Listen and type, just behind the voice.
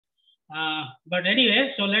But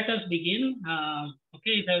anyway, so let us begin.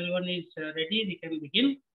 Okay, if everyone is ready, we can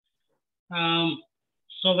begin.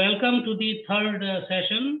 So welcome to the third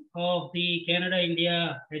session of the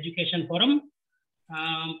Canada-India Education Forum,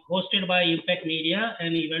 hosted by Impact Media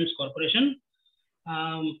and Events Corporation.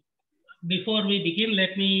 Before we begin,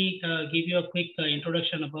 let me give you a quick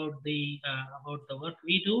introduction about the work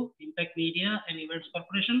we do, Impact Media and Events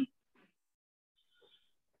Corporation.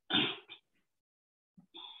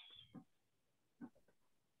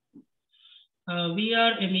 We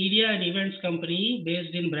are a media and events company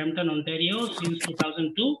based in Brampton, Ontario since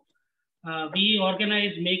 2002. We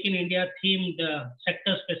organize Make in India themed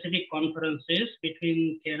sector-specific conferences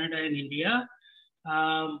between Canada and India,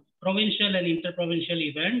 provincial and interprovincial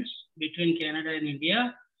events between Canada and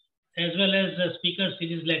India, as well as speaker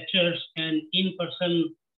series lectures and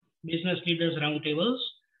in-person business leaders roundtables.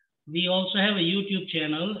 We also have a YouTube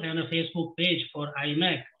channel and a Facebook page for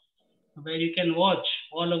IMEC, where you can watch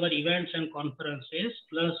all our events and conferences,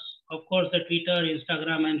 plus, of course, the Twitter,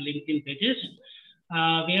 Instagram, and LinkedIn pages.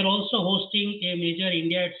 We are also hosting a major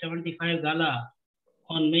India at 75 Gala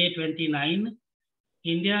on May 29,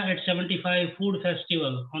 India at 75 Food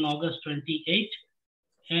Festival on August 28,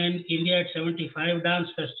 and India at 75 Dance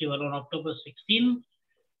Festival on October 16.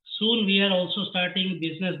 Soon, we are also starting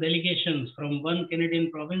business delegations from one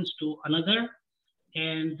Canadian province to another,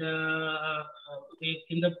 and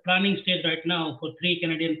in the planning stage right now for 3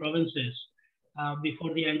 Canadian provinces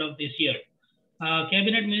before the end of this year.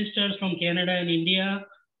 Cabinet ministers from Canada and India,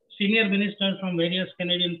 senior ministers from various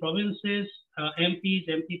Canadian provinces, MPs,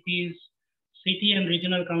 MPPs, city and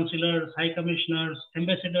regional councillors, high commissioners,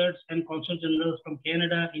 ambassadors, and consul generals from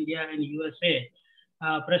Canada, India, and USA,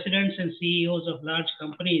 presidents and CEOs of large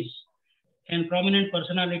companies, and prominent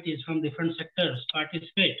personalities from different sectors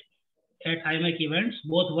participate at IMEC events,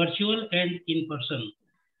 both virtual and in person.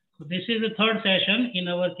 So this is the third session in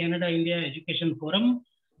our Canada-India Education Forum,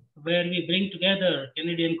 where we bring together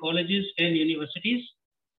Canadian colleges and universities,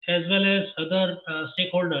 as well as other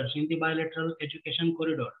stakeholders in the bilateral education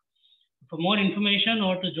corridor. For more information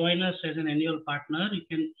or to join us as an annual partner, you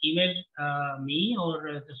can email me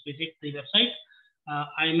or just visit the website,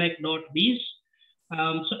 imec.biz.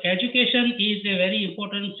 So education is a very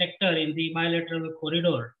important sector in the bilateral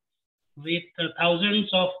corridor, with thousands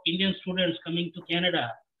of Indian students coming to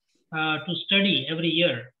Canada to study every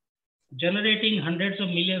year, generating hundreds of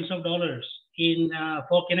millions of dollars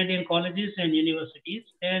for Canadian colleges and universities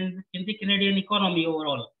and in the Canadian economy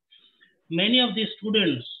overall. Many of these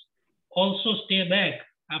students also stay back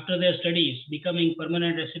after their studies, becoming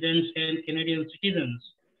permanent residents and Canadian citizens.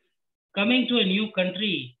 Coming to a new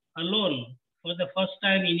country alone for the first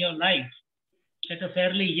time in your life at a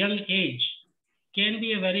fairly young age can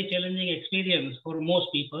be a very challenging experience for most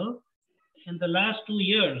people. And the last 2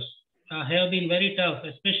 years have been very tough,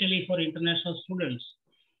 especially for international students,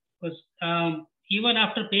 because even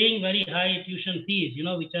after paying very high tuition fees,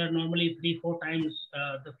 which are normally 3-4 times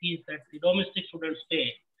the fees that the domestic students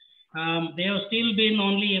pay, they have still been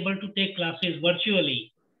only able to take classes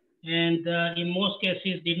virtually, and in most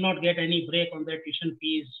cases did not get any break on their tuition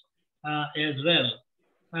fees as well.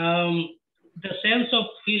 The sense of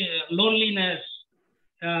loneliness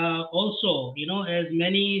also, as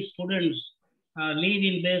many students live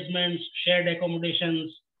in basements, shared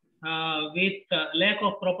accommodations, with lack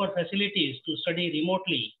of proper facilities to study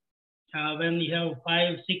remotely, when you have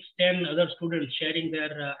 5, 6, 10 other students sharing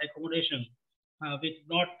their accommodation with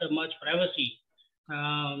not much privacy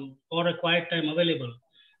or a quiet time available.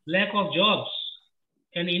 Lack of jobs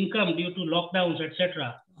and income due to lockdowns,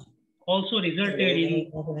 etc., also resulted in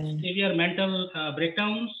severe mental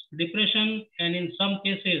breakdowns, depression, and in some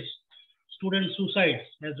cases, student suicides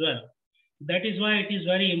as well. That is why it is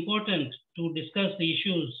very important to discuss the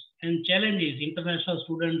issues and challenges international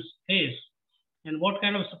students face and what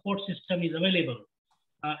kind of support system is available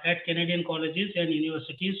at Canadian colleges and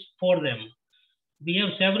universities for them. We have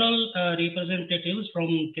several representatives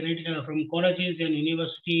from colleges and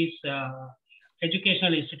universities,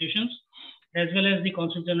 educational institutions, as well as the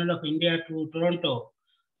Consul General of India to Toronto,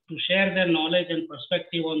 to share their knowledge and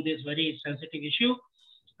perspective on this very sensitive issue.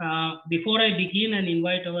 Before I begin and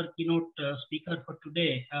invite our keynote speaker for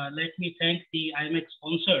today, let me thank the IMEC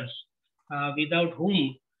sponsors, without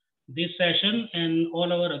whom this session and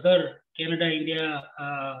all our other Canada-India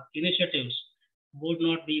initiatives would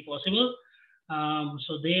not be possible.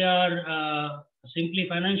 So they are Simply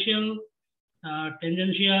Financial,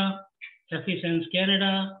 Tangentia, Efficiency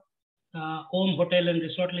Canada, Home Hotel and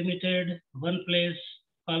Resort Limited, One Place,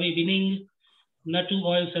 Pavi Binning, Natu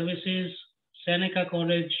Oil Services, Seneca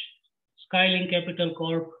College, Skylink Capital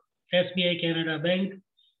Corp, SBI Canada Bank,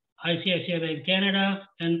 ICICI Bank Canada,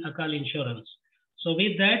 and Akal Insurance. So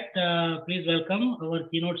with that, please welcome our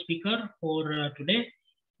keynote speaker for today,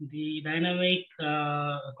 the dynamic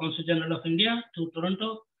Consul General of India to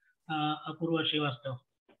Toronto, Apoorva Srivastava.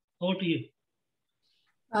 Over to you.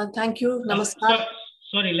 Thank you. Namaskar.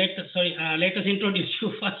 Let us introduce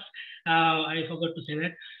you first. I forgot to say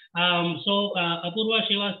that. Apoorva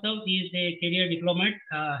Srivastava is a career diplomat,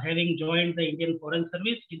 having joined the Indian Foreign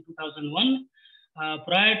Service in 2001.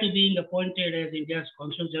 Prior to being appointed as India's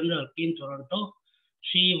Consul General in Toronto,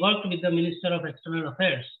 she worked with the Minister of External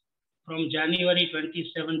Affairs from January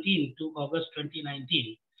 2017 to August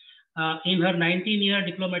 2019. In her 19-year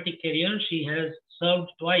diplomatic career, she has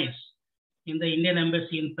served twice in the Indian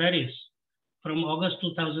Embassy in Paris from August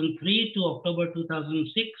 2003 to October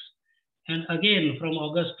 2006, and again from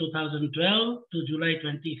August 2012 to July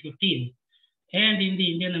 2015, and in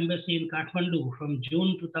the Indian Embassy in Kathmandu from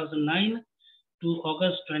June 2009 to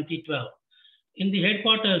August 2012. In the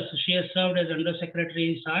headquarters, she has served as Under Secretary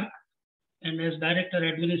in SAARC and as Director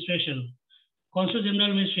Administration. Consul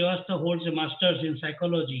General Ms. Srivastava holds a Master's in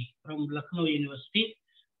Psychology from Lucknow University.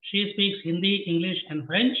 She speaks Hindi, English, and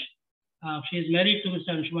French. She is married to Mr.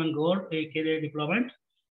 Anshuman Gaur, a career diplomat.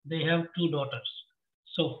 They have 2 daughters.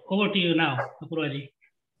 So over to you now, Apoorva.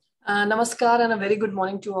 Namaskar and a very good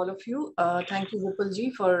morning to all of you. Thank you,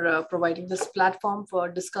 Gopalji, for providing this platform for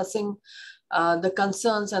discussing the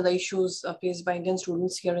concerns and the issues faced by Indian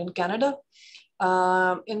students here in Canada.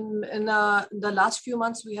 In the last few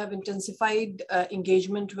months, we have intensified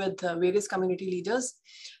engagement with various community leaders,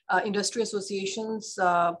 industry associations,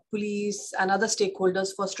 police, and other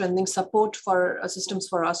stakeholders for strengthening support for systems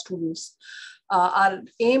for our students. Our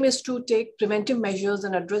aim is to take preventive measures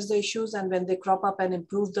and address the issues, and when they crop up, and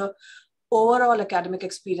improve the overall academic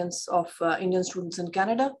experience of Indian students in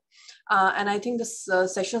Canada. And I think this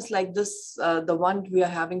sessions like this, the one we are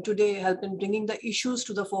having today, help in bringing the issues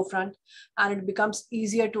to the forefront, and it becomes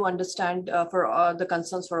easier to understand for the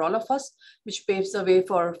concerns for all of us, which paves the way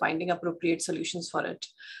for finding appropriate solutions for it.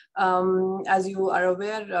 As you are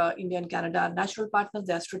aware, India and Canada are natural partners,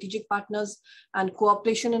 they are strategic partners, and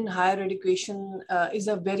cooperation in higher education is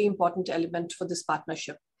a very important element for this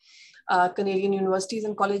partnership. Canadian universities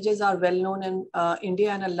and colleges are well known in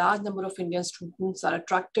India, and a large number of Indian students are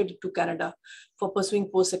attracted to Canada for pursuing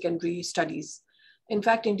post-secondary studies. In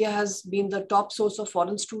fact, India has been the top source of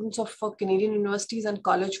foreign students for Canadian universities and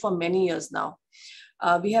college for many years now.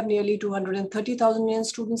 We have nearly 230,000 Indian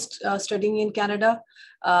students studying in Canada.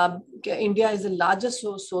 India is the largest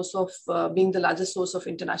source of being the largest source of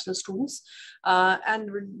international students. And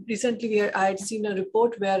recently I had seen a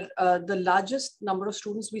report where the largest number of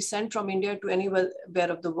students we send from India to anywhere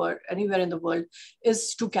in the world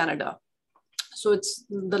is to Canada. So it's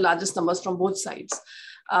the largest numbers from both sides.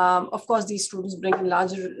 Of course, these students bring in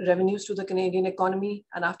large revenues to the Canadian economy.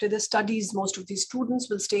 And after their studies, most of these students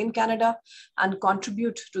will stay in Canada and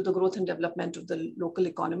contribute to the growth and development of the local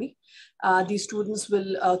economy. These students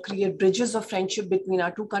will create bridges of friendship between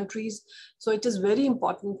our 2 countries. So it is very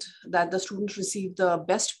important that the students receive the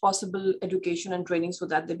best possible education and training so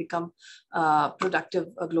that they become productive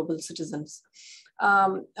global citizens.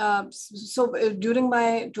 So during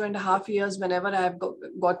my 2.5 years, whenever I've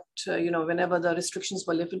whenever the restrictions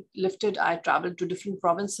were lifted, I traveled to different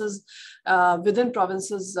provinces. Within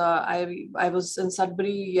provinces, I was in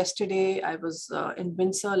Sudbury yesterday. I was in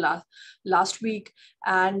Windsor last week,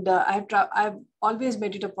 and I've always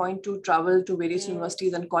made it a point to travel to various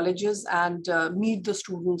universities and colleges and meet the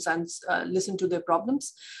students and listen to their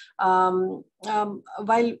problems. While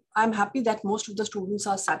I'm happy that most of the students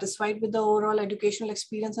are satisfied with the overall educational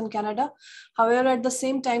experience in Canada, however, at the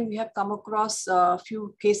same time, we have come across a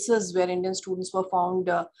few cases where Indian students were found,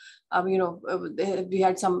 we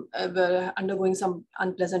had some, were undergoing some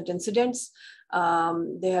unpleasant incidents.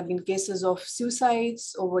 There have been cases of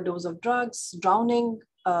suicides, overdose of drugs, drowning,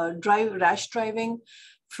 rash driving,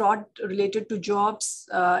 fraud related to jobs,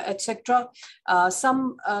 etc.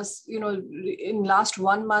 In last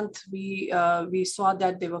 1 month, we saw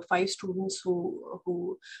that there were 5 students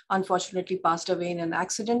who unfortunately passed away in an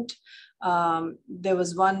accident. There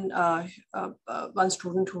was one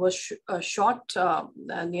student who was shot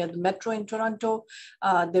near the metro in Toronto.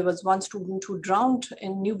 There was one student who drowned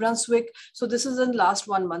in New Brunswick. So this is in the last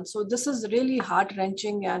 1 month. So this is really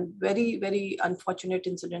heart-wrenching and very, very unfortunate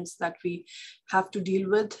incidents that we have to deal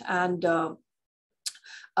with. And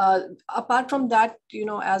Apart from that,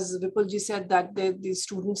 as Vipulji said, that these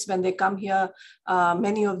students, when they come here,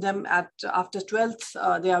 many of them after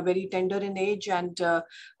 12th, they are very tender in age, and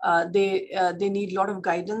they need a lot of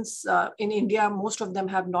guidance. In India, most of them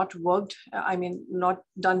have not worked. Not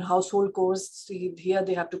done household chores. Here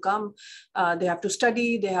they have to come, they have to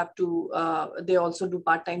study, they also do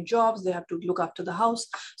part-time jobs, they have to look after the house.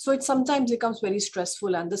 So it sometimes becomes very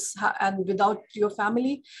stressful, and without your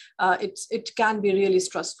family, it can be really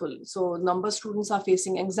stressful. So number of students are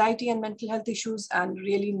facing anxiety and mental health issues, and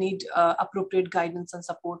really need appropriate guidance and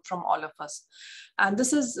support from all of us. And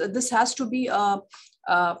this has to be a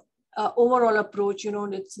overall approach.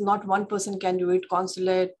 It's not one person can do it.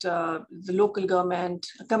 Consulate, the local government,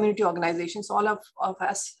 community organizations, all of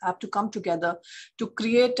us have to come together to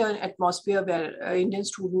create an atmosphere where Indian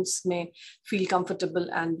students may feel comfortable,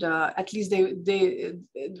 and at least they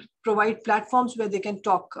provide platforms where they can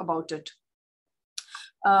talk about it.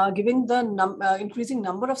 Given the increasing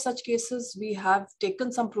number of such cases, we have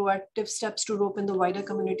taken some proactive steps to rope in the wider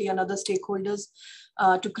community and other stakeholders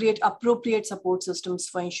to create appropriate support systems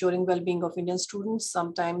for ensuring well-being of Indian students.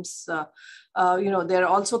 Sometimes, there are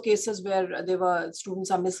also cases where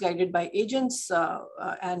students are misguided by agents,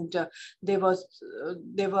 and they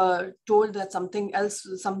were told that something else,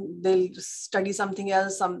 they'll study something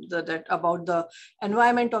else, that about the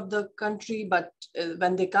environment of the country, but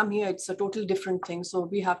when they come here, it's a total different thing. So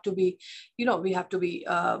we have to be,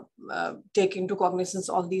 taking into cognizance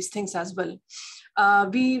all these things as well.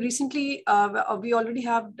 We recently, we already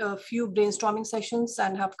have a few brainstorming sessions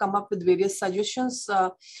and have come up with various suggestions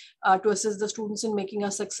to assist the students in making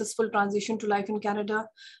a successful transition to life in Canada.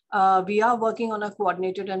 We are working on a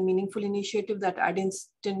coordinated and meaningful initiative that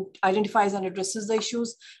identifies and addresses the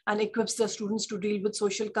issues and equips the students to deal with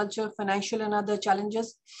social, culture, financial, and other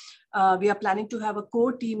challenges. We are planning to have a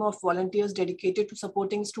core team of volunteers dedicated to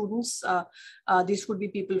supporting students. These could be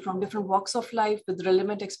people from different walks of life with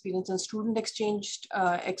relevant experience in student exchange,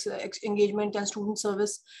 engagement, and student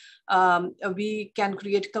service. We can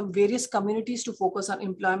create various communities to focus on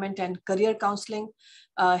employment and career counseling,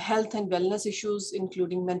 health and wellness issues,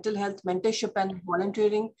 including mental health, mentorship, and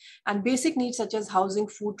volunteering, and basic needs such as housing,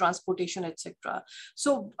 food, transportation, etc.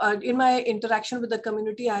 So in my interaction with the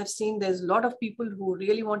community, I have seen there's a lot of people who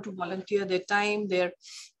really want to volunteer their time, their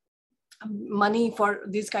money for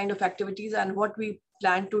these kind of activities. And what we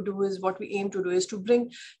aim to do is to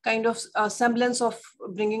bring kind of a semblance of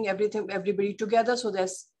bringing everybody together. So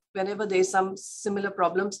whenever there's some similar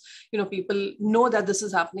problems, people know that this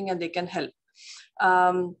is happening and they can help.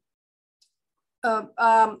 I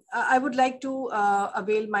would like to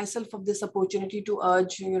avail myself of this opportunity to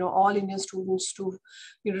urge, all Indian students to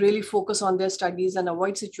really focus on their studies and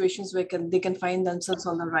avoid situations where they can find themselves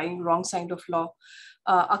on the wrong side of law.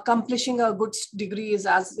 Accomplishing a good degree is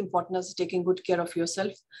as important as taking good care of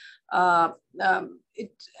yourself.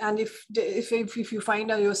 And if you find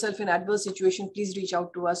yourself in adverse situation, please reach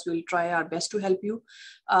out to us. We'll try our best to help you.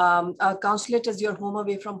 Our consulate is your home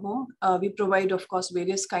away from home. We provide, of course,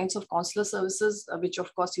 various kinds of consular services, which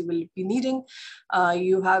of course you will be needing.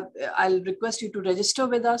 I'll request you to register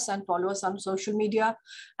with us and follow us on social media,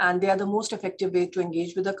 and they are the most effective way to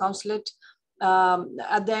engage with the consulate.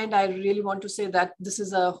 At the end, I really want to say that this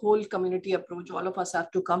is a whole community approach. All of us have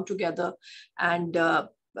to come together and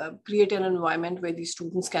create an environment where these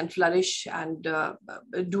students can flourish and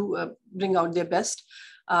bring out their best.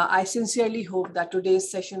 I sincerely hope that today's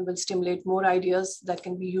session will stimulate more ideas that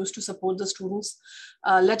can be used to support the students.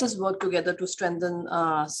 Let us work together to strengthen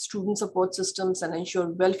student support systems and ensure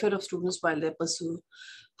welfare of students while they pursue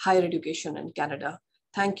higher education in Canada.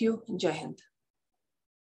 Thank you. Jai Hind.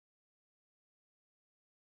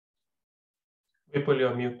 Vipul,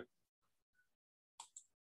 you're mute.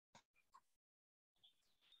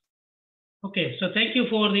 Okay, so thank you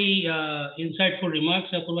for the insightful remarks,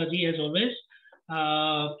 Apoorva ji, as always.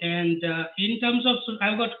 In terms of, so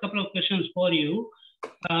I've got a couple of questions for you.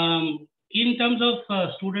 In terms of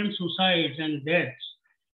student suicides and deaths,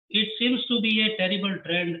 it seems to be a terrible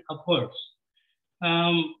trend upwards.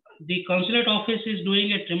 The consulate office is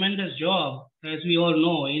doing a tremendous job, as we all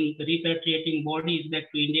know, in repatriating bodies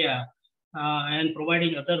back to India and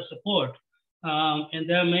providing other support. And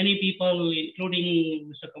there are many people, including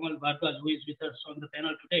Mr. Kamal Bhardwaj, who is with us on the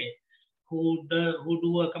panel today, who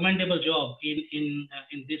do a commendable job in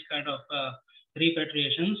this kind of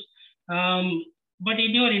repatriations. But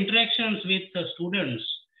in your interactions with the students,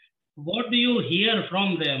 what do you hear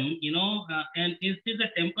from them? And is this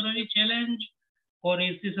a temporary challenge, or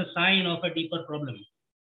is this a sign of a deeper problem?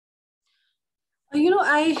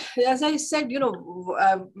 As I said,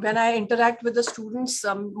 when I interact with the students,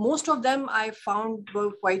 most of them I found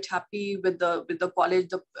were quite happy with the college,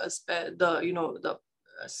 the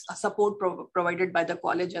support provided by the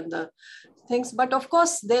college and the things. But of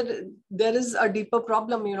course, there is a deeper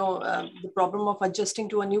problem, the problem of adjusting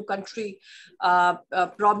to a new country,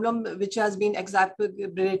 problem which has been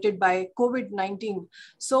exacerbated by COVID-19.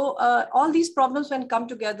 So all these problems when come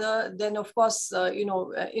together, then of course,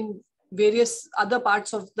 in various other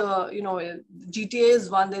parts of the, GTA is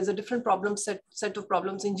one, there's a different problem set of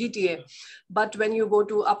problems in GTA. But when you go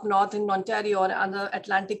to up north in Ontario or other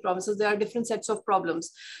Atlantic provinces, there are different sets of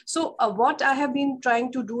problems. So what I have been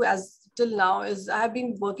trying to do as till now is I have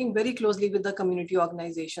been working very closely with the community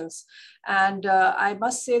organizations. And I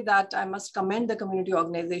must say that I must commend the community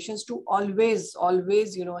organizations to always,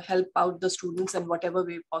 help out the students in whatever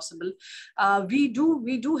way possible. We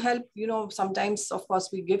do help, sometimes, of course,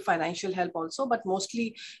 we give financial help also, but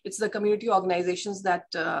mostly it's the community organizations that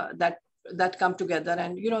come together.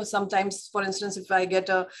 And sometimes, for instance, if I get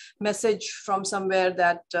a message from somewhere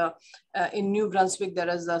that in New Brunswick there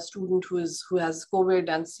is a student who has COVID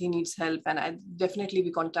and he needs help, and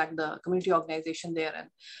we contact the community organization there,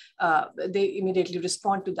 and they immediately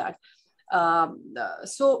respond to that.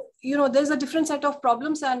 So there's a different set of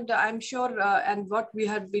problems, and I'm sure and what we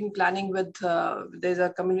had been planning with there's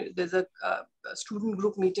a student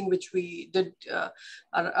group meeting which we did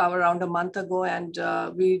around a month ago, and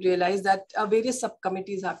we realized that various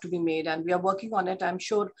subcommittees have to be made, and we are working on it. I'm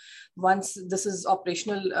sure once this is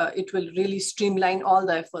operational, it will really streamline all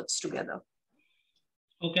the efforts together.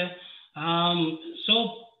 Okay. So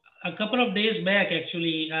a couple of days back,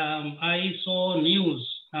 actually, I saw news.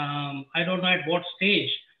 I don't know at what stage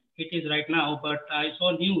it is right now, but I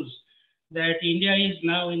saw news that India is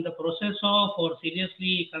now in the process of or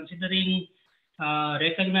seriously considering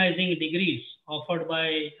recognizing degrees offered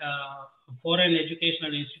by foreign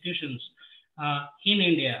educational institutions in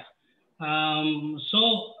India.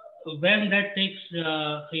 So when that takes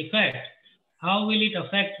effect, how will it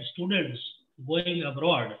affect students going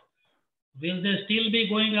abroad? Will they still be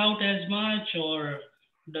going out as much, or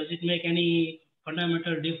does it make any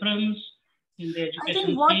fundamental difference in the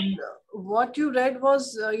education scene? What you read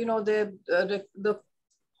was, the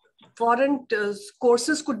foreign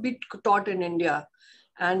courses could be taught in India,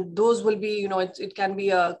 and those will be, it can be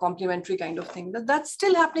a complementary kind of thing. That's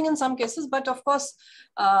still happening in some cases, but of course,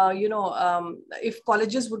 if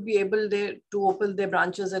colleges would be able to open their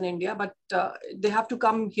branches in India, but they have to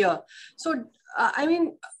come here. So, I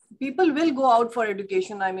mean, people will go out for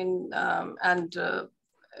education. I mean, and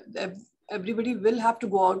everybody will have to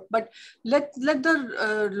go out, but let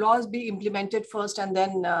the laws be implemented first, and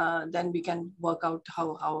then we can work out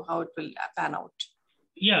how it will pan out.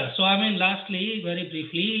 Yeah, so I mean, lastly, very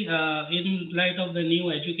briefly, in light of the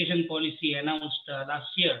new education policy announced last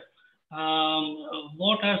year,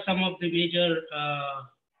 what are some of the major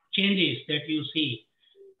changes that you see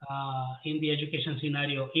in the education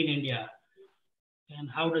scenario in India, and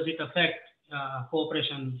how does it affect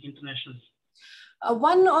cooperation internationally?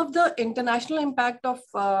 One of the international impact of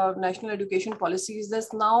national education policies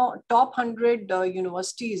is now top 100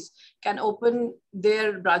 universities can open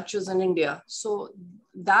their branches in India. So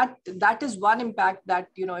that is one impact that,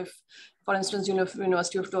 if, for instance, if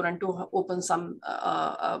University of Toronto opens some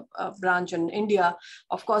branch in India,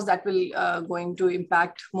 of course, that will going to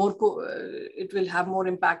impact more. It will have more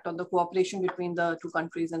impact on the cooperation between the two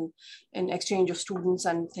countries and in exchange of students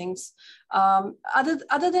and things.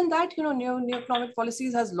 Other than that, new economic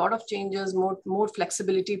policies has a lot of changes, more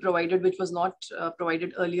flexibility provided, which was not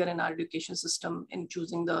provided earlier in our education system in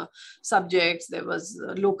choosing the subjects. There was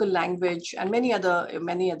local language and many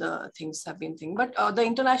other things have been things. But the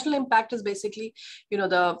international impact is basically,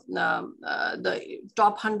 the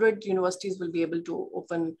top 100 universities will be able to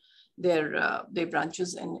open their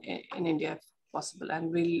branches in India if possible,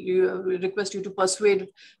 and we request you to persuade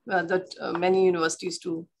many universities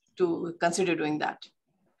to consider doing that.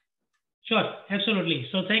 Sure, absolutely.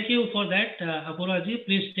 So thank you for that, Apoorva ji.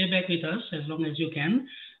 Please stay back with us as long as you can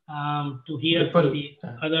to hear from the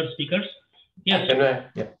other speakers. Yes.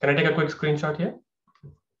 Can I take a quick screenshot here?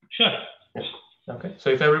 Sure. Yes. Okay. So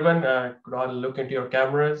if everyone could all look into your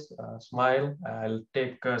cameras, smile. I'll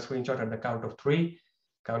take a screenshot at the count of 3.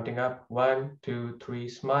 Counting up, 1, 2, 3,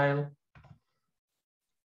 smile.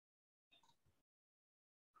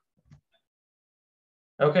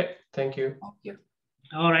 Okay, thank you. Thank you.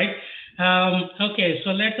 All right. Okay,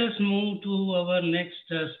 so let us move to our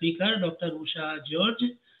next speaker, Dr. Usha George.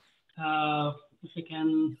 If you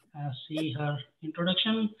can see her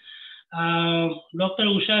introduction. Dr.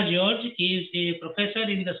 Usha George is a professor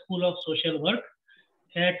in the School of Social Work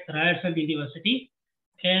at Ryerson University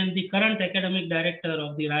and the current academic director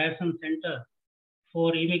of the Ryerson Center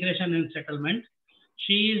for Immigration and Settlement.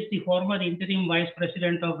 She is the former interim vice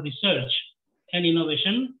president of research and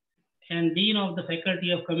innovation and dean of the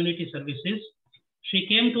Faculty of Community Services. She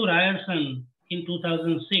came to Ryerson in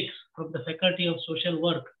 2006 from the Faculty of Social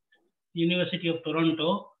Work, University of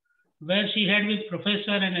Toronto, where she had been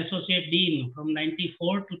professor and associate dean from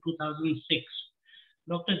 1994 to 2006.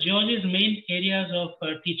 Dr. George's main areas of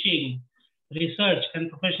teaching, research, and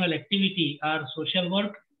professional activity are social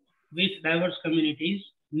work with diverse communities,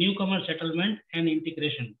 newcomer settlement, and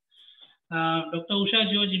integration. Dr.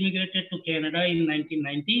 Usha George immigrated to Canada in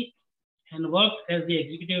 1990 and worked as the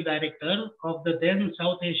executive director of the then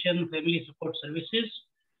South Asian Family Support Services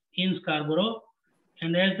in Scarborough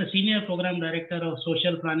and as the senior program director of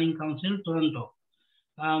Social Planning Council, Toronto.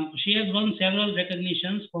 She has won several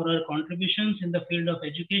recognitions for her contributions in the field of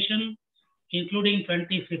education, including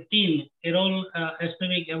 2015 Errol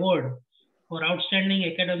Estwick Award for Outstanding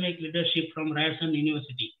Academic Leadership from Ryerson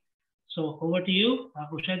University. So over to you,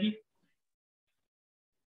 Usha ji.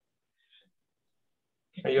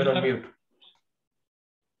 You're on mute.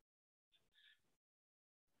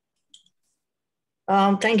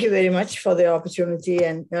 Thank you very much for the opportunity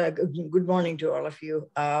and good morning to all of you.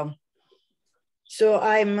 So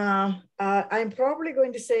I'm probably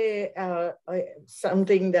going to say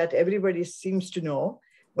something that everybody seems to know,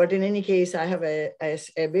 but in any case, I have a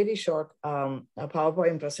very short a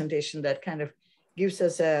PowerPoint presentation that kind of gives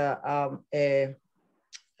us an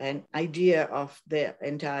idea of the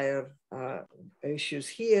entire issues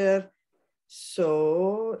here.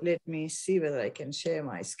 So let me see whether I can share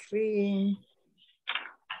my screen.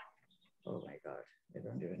 Oh my God, I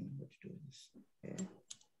don't even know how to do this. Okay.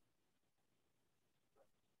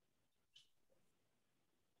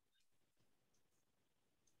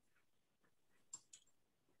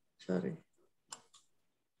 Sorry.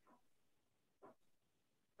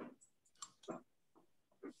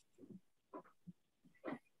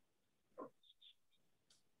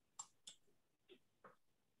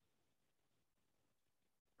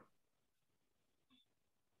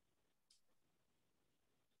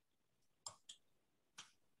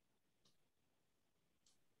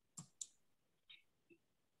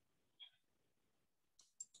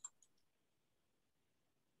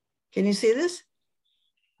 Can you see this?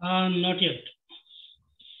 Not yet.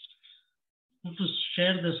 I have to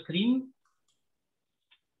share the screen.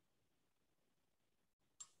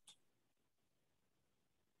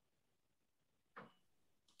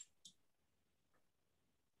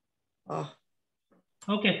 Oh.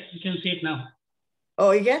 Okay, you can see it now.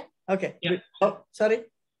 Oh, you can? Okay. Yeah. Oh, sorry.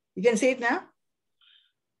 You can see it now?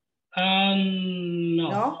 No.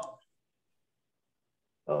 No?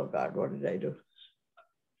 Oh God, what did I do?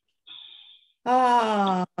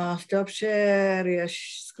 Stop share your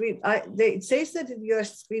screen. It says that you are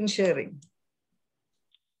screen sharing.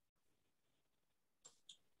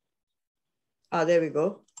 There we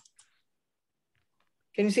go.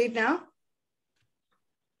 Can you see it now?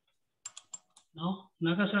 No,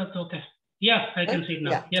 Nagasarath, okay. Yeah, I can see it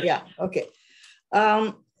now. Yeah, Yes. yeah, okay.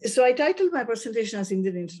 So I titled my presentation as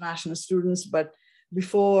Indian International Students, but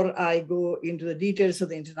before I go into the details of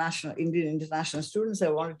the Indian international students, I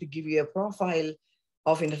wanted to give you a profile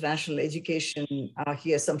of international education.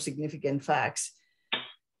 Here are some significant facts.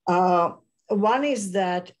 One is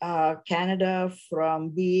that Canada,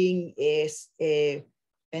 from being an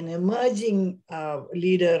emerging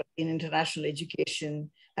leader in international education,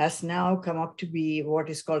 has now come up to be what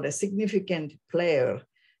is called a significant player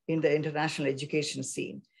in the international education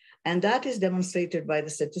scene. And that is demonstrated by the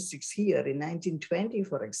statistics here. In 1920,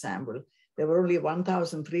 for example, there were only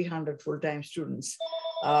 1,300 full-time students,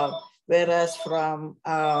 whereas from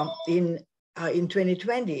in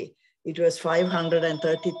 2020, it was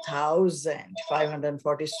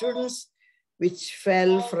 530,540 students, which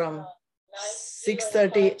fell from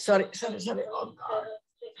 630, sorry, oh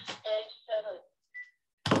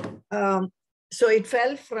God. So it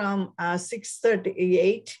fell from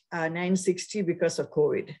 638, 960 because of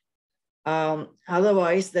COVID.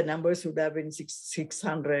 Otherwise, the numbers would have been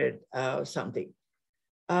 600 something.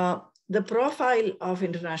 The profile of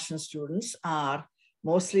international students are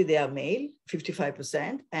mostly they are male,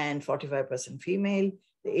 55%, and 45% female.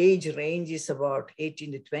 The age range is about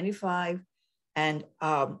 18 to 25. And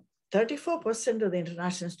 34% of the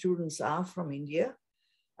international students are from India.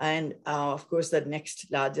 And of course, the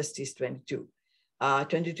next largest is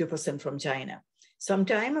 22% from China. Some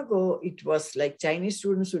time ago, it was like Chinese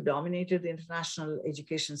students who dominated the international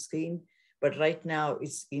education scene, but right now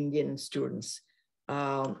it's Indian students.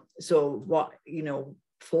 So what,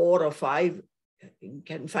 4 or 5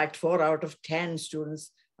 in fact, 4 out of 10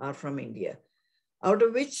 students are from India. Out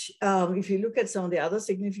of which, if you look at some of the other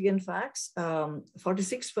significant facts,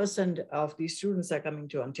 46% of these students are coming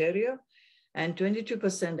to Ontario, and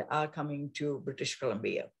 22% are coming to British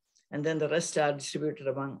Columbia. And then the rest are distributed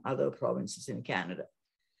among other provinces in Canada.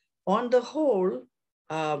 On the whole,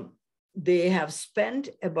 they have spent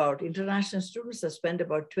about, international students have spent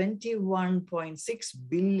about $21.6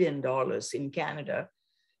 billion in Canada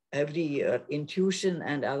every year in tuition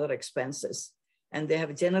and other expenses. And they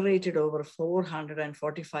have generated over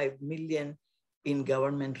 445 million in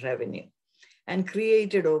government revenue and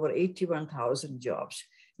created over 81,000 jobs.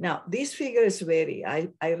 Now, these figures vary.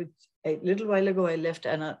 A little while ago, I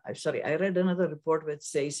read another report which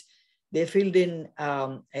says they filled in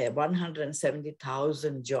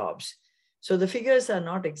 170,000 jobs. So the figures are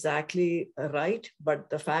not exactly right, but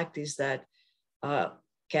the fact is that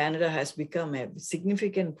Canada has become a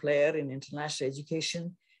significant player in international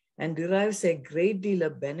education and derives a great deal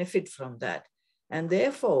of benefit from that. And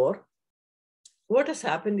therefore, what has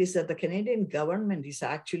happened is that the Canadian government is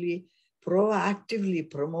actually proactively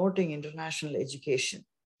promoting international education.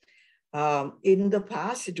 In the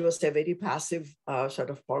past, it was a very passive sort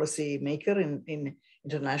of policy maker in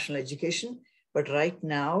international education. But right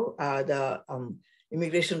now, the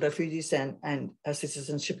Immigration, Refugees and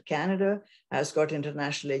Citizenship Canada has got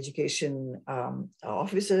international education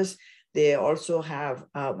officers. They also have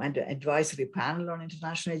an advisory panel on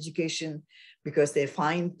international education because they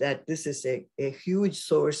find that this is a huge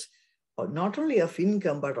source of not only of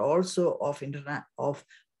income, but also of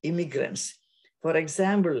immigrants. For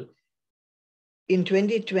example, in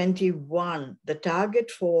 2021, the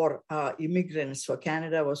target for immigrants for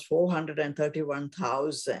Canada was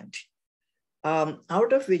 431,000,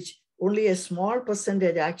 out of which only a small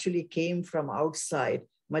percentage actually came from outside.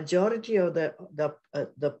 Majority of the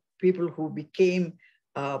people who became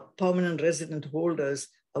permanent resident holders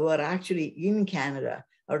were actually in Canada,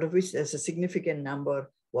 out of which there's a significant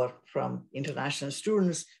number were from international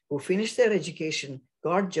students who finished their education,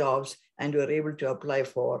 got jobs, and were able to apply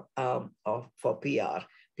for PR.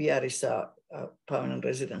 PR is a permanent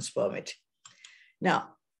residence permit.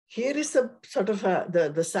 Now, here is the sort of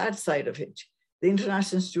the sad side of it. The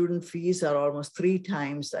international student fees are almost 3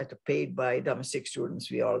 times that are paid by domestic students.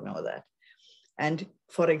 We all know that. And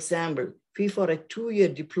for example, fee for a 2-year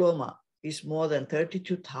diploma is more than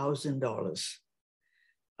 $32,000.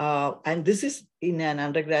 And this is in an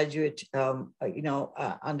undergraduate,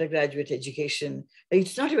 undergraduate education.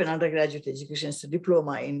 It's not even undergraduate education, it's a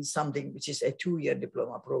diploma in something which is a 2-year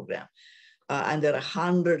diploma program. And there are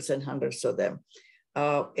hundreds and hundreds of them.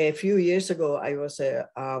 A few years ago, I was a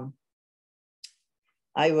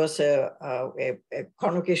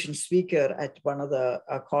convocation speaker at one of the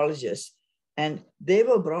colleges, and they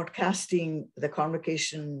were broadcasting the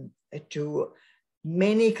convocation to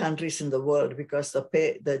many countries in the world because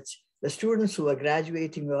the students who were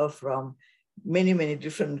graduating were from many, many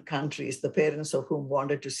different countries, the parents of whom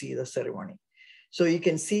wanted to see the ceremony. So you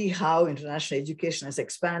can see how international education has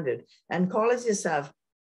expanded, and colleges have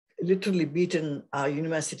literally beaten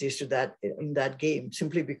universities to in that game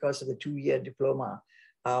simply because of the 2-year diploma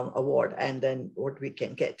award and then what we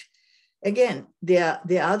can get. Again,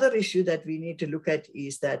 the other issue that we need to look at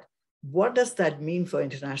is that what does that mean for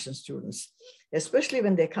international students? Especially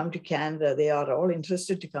when they come to Canada, they are all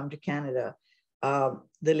interested to come to Canada. The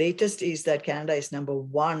latest is that Canada is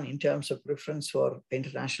 #1 in terms of preference for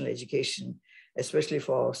international education, especially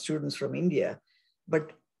for students from India.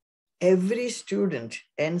 But every student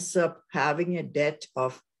ends up having a debt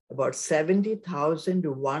of about $70,000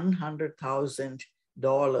 to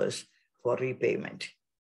 $100,000 for repayment.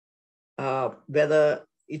 Whether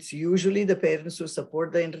it's usually the parents who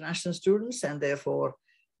support the international students, and therefore,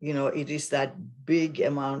 it is that big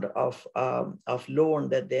amount of loan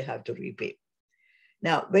that they have to repay.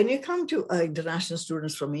 Now, when you come to international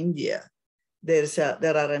students from India, there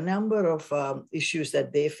are a number of issues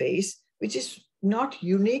that they face, which is not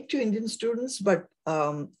unique to Indian students, but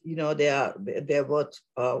they're worth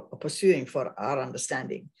pursuing for our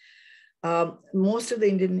understanding. Most of the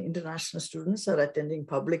Indian international students are attending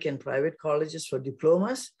public and private colleges for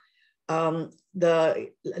diplomas.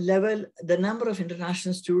 The number of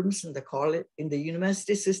international students in the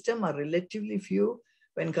university system are relatively few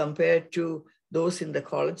when compared to those in the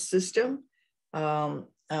college system.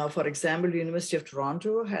 For example, the University of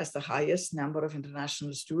Toronto has the highest number of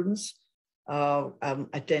international students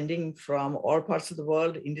attending from all parts of the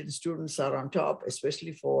world. Indian students are on top,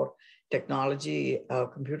 especially for technology,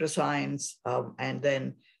 computer science, and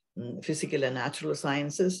then physical and natural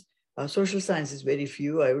sciences. Social science is very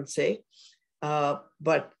few, I would say.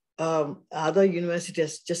 But other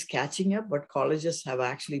universities just catching up, but colleges have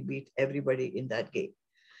actually beat everybody in that game.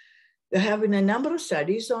 There have been a number of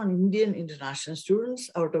studies on Indian international students,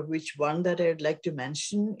 out of which one that I'd like to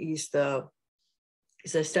mention is a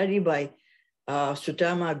study by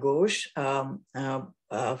Sutama Ghosh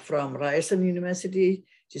from Ryerson University.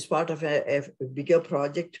 She's part of a bigger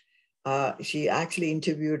project. She actually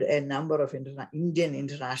interviewed a number of Indian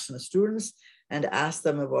international students and asked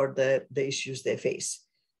them about the issues they face.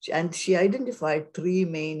 And she identified three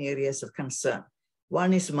main areas of concern.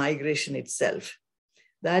 One is migration itself.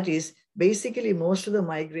 That is, basically, most of the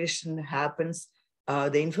migration happens,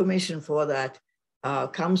 the information for that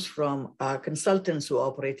comes from consultants who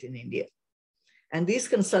operate in India. And these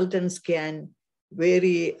consultants can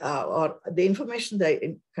vary, or the information that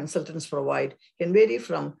consultants provide can vary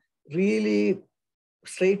from really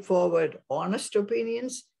straightforward, honest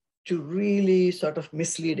opinions to really sort of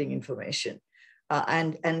misleading information.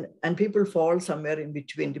 And people fall somewhere in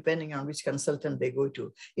between, depending on which consultant they go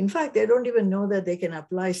to. In fact, they don't even know that they can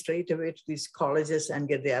apply straight away to these colleges and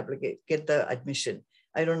get the admission.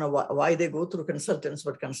 I don't know why they go through consultants,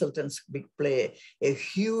 but consultants play a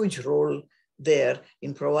huge role there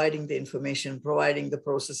in providing the information, providing the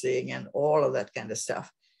processing, and all of that kind of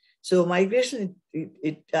stuff. So migration,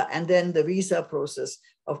 and then the visa process.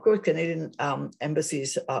 Of course, Canadian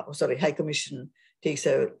embassies, High Commission takes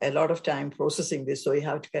a lot of time processing this. So you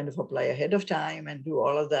have to kind of apply ahead of time and do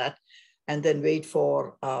all of that, and then wait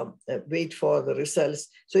for the results.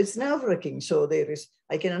 So it's nerve-wracking. So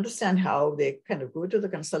I can understand how they kind of go to the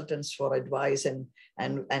consultants for advice and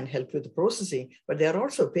help with the processing, but they're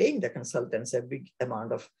also paying the consultants a big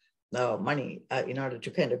amount of money in order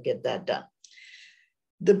to kind of get that done.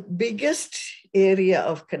 The biggest area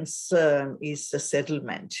of concern is the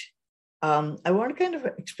settlement. I want to kind of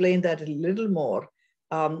explain that a little more.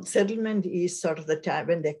 Settlement is sort of the time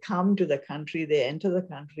when they come to the country, they enter the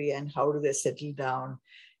country, and how do they settle down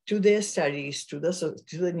to their studies, to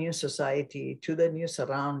the new society, to the new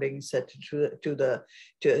surroundings, to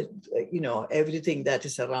everything that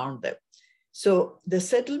is around them. So the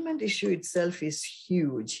settlement issue itself is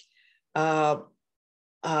huge in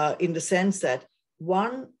the sense that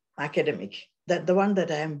one, academic, that the one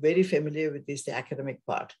that I am very familiar with is the academic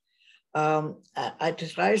part. At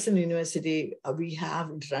Ryerson University, we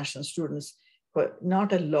have international students, but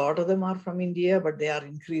not a lot of them are from India, but they are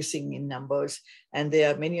increasing in numbers. And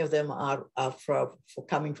many of them are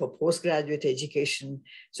coming for postgraduate education.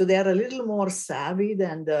 So they are a little more savvy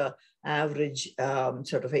than the average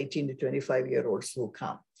sort of 18 to 25-year-olds who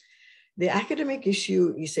come. The academic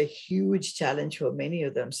issue is a huge challenge for many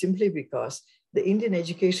of them, simply because the Indian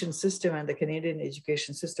education system and the Canadian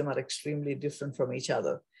education system are extremely different from each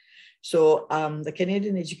other. So the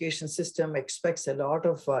Canadian education system expects a lot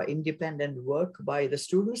of independent work by the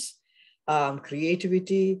students,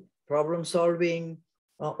 creativity, problem solving,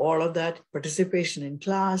 all of that, participation in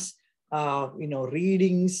class,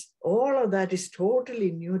 readings, all of that is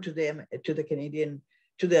totally new to them, to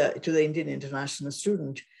the Indian international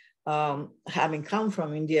student. Having come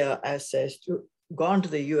from India gone to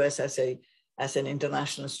the US as an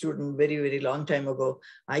international student very, very long time ago,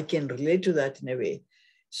 I can relate to that in a way.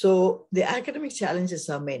 So the academic challenges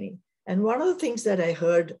are many. And one of the things that I've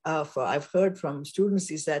heard from students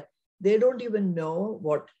is that they don't even know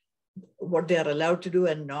what they are allowed to do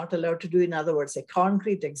and not allowed to do. In other words, a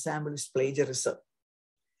concrete example is plagiarism.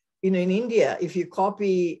 In India, if you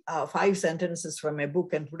copy 5 sentences from a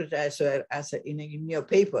book and put it in your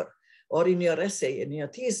paper or in your essay, in your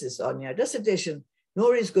thesis, or in your dissertation,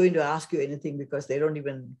 nobody's going to ask you anything because they don't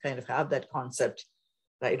even kind of have that concept.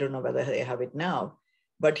 I don't know whether they have it now.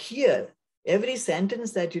 But here, every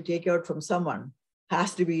sentence that you take out from someone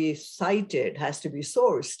has to be cited, has to be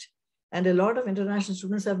sourced. And a lot of international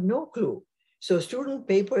students have no clue. So student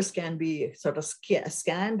papers can be sort of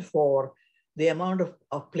scanned for the amount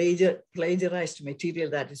of plagiarized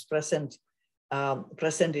material that is present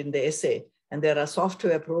in the essay. And there are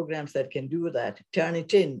software programs that can do that.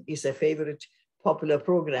 Turnitin is a favorite popular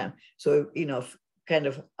program. So, kind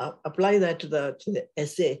of apply that to the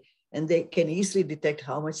essay, and they can easily detect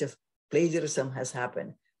how much of plagiarism has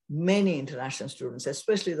happened. Many international students,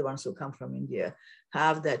 especially the ones who come from India,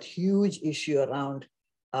 have that huge issue around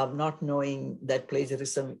not knowing that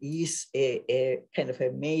plagiarism is a kind of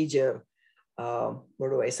a major,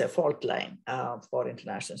 fault line for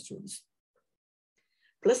international students.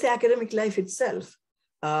 Plus the academic life itself,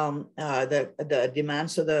 the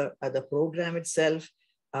demands of the program itself,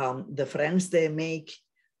 the friends they make,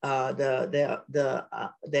 the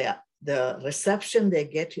reception they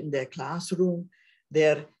get in their classroom,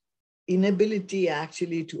 their inability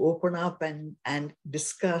actually to open up and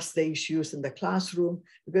discuss the issues in the classroom,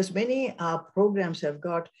 because many programs have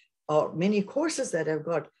got, or many courses that have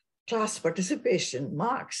got class participation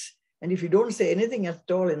marks. And if you don't say anything at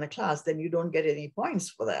all in the class, then you don't get any points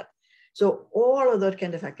for that. So all of that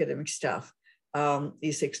kind of academic stuff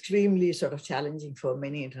is extremely sort of challenging for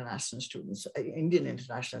many international students, Indian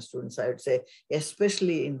international students, I would say,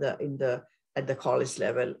 especially at the college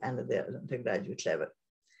level and at the graduate level.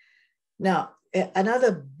 Now,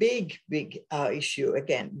 another big issue,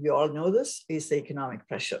 again, we all know this, is the economic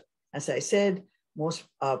pressure. As I said, most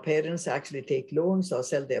parents actually take loans or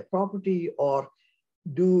sell their property or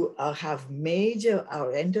do have major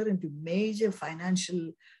or enter into major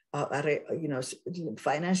financially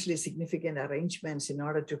significant arrangements in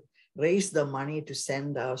order to raise the money to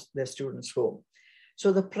send their students home.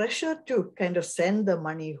 So the pressure to kind of send the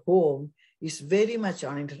money home is very much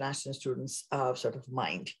on international students' sort of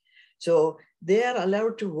mind. So they are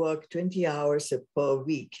allowed to work 20 hours per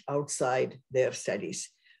week outside their studies,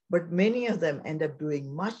 but many of them end up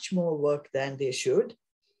doing much more work than they should,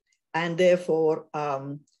 and therefore,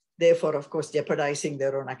 of course, jeopardizing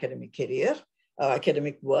their own academic career,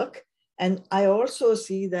 academic work. And I also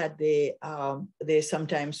see that they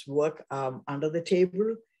sometimes work under the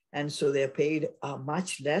table, and so they're paid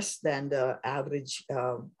much less than the average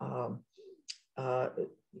sort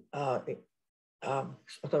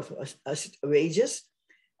of wages.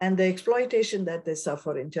 And the exploitation that they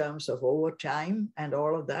suffer in terms of overtime and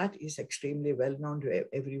all of that is extremely well known to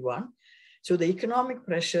everyone. So the economic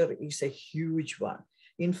pressure is a huge one.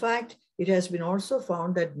 In fact, it has been also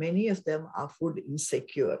found that many of them are food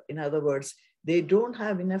insecure. In other words, they don't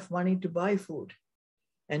have enough money to buy food.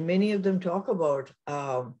 And many of them talk about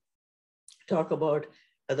the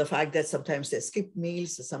fact that sometimes they skip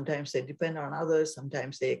meals, sometimes they depend on others,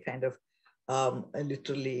 sometimes they kind of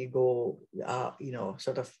literally go,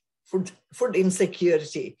 sort of food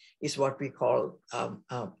insecurity is what we call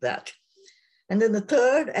that. And then the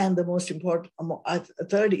third and the most important,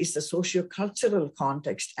 third is the socio-cultural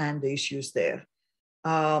context and the issues there.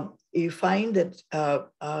 You find that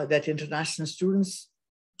that international students,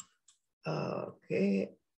 the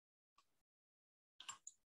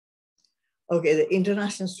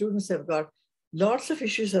international students have got lots of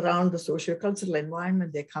issues around the socio-cultural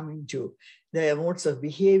environment they're coming to, their modes of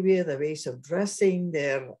behavior, the ways of dressing,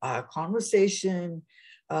 their conversation,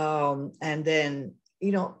 and then,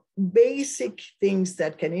 basic things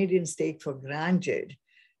that Canadians take for granted.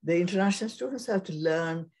 The international students have to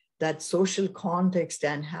learn that social context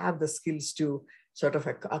and have the skills to sort of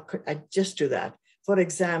adjust to that. For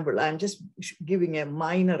example, I'm just giving a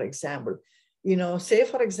minor example. Say,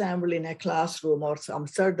 for example, in a classroom or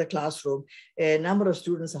outside the classroom, a number of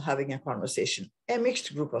students are having a conversation, a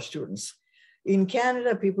mixed group of students. In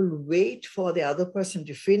Canada, people wait for the other person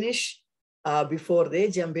to finish before they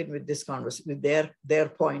jump in with this conversation, with their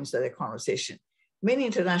points of the conversation. Many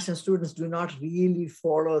international students do not really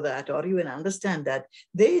follow that or even understand that.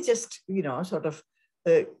 They just, sort of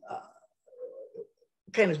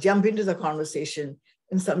kind of jump into the conversation,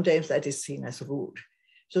 and sometimes that is seen as rude.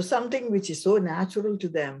 So something which is so natural to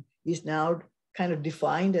them is now kind of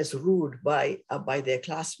defined as rude by their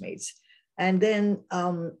classmates. And then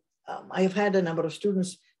I've had a number of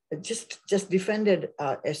students just defended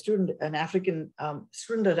a student, an African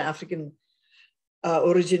student of African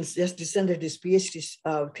origins, just defended his PhD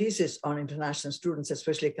thesis on international students,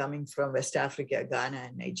 especially coming from West Africa, Ghana,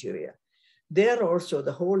 and Nigeria. There also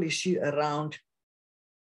the whole issue around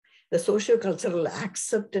the socio-cultural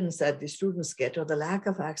acceptance that the students get, or the lack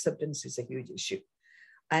of acceptance, is a huge issue.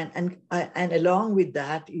 And along with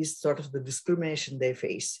that is sort of the discrimination they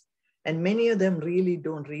face. And many of them really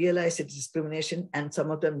don't realize it's discrimination, and some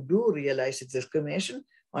of them do realize it's discrimination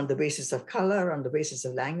on the basis of color, on the basis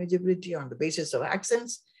of language ability, on the basis of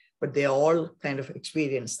accents, but they all kind of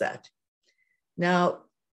experience that. Now,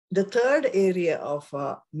 the third area of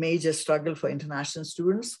major struggle for international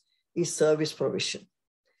students is service provision.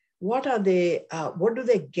 What do they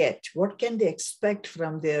get? What can they expect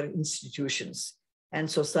from their institutions and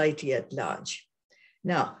society at large?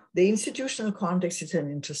 Now, the institutional context is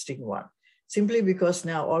an interesting one, simply because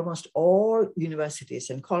now almost all universities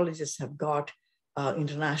and colleges have got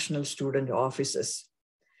international student offices.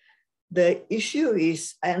 The issue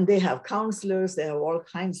is, and they have counselors, they have all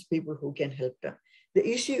kinds of people who can help them. The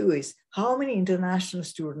issue is how many international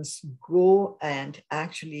students go and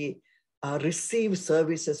actually receive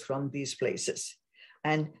services from these places.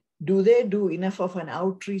 And do they do enough of an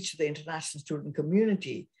outreach to the international student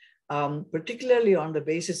community, particularly on the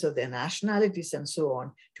basis of their nationalities and so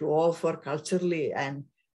on, to offer culturally and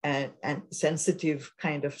and sensitive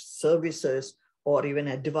kind of services or even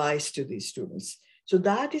advice to these students. So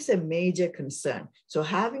that is a major concern. So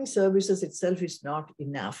having services itself is not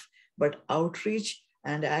enough, but outreach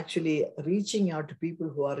and actually reaching out to people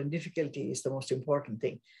who are in difficulty is the most important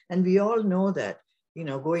thing. And we all know that,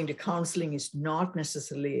 going to counseling is not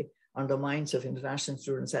necessarily on the minds of international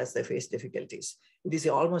students as they face difficulties. It is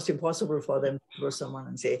almost impossible for them to go to someone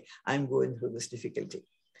and say, I'm going through this difficulty.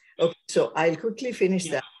 Okay, so I'll quickly finish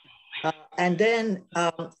that. And then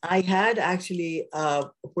I had actually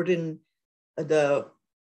put in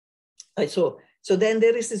so then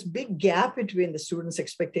there is this big gap between the students'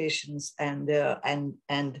 expectations and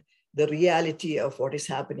the reality of what is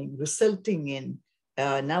happening, resulting in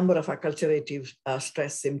a number of acculturative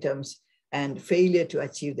stress symptoms and failure to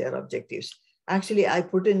achieve their objectives. Actually, I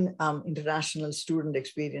put in international student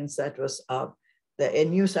experience. That was a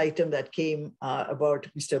news item that came about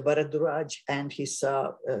Mr. Bhardwaj and his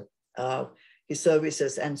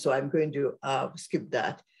services. And so I'm going to skip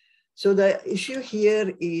that. So the issue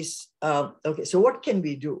here is, okay, so what can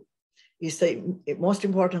we do? Is the most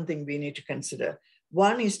important thing we need to consider.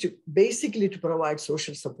 One is to basically to provide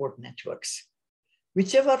social support networks.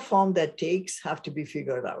 Whichever form that takes have to be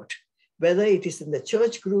figured out, whether it is in the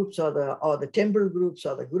church groups or the temple groups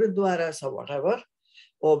or the gurudwaras or whatever,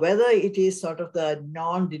 or whether it is sort of the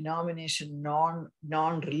non-denomination,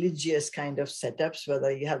 non-religious kind of setups,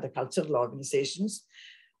 whether you have the cultural organizations,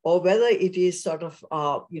 or whether it is sort of,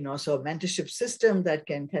 so a mentorship system that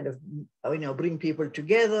can kind of, bring people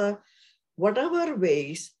together. Whatever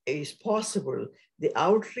ways is possible, the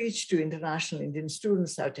outreach to international Indian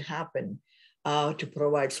students have to happen to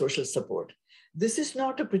provide social support. This is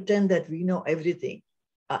not to pretend that we know everything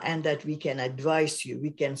and that we can advise you, we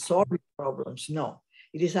can solve your problems. No,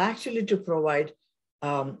 it is actually to provide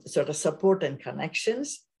sort of support and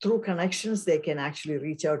connections. Through connections, they can actually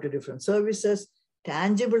reach out to different services.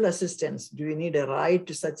 Tangible assistance. Do you need a ride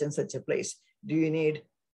to such and such a place? Do you need,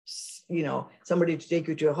 somebody to take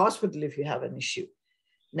you to a hospital if you have an issue?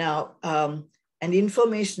 Now, and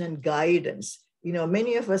information and guidance.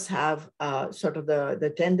 Many of us have sort of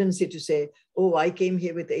the tendency to say, oh, I came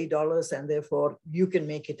here with $8 and therefore you can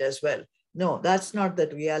make it as well. No, that's not the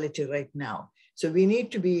reality right now. So we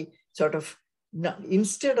need to be sort of,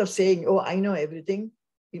 instead of saying, oh, I know everything,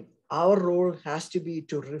 our role has to be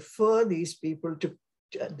to refer these people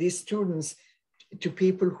these students to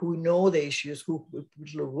people who know the issues, who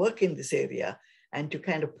work in this area, and to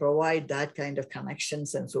kind of provide that kind of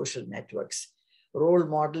connections and social networks. Role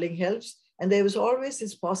modeling helps. And there was always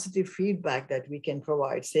this positive feedback that we can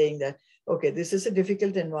provide, saying that, okay, this is a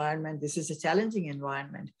difficult environment, this is a challenging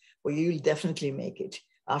environment, well, you'll definitely make it.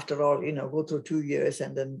 After all, go through 2 years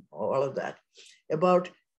and then all of that. About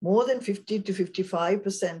more than 50 to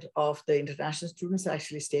 55% of the international students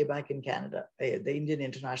actually stay back in Canada, the Indian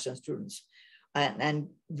international students. And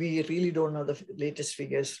we really don't know the latest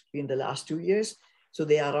figures in the last 2 years. So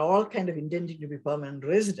they are all kind of intending to be permanent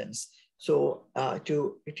residents. So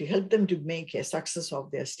to help them to make a success of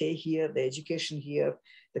their stay here, their education here,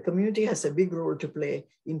 the community has a big role to play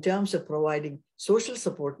in terms of providing social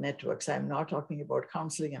support networks. I'm not talking about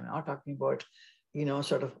counseling. I'm not talking about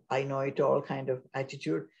sort of I know it all kind of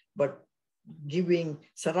attitude, but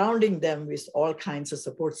surrounding them with all kinds of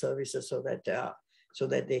support services so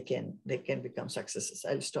that they can become successes.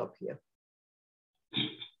 I'll stop here.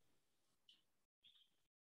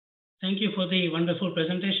 Thank you for the wonderful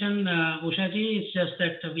presentation, Usha ji. It's just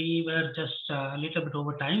that we were just a little bit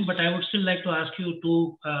over time, but I would still like to ask you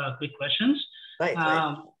two quick questions. Right.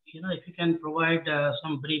 If you can provide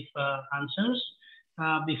some brief answers.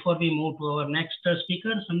 Before we move to our next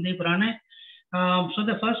speaker, Sandeep, Rane. So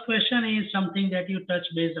the first question is something that you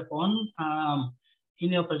touched base upon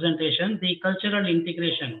in your presentation, the cultural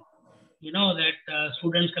integration. That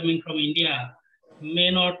students coming from India may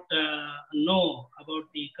not know about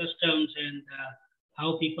the customs and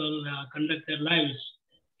how people conduct their lives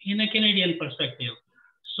in a Canadian perspective.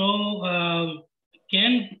 So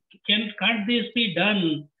can't this be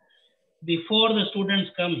done before the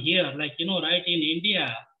students come here, like, right in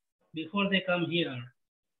India, before they come here,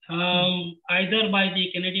 either by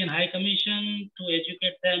the Canadian High Commission to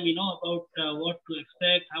educate them, about what to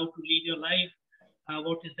expect, how to lead your life,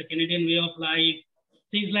 what is the Canadian way of life,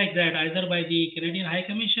 things like that, either by the Canadian High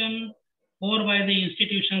Commission or by the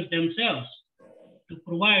institutions themselves to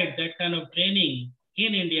provide that kind of training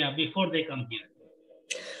in India before they come here.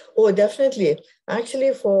 Oh, definitely.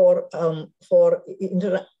 Actually, for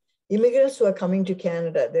immigrants who are coming to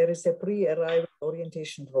Canada, there is a pre-arrival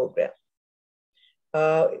orientation program,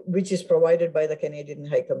 which is provided by the Canadian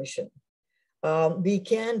High Commission. We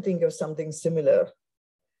can think of something similar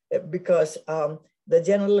because the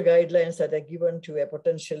general guidelines that are given to a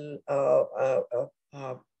potential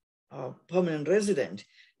permanent resident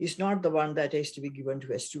is not the one that is to be given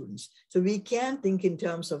to a students. So we can think in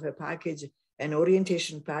terms of a package, an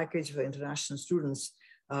orientation package for international students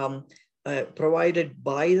provided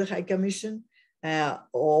by the High Commission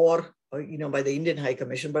or by the Indian High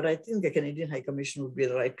Commission. But I think the Canadian High Commission would be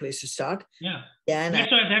the right place to start. Yeah, and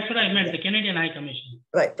that's what I meant, the Canadian High Commission.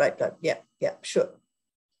 Right. Yeah, sure.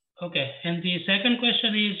 Okay, and the second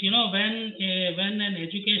question is, when an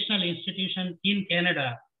educational institution in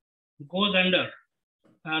Canada goes under,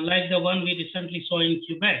 like the one we recently saw in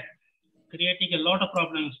Quebec, creating a lot of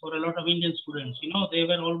problems for a lot of Indian students. They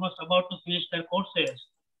were almost about to finish their courses.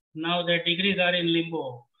 Now their degrees are in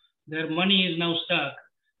limbo. Their money is now stuck.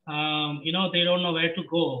 They don't know where to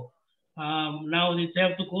go. Now they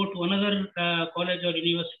have to go to another college or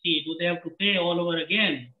university. Do they have to pay all over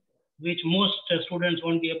again, which most students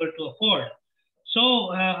won't be able to afford?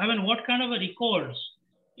 So, what kind of a recourse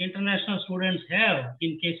international students have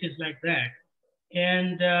in cases like that?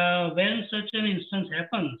 And when such an instance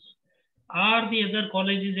happens, are the other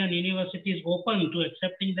colleges and universities open to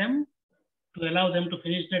accepting them, to allow them to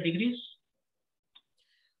finish their degrees?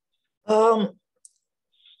 Where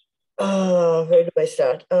do I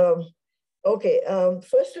start? Okay,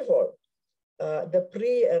 first of all, the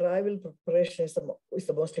pre-arrival preparation is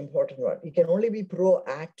the most important one. You can only be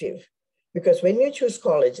proactive, because when you choose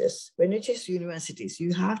colleges, when you choose universities,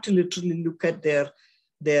 you have to literally look at their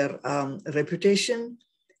reputation.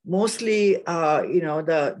 Mostly,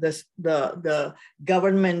 the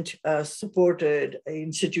government supported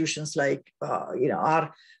institutions like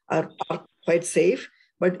are quite safe,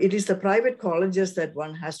 but it is the private colleges that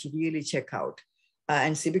one has to really check out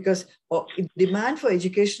and see, because demand for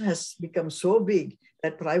education has become so big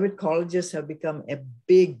that private colleges have become a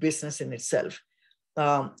big business in itself.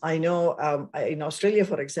 I know in Australia,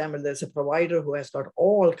 for example, there's a provider who has got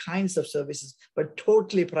all kinds of services, but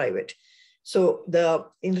totally private. So the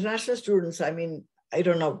international students, I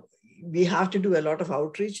don't know, we have to do a lot of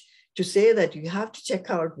outreach to say that you have to check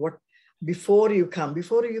out before you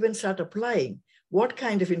even start applying, what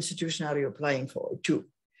kind of institution are you applying to?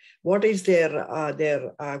 What is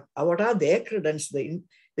what are their credentials, the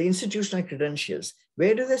institutional credentials?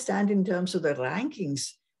 Where do they stand in terms of the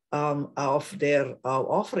rankings of their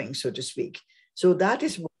offerings, so to speak? So that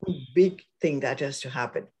is one big thing that has to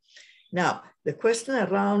happen. Now, the question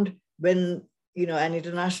around when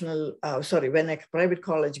when a private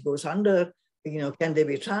college goes under, can they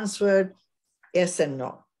be transferred? Yes and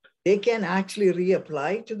no. They can actually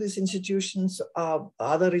reapply to these institutions,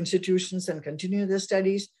 other institutions, and continue their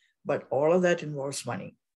studies, but all of that involves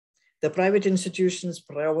money. The private institutions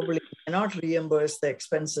probably cannot reimburse the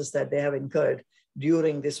expenses that they have incurred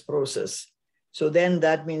during this process. So then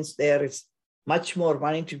that means there is much more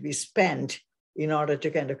money to be spent in order to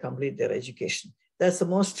kind of complete their education. That's the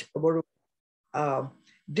most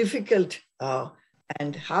difficult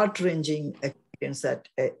and heart-wrenching experience that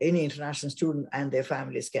any international student and their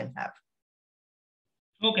families can have.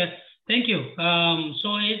 Okay, thank you.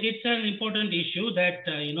 So it's an important issue that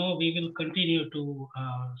we will continue to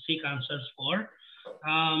seek answers for.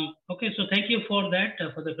 Okay, so thank you for that,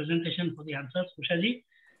 for the presentation, for the answers, Ushaji.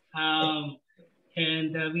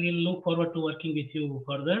 And we will look forward to working with you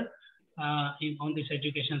further on this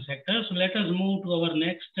education sector. So let us move to our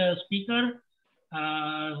next speaker,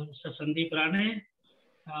 Mr. Sandeep Rane.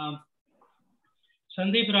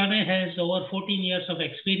 Sandeep Rane has over 14 years of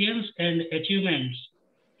experience and achievements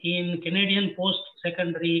in Canadian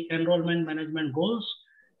post-secondary enrollment management goals,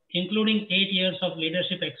 including 8 years of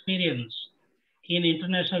leadership experience in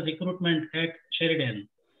international recruitment at Sheridan.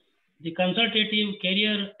 The consultative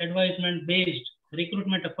career advisement-based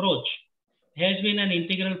recruitment approach has been an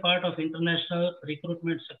integral part of international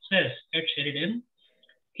recruitment success at Sheridan.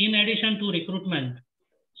 In addition to recruitment,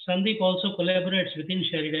 Sandeep also collaborates within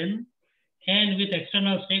Sheridan and with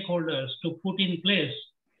external stakeholders to put in place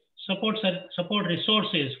support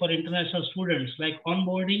resources for international students like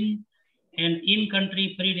onboarding and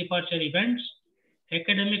in-country pre-departure events,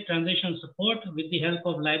 academic transition support with the help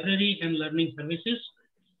of library and learning services,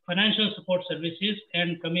 financial support services,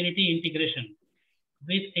 and community integration.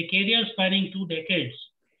 With a career spanning 2 decades,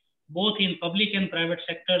 both in public and private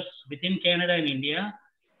sectors within Canada and India,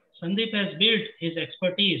 Sandeep has built his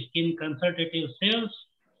expertise in consultative sales,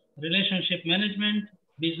 relationship management,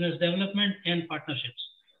 business development, and partnerships.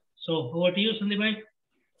 So over to you, Sandeep.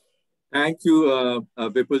 Thank you,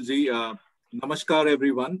 Vipulji. Namaskar,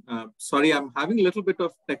 everyone. Sorry, I'm having a little bit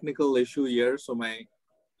of technical issue here, so my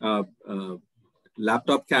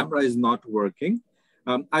laptop camera is not working.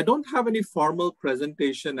 I don't have any formal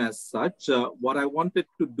presentation as such. What I wanted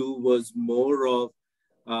to do was more of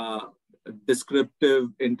a descriptive,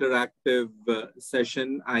 interactive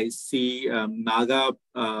session. I see Naga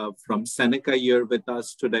from Seneca here with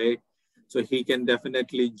us today, so he can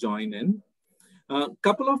definitely join in. A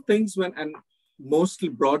couple of things and mostly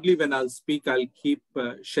broadly when I'll speak, I'll keep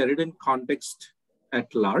Sheridan context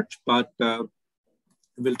at large, but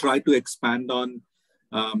we'll try to expand on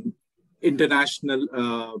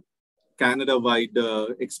international Canada-wide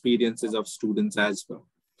experiences of students as well.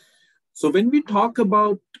 So when we talk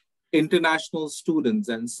about international students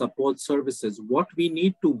and support services, what we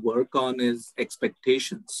need to work on is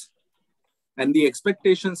expectations. And the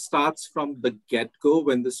expectation starts from the get-go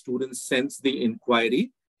when the student sends the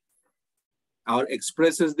inquiry or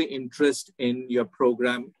expresses the interest in your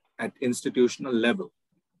program at institutional level.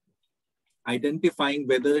 Identifying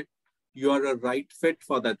whether you are a right fit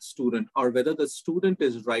for that student or whether the student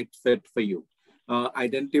is right fit for you.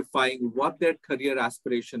 Identifying what their career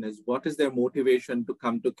aspiration is, what is their motivation to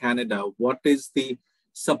come to Canada, what is the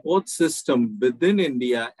support system within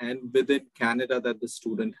India and within Canada that the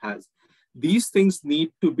student has. These things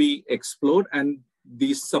need to be explored, and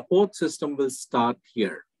the support system will start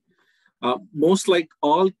here. Most like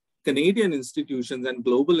all Canadian institutions and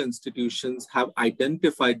global institutions have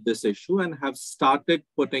identified this issue and have started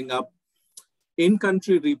putting up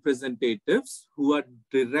in-country representatives who are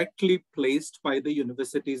directly placed by the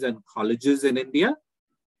universities and colleges in India.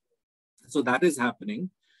 So that is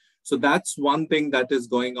happening. So that's one thing that is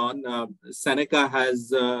going on. Seneca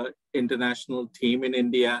has an international team in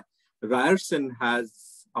India. Ryerson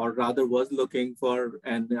has, or rather was looking for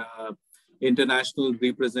an international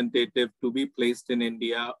representative to be placed in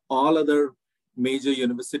India. All other major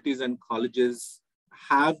universities and colleges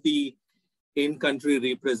have the in-country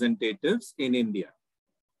representatives in India.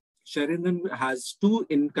 Sheridan has 2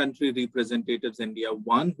 in-country representatives in India,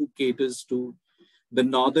 one who caters to the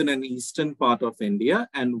northern and eastern part of India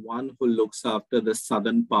and one who looks after the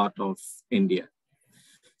southern part of India.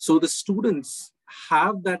 So the students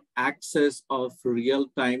have that access of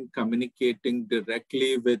real-time communicating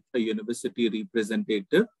directly with a university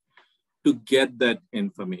representative to get that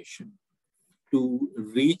information, to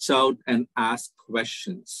reach out and ask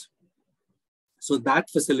questions. So that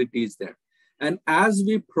facility is there. And as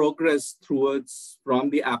we progress towards from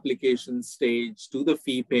the application stage to the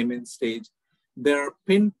fee payment stage, there are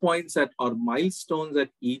pinpoints or milestones at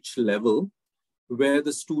each level where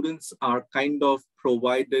the students are kind of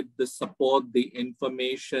provided the support, the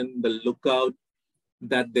information, the lookout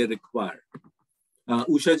that they require.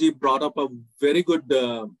 Usha ji brought up a very good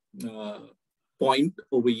point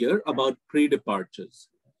over here about pre-departures.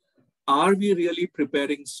 Are we really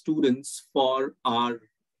preparing students for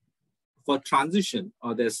transition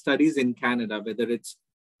or their studies in Canada, whether it's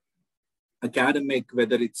academic,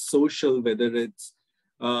 whether it's social, whether it's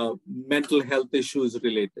mental health issues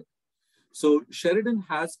related? So Sheridan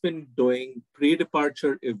has been doing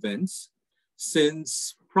pre-departure events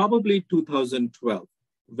since probably 2012,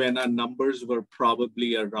 when our numbers were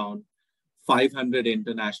probably around 500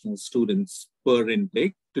 international students per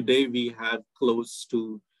intake. Today, we have close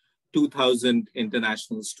to 2,000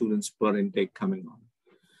 international students per intake coming on.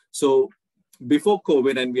 So before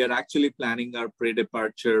COVID, and we are actually planning our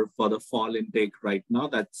pre-departure for the fall intake right now.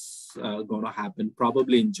 That's going to happen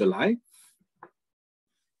probably in July.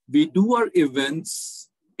 We do our events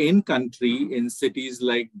in country in cities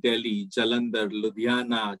like Delhi, Jalandhar,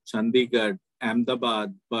 Ludhiana, Chandigarh,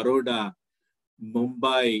 Ahmedabad, Baroda,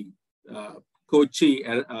 Mumbai, Kochi,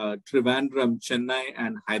 Trivandrum, Chennai,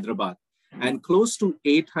 and Hyderabad. And close to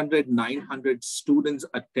 800, 900 students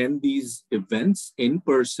attend these events in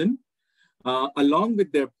person, along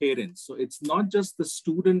with their parents. So it's not just the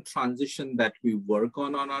student transition that we work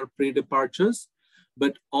on our pre-departures,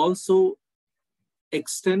 but also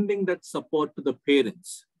extending that support to the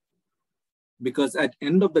parents. Because at the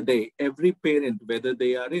end of the day, every parent, whether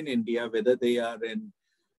they are in India, whether they are in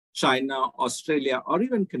China, Australia, or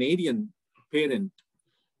even Canadian parent,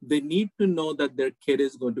 they need to know that their kid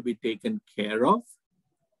is going to be taken care of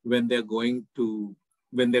when they're going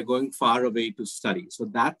far away to study. So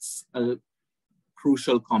that's a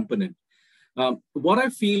crucial component. What I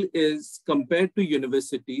feel is, compared to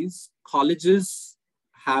universities, colleges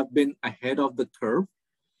have been ahead of the curve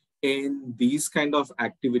in these kind of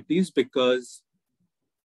activities, because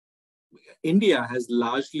India has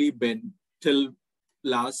largely been, till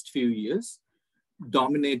last few years,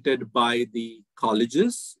 dominated by the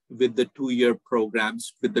colleges with the 2-year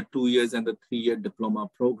programs, with the 2 years and the 3-year diploma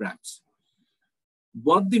programs.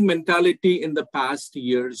 What the mentality in the past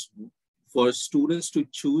years for students to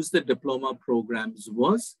choose the diploma programs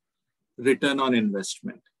was return on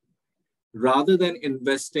investment. Rather than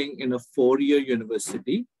investing in a 4-year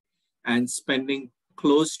university and spending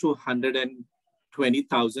close to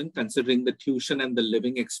 120,000, considering the tuition and the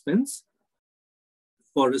living expense,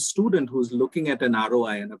 for a student who's looking at an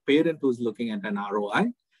ROI and a parent who's looking at an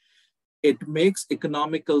ROI, it makes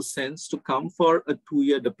economical sense to come for a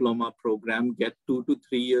 2-year diploma program, get 2 to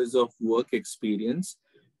 3 years of work experience,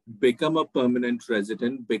 become a permanent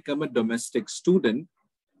resident, become a domestic student,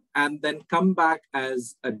 and then come back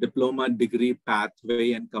as a diploma degree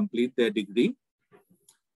pathway and complete their degree.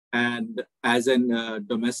 And as a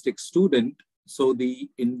domestic student, so the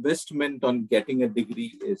investment on getting a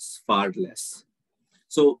degree is far less.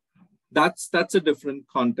 So that's a different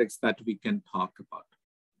context that we can talk about.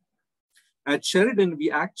 At Sheridan,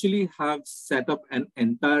 we actually have set up an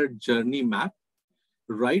entire journey map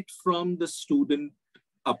right from the student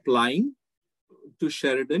applying to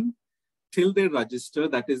Sheridan till they register.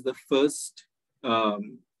 That is the first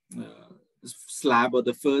slab or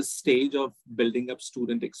the first stage of building up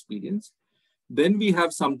student experience. Then we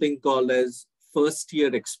have something called as first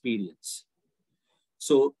year experience.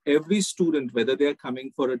 So every student, whether they're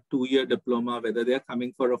coming for a 2-year diploma, whether they're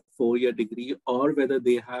coming for a 4-year degree, or whether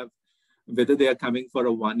they are coming for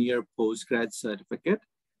a 1-year postgrad certificate,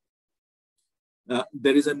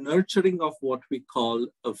 there is a nurturing of what we call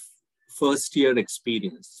a first year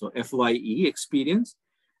experience, so FYE experience.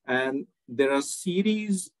 And there are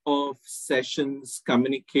series of sessions,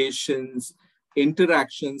 communications,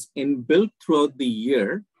 interactions inbuilt throughout the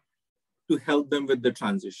year to help them with the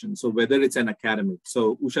transition. So whether it's an academic.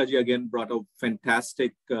 So Usha ji again brought a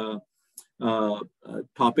fantastic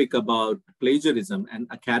topic about plagiarism and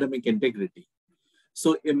academic integrity.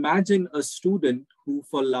 So imagine a student who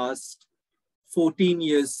for last 14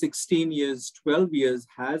 years, 16 years, 12 years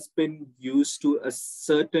has been used to a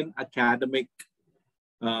certain academic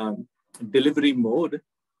delivery mode,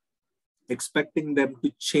 expecting them to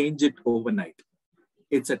change it overnight.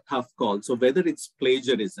 It's a tough call. So whether it's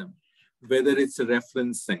plagiarism, whether it's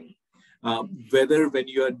referencing, whether when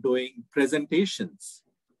you are doing presentations,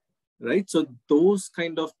 right? So those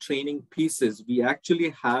kind of training pieces, we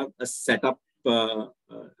actually have a setup, a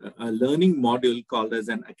learning module called as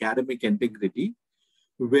an academic integrity,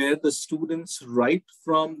 where the students right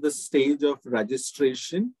from the stage of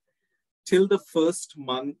registration till the first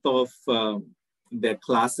month of their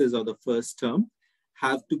classes or the first term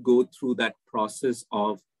have to go through that process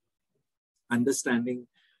of understanding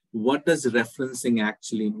what does referencing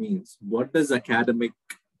actually means, what does academic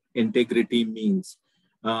integrity means,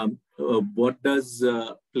 what does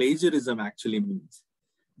plagiarism actually means.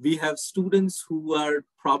 We have students who are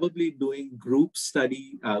probably doing group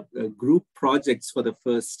study, group projects for the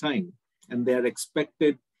first time, and they are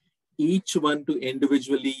expected each one to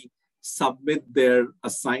individually submit their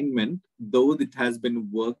assignment, though it has been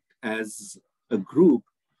worked as a group,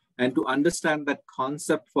 and to understand that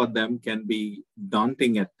concept for them can be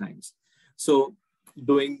daunting at times. So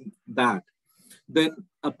doing that. Then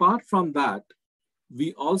apart from that,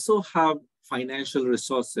 we also have financial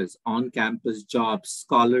resources, on-campus jobs,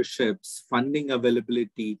 scholarships, funding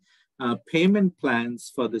availability, payment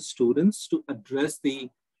plans for the students to address the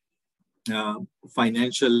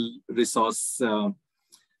financial resource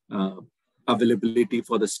availability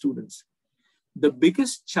for the students. The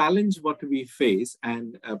biggest challenge what we face,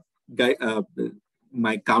 and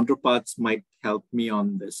my counterparts might help me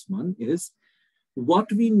on this one, is what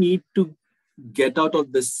we need to get out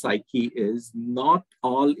of this psyche is not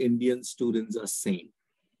all Indian students are same.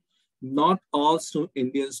 Not all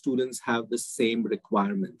Indian students have the same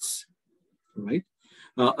requirements, right?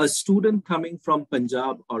 A student coming from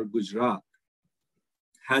Punjab or Gujarat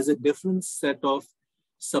has a different set of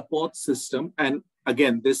support system. And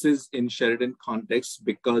again, this is in Sheridan context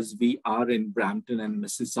because we are in Brampton and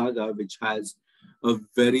Mississauga, which has a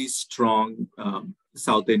very strong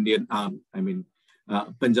South Indian,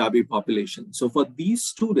 Punjabi population. So for these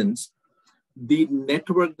students, the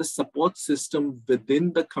network, the support system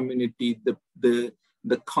within the community, the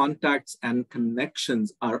contacts and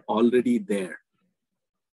connections are already there.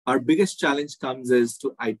 Our biggest challenge comes is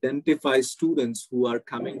to identify students who are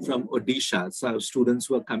coming from Odisha, so students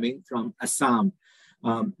who are coming from Assam,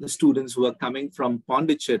 the students who are coming from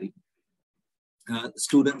Pondicherry,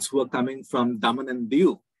 students who are coming from Daman and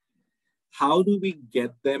Diu. How do we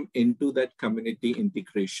get them into that community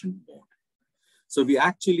integration mode? So we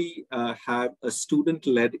actually have a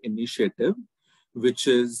student-led initiative, which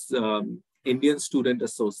is Indian Student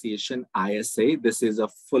Association, ISA. This is a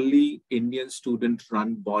fully Indian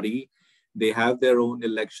student-run body They have their own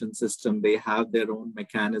election system. They have their own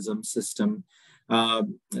mechanism system.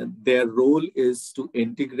 Their role is to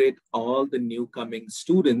integrate all the new coming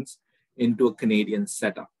students into a Canadian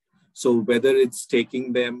setup. So whether it's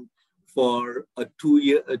taking them for a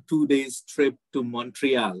 2 days trip to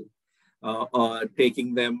Montreal, or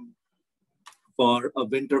taking them for a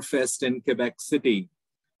Winterfest in Quebec City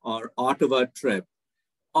or Ottawa trip,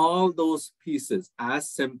 all those pieces, as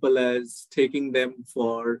simple as taking them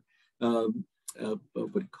for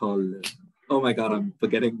what we call, oh my God, I'm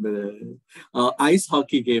forgetting the ice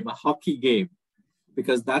hockey game, a hockey game,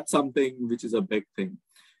 because that's something which is a big thing.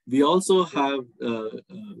 We also have,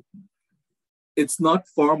 it's not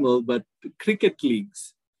formal, but cricket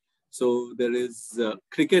leagues. So there is,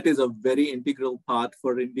 cricket is a very integral part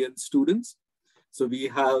for Indian students. So we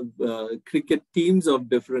have cricket teams of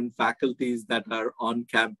different faculties that are on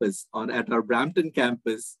campus. At our Brampton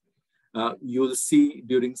campus, you'll see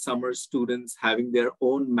during summer students having their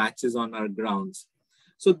own matches on our grounds.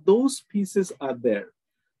 So those pieces are there.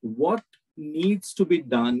 What needs to be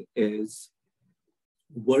done is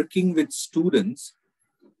working with students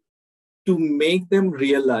to make them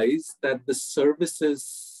realize that the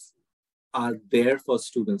services are there for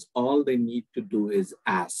students. All they need to do is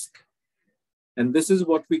ask. And this is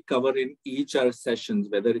what we cover in each our sessions,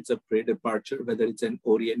 whether it's a pre-departure, whether it's an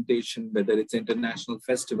orientation, whether it's international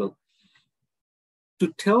festival.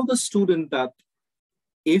 To tell the student that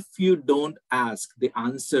if you don't ask, the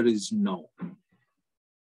answer is no.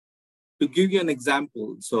 To give you an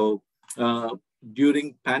example, so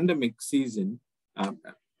during pandemic season,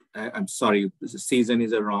 I'm sorry, season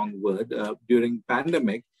is a wrong word. During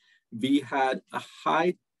pandemic, we had a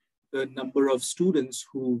high number of students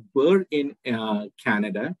who were in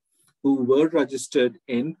Canada, who were registered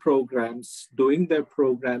in programs, doing their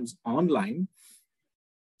programs online.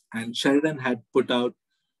 And Sheridan had put out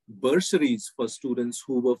bursaries for students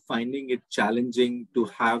who were finding it challenging to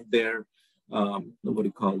have their,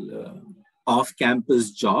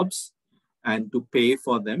 off-campus jobs and to pay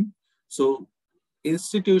for them. So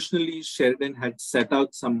institutionally, Sheridan had set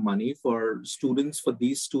out some money for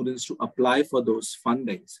these students to apply for those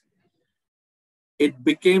fundings. It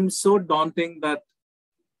became so daunting that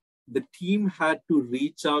the team had to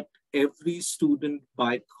reach out every student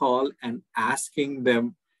by call and asking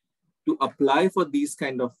them to apply for these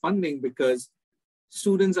kind of funding, because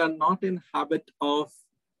students are not in habit of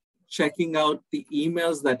checking out the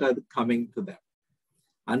emails that are coming to them.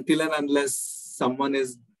 Until and unless someone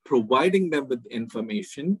is providing them with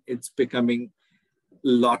information, it's becoming a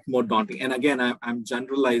lot more daunting. And again, I'm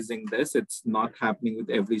generalizing this. It's not happening with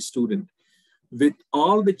every student. With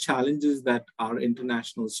all the challenges that our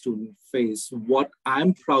international students face, what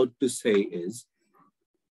I'm proud to say is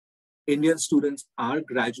Indian students are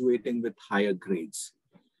graduating with higher grades.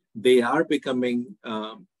 They are becoming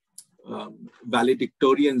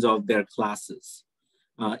valedictorians of their classes.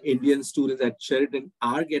 Indian students at Sheridan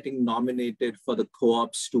are getting nominated for the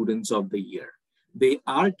Co-op Students of the Year. They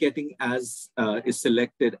are getting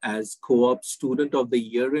selected as Co-op Student of the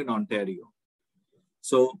Year in Ontario.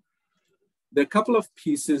 So there are a couple of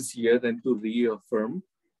pieces here then to reaffirm.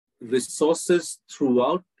 Resources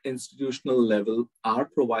throughout institutional level are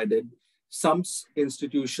provided. Some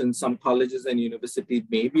institutions, some colleges and universities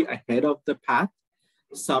may be ahead of the path.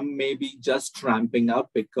 Some may be just ramping up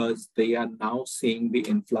because they are now seeing the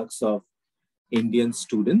influx of Indian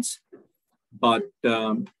students. But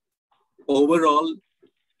overall,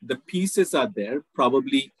 the pieces are there.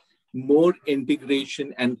 Probably more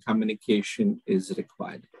integration and communication is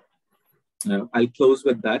required. I'll close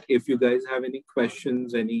with that. If you guys have any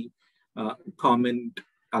questions, any comment,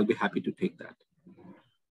 I'll be happy to take that.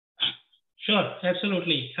 Sure,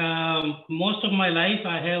 absolutely. Most of my life,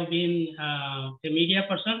 I have been a media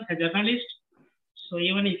person, a journalist. So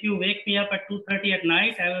even if you wake me up at 2:30 at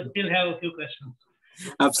night, I will still have a few questions.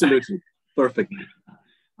 Absolutely, perfect.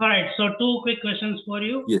 All right, so 2 quick questions for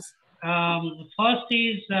you. Yes. First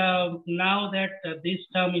is now that this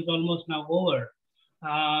term is almost now over,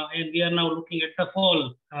 and we are now looking at the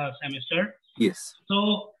fall semester. Yes.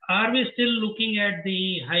 So are we still looking at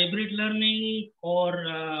the hybrid learning or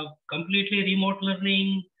completely remote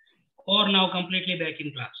learning, or now completely back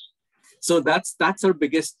in class? So that's our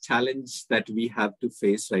biggest challenge that we have to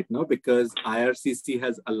face right now, because IRCC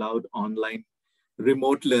has allowed online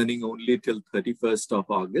remote learning only till 31st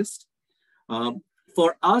of August.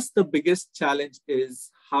 For us, the biggest challenge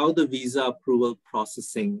is how the visa approval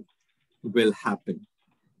processing will happen.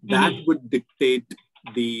 That would dictate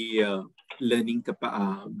the learning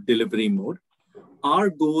delivery mode. Our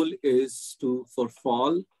goal is for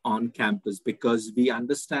fall on campus, because we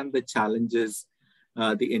understand the challenges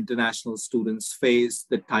the international students face,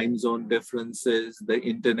 the time zone differences, the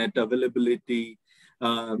internet availability,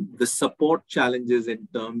 the support challenges in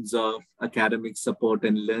terms of academic support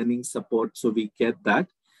and learning support. So we get that.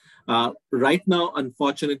 Right now,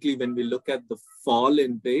 unfortunately, when we look at the fall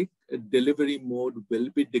intake, delivery mode will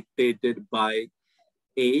be dictated by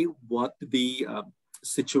what the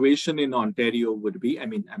situation in Ontario would be. I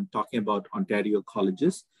mean, I'm talking about Ontario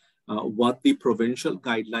colleges, what the provincial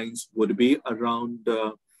guidelines would be around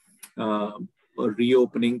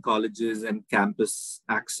reopening colleges and campus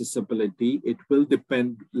accessibility. It will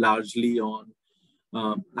depend largely on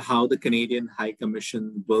how the Canadian High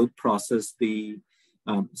Commission will process the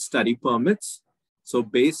study permits. So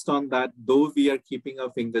based on that, though we are keeping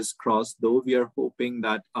our fingers crossed, though we are hoping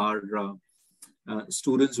that our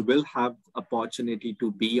students will have opportunity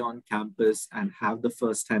to be on campus and have the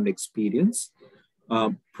first-hand experience,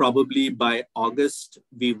 probably by August,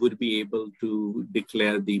 we would be able to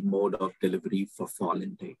declare the mode of delivery for fall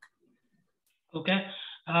intake. Okay.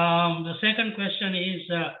 The second question is,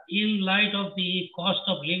 in light of the cost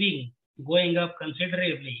of living going up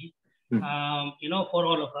considerably, for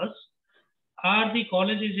all of us, are the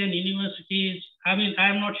colleges and universities, I mean,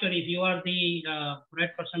 I'm not sure if you are the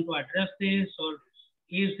right person to address this, or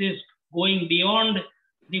is this going beyond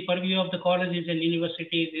the purview of the colleges and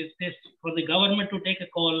universities? Is this for the government to take a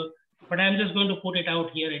call? But I'm just going to put it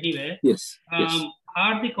out here anyway. Yes.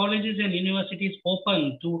 Are the colleges and universities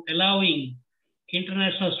open to allowing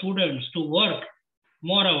international students to work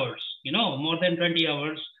more hours, more than 20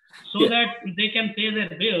 hours, so that they can pay their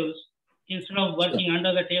bills instead of working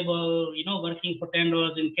under the table, working for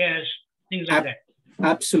 $10 in cash, things like that?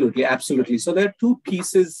 Absolutely, absolutely. So there are two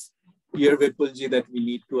pieces here, Vipulji, that we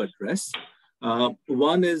need to address.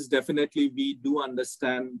 One is definitely we do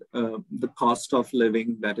understand the cost of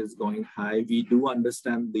living that is going high. We do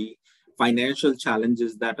understand the financial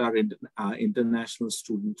challenges that our international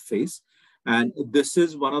students face. And this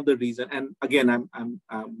is one of the reasons, and again,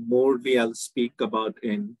 I'll speak about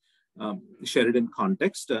in Sheridan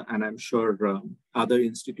context, and I'm sure other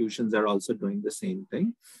institutions are also doing the same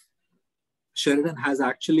thing. Sheridan has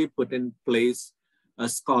actually put in place a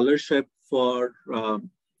scholarship for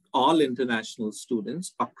all international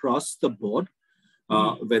students across the board,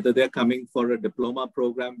 whether they're coming for a diploma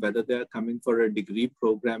program, whether they're coming for a degree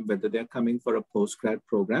program, whether they're coming for a postgrad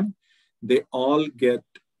program, they all get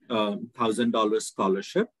 $1,000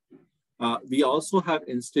 scholarship. We also have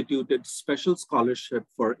instituted special scholarship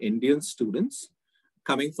for Indian students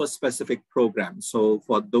coming for specific programs. So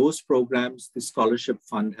for those programs, the scholarship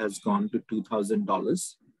fund has gone to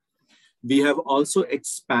 $2,000. We have also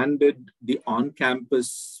expanded the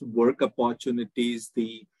on-campus work opportunities,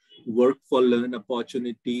 the work for learn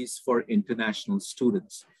opportunities for international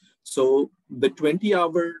students. So the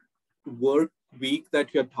 20-hour work week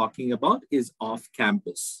that you're talking about is off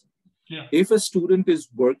campus. Yeah. If a student is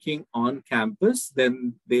working on campus,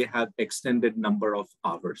 then they have extended number of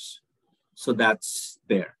hours. So that's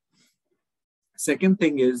there. Second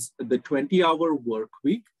thing is the 20-hour work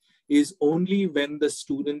week is only when the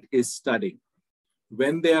student is studying.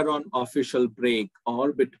 When they are on official break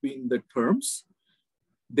or between the terms,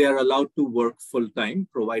 they are allowed to work full-time,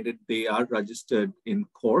 provided they are registered in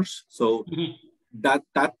course. So that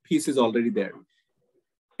piece is already there.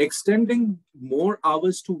 Extending more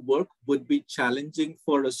hours to work would be challenging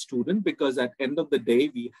for a student because at the end of the day,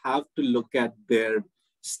 we have to look at their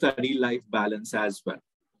study life balance as well,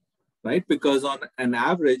 right? Because on an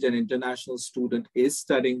average, an international student is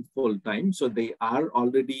studying full-time. So they are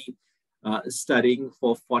already studying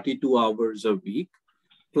for 42 hours a week.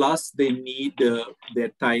 Plus they need their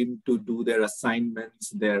time to do their assignments,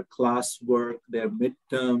 their classwork, their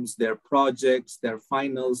midterms, their projects, their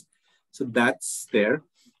finals. So that's there.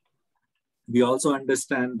 We also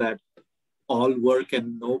understand that all work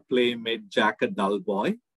and no play made Jack a dull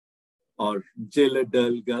boy or Jill a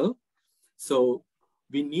dull girl. So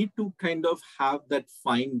we need to kind of have that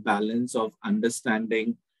fine balance of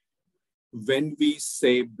understanding when we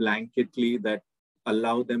say blanketly that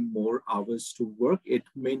allow them more hours to work, it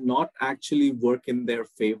may not actually work in their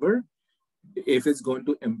favor if it's going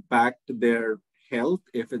to impact their health,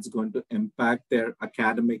 if it's going to impact their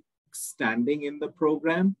academic standing in the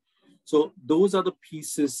program. So those are the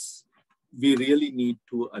pieces we really need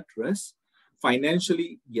to address.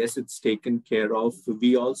 Financially, yes, it's taken care of.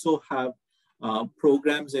 We also have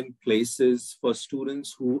programs in places for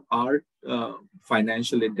students who are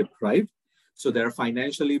financially deprived. So there are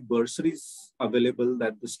financially bursaries available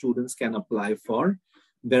that the students can apply for.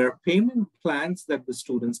 There are payment plans that the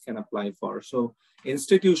students can apply for. So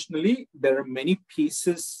institutionally, there are many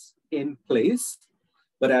pieces in place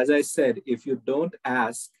But as I said, if you don't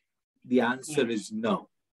ask, the answer is no,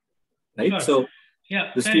 right? Sure. So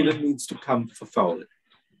yeah, the student needs to come forward.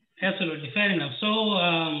 Absolutely, fair enough. So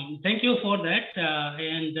thank you for that.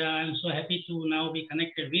 And I'm so happy to now be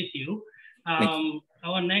connected with you.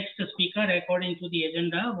 Our next speaker, according to the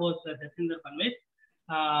agenda, was Jatinder,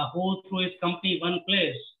 who through his company One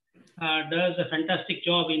Place does a fantastic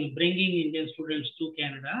job in bringing Indian students to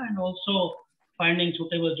Canada and also finding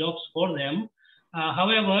suitable jobs for them.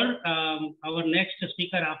 However, our next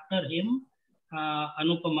speaker after him,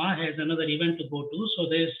 Anupma, has another event to go to. So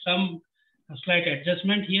there's some slight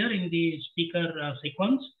adjustment here in the speaker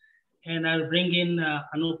sequence, and I'll bring in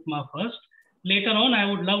Anupma first. Later on, I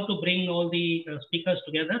would love to bring all the speakers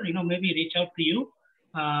together, maybe reach out to you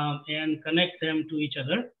and connect them to each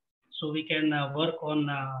other so we can work on,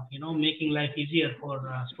 making life easier for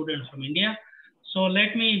students from India. So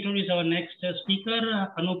let me introduce our next speaker,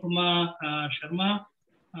 Anupma Sharma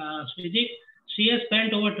Cvejic. She has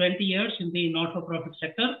spent over 20 years in the not-for-profit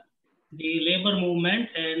sector, the labor movement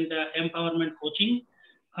and empowerment coaching.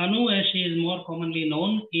 Anu, as she is more commonly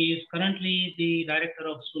known, is currently the director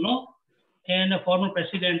of Sunoh and a former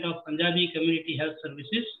president of Punjabi Community Health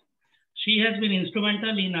Services. She has been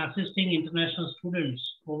instrumental in assisting international students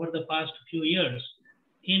over the past few years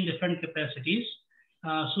in different capacities.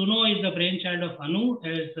 Sunoh is the brainchild of Anu,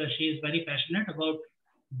 as she is very passionate about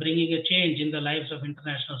bringing a change in the lives of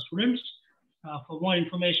international students. For more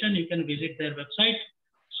information, you can visit their website,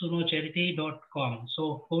 sunohcharity.com.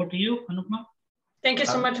 So over to you, Anupma. Thank you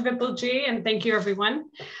so much, Vipulji, and thank you, everyone.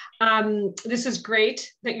 This is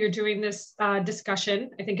great that you're doing this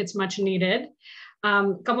discussion. I think it's much needed.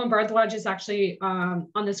 Kamal Bhardwaj is actually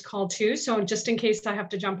on this call too. So just in case I have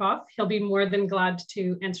to jump off, he'll be more than glad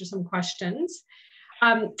to answer some questions.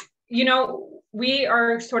 We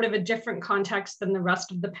are sort of a different context than the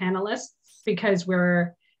rest of the panelists because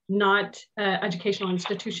we're not an educational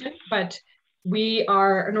institution, but we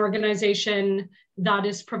are an organization that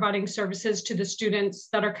is providing services to the students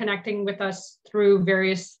that are connecting with us through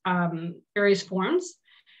various forms.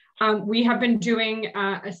 We have been doing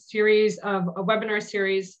a webinar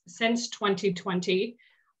series since 2020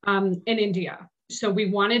 in India. So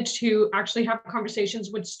we wanted to actually have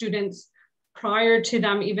conversations with students prior to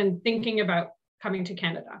them even thinking about coming to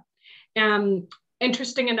Canada.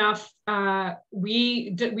 Interesting enough,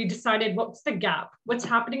 we decided what's the gap? What's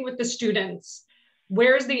happening with the students?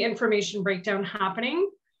 Where's the information breakdown happening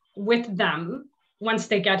with them once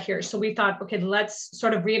they get here? So we thought, okay, let's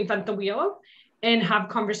sort of reinvent the wheel and have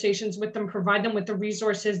conversations with them, provide them with the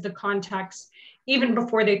resources, the context, even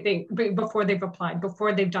before they've applied,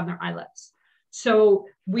 before they've done their IELTS. So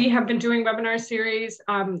we have been doing webinar series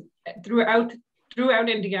throughout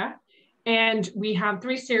India, and we have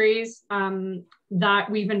 3 series that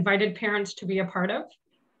we've invited parents to be a part of.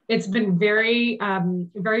 It's been very,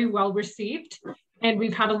 very well received. And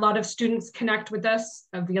we've had a lot of students connect with us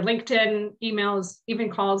via LinkedIn, emails,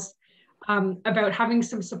 even calls about having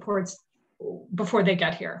some supports before they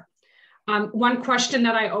get here. One question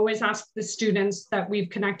that I always ask the students that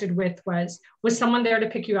we've connected with was someone there to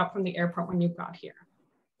pick you up from the airport when you got here?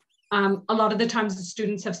 A lot of the times the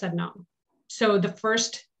students have said no. So the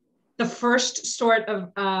first sort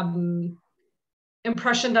of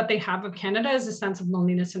impression that they have of Canada is a sense of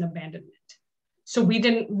loneliness and abandonment. So we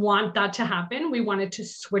didn't want that to happen. We wanted to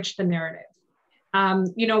switch the narrative.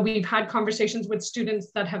 We've had conversations with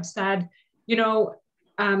students that have said,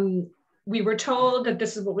 we were told that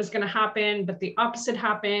this is what was going to happen, but the opposite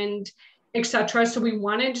happened, etc. So we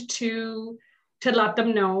wanted to let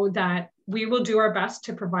them know that we will do our best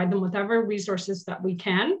to provide them whatever resources that we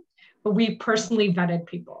can, but we personally vetted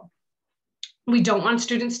people. We don't want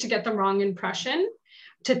students to get the wrong impression,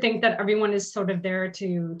 to think that everyone is sort of there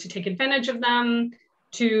to take advantage of them,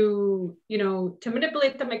 to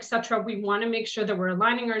manipulate them, etc. We want to make sure that we're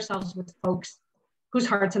aligning ourselves with folks whose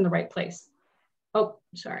heart's in the right place. Oh,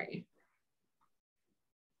 sorry.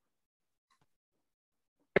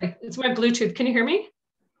 It's my Bluetooth. Can you hear me?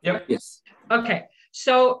 Yep. Yes. Okay.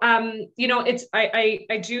 So, I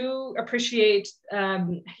do appreciate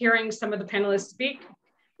hearing some of the panelists speak.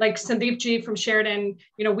 Like Sandeep Ji from Sheridan,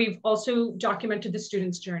 we've also documented the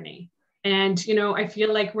student's journey. And, I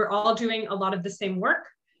feel like we're all doing a lot of the same work,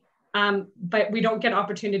 but we don't get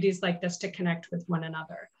opportunities like this to connect with one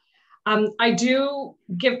another. I do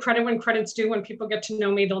give credit when credit's due. When people get to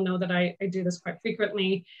know me, they'll know that I do this quite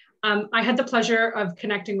frequently. I had the pleasure of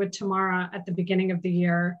connecting with Tamara at the beginning of the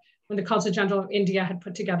year when the Consul General of India had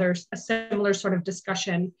put together a similar sort of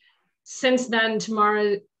discussion. Since then,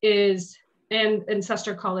 Tamara and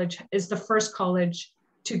Cestar College is the first college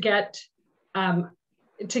to get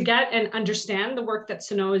get and understand the work that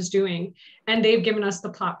Sunoh is doing. And they've given us the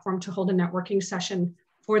platform to hold a networking session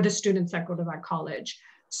for the students that go to that college.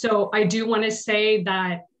 So I do want to say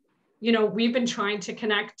that, you know, we've been trying to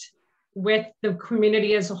connect with the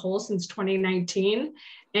community as a whole since 2019.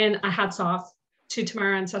 And a hats off to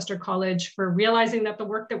Tamara and Cestar College for realizing that the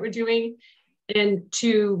work that we're doing and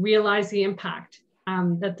to realize the impact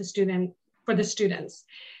that for the students.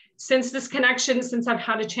 Since this connection, since I've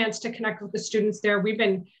had a chance to connect with the students there, we've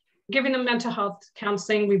been giving them mental health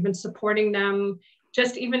counseling, we've been supporting them,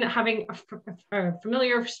 just even having a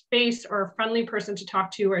familiar space or a friendly person to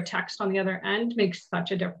talk to or a text on the other end makes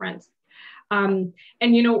such a difference. And,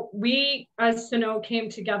 you know, we as Sunoh came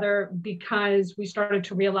together because we started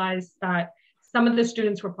to realize that some of the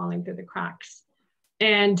students were falling through the cracks.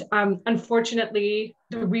 And unfortunately,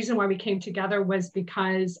 the reason why we came together was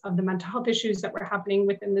because of the mental health issues that were happening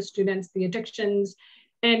within the students, the addictions.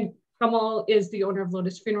 And Kamal is the owner of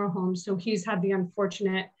Lotus Funeral Home. So he's had the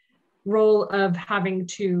unfortunate role of having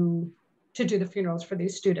to do the funerals for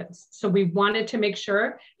these students. So we wanted to make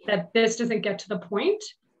sure that this doesn't get to the point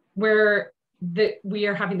where we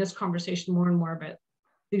are having this conversation more and more about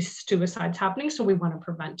these suicides happening. So we want to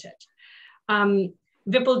prevent it.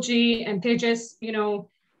 Vipulji and Tejas, you know,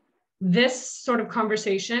 this sort of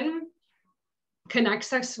conversation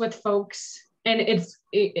connects us with folks, and it's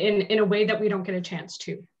in a way that we don't get a chance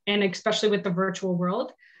to, and especially with the virtual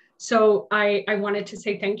world. So I wanted to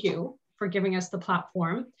say thank you for giving us the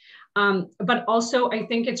platform. But also I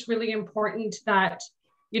think it's really important that,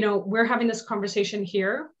 you know, we're having this conversation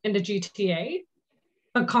here in the GTA,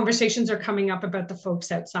 but conversations are coming up about the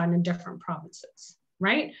folks outside in different provinces,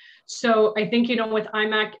 right? So I think, you know, with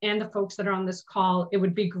IMEC and the folks that are on this call, it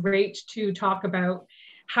would be great to talk about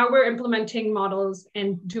how we're implementing models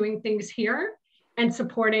and doing things here and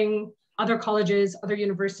supporting other colleges, other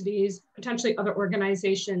universities, potentially other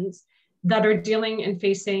organizations that are dealing and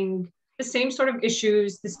facing the same sort of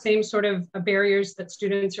issues, the same sort of barriers that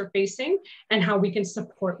students are facing, and how we can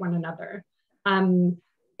support one another.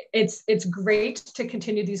 It's great to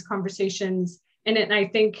continue these conversations. And I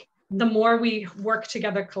think the more we work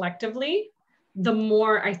together collectively, the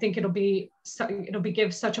more I think it'll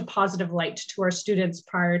give such a positive light to our students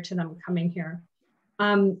prior to them coming here.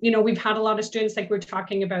 You know, we've had a lot of students, like we're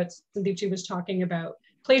talking about, Sandeep was talking about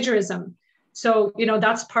plagiarism. So, you know,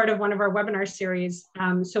 that's part of one of our webinar series.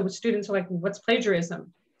 So students are like, what's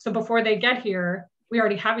plagiarism? So before they get here, we're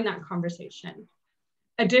already having that conversation.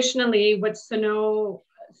 Additionally, what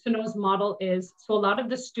Sunoh's model is, so a lot of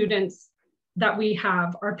the students that we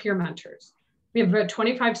have are peer mentors. We have about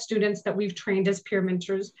 25 students that we've trained as peer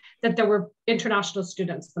mentors, that there were international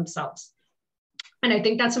students themselves. And I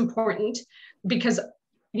think that's important because,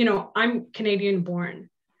 you know, I'm Canadian born.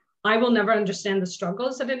 I will never understand the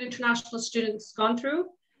struggles that an international student's gone through,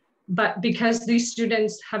 but because these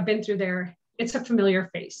students have been through there, it's a familiar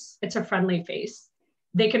face, it's a friendly face.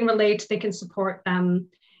 They can relate, they can support them.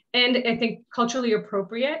 And I think culturally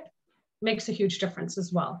appropriate makes a huge difference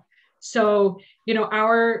as well. So, you know,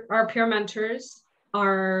 our peer mentors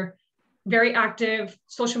are very active,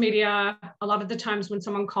 social media. A lot of the times when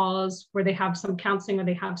someone calls where they have some counseling or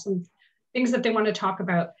they have some things that they want to talk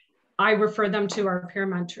about, I refer them to our peer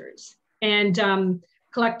mentors. And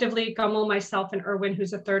collectively, Kamal, myself, and Erwin,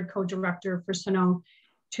 who's a third co-director for Sunoh,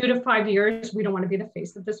 2 to 5 years, we don't want to be the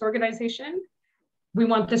face of this organization. We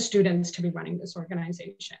want the students to be running this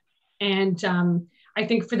organization. And I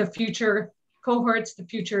think for the future cohorts, the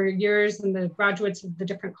future years, and the graduates of the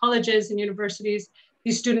different colleges and universities,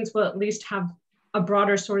 these students will at least have a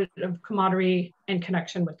broader sort of camaraderie and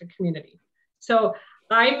connection with the community. So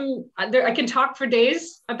I can talk for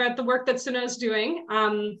days about the work that Sunoh is doing,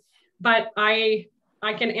 but I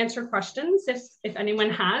can answer questions if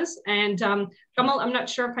anyone has. And Kamal, I'm not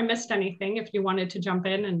sure if I missed anything, if you wanted to jump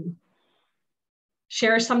in and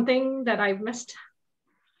share something that I've missed.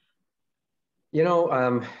 You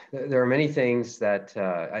know, there are many things that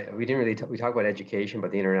we didn't really we talk about education,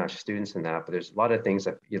 but the international students and that, but there's a lot of things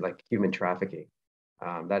that like human trafficking.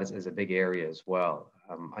 That is a big area as well.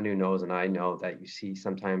 Anu knows, and I know that you see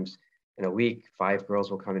sometimes in a week, 5 girls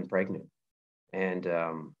will come in pregnant, and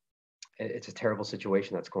it's a terrible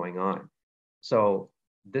situation that's going on. So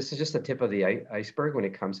this is just the tip of the iceberg when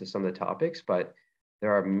it comes to some of the topics, but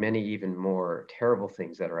there are many even more terrible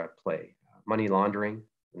things that are at play. Money laundering,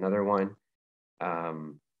 another one.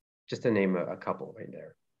 Just to name a couple right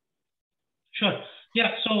there. Sure.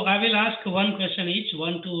 Yeah. So I will ask one question each,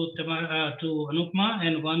 one to Anupma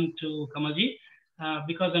and one to Kamalji,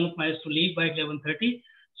 because Anupma has to leave by 11:30.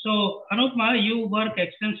 So Anupma, you work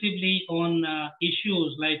extensively on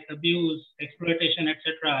issues like abuse, exploitation,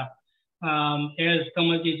 etc. as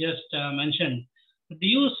Kamalji just mentioned. Do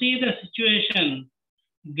you see the situation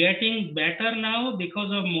getting better now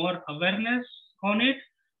because of more awareness on it,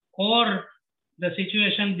 or the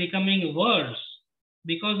situation becoming worse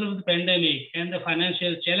because of the pandemic and the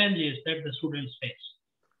financial challenges that the students face?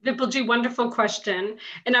 Vipulji, wonderful question.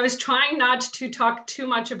 And I was trying not to talk too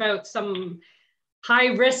much about some high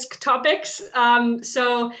risk topics.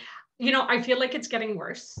 So, you know, I feel like it's getting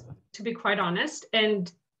worse, to be quite honest.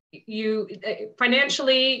 And you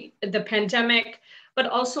financially, the pandemic, but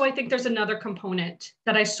also I think there's another component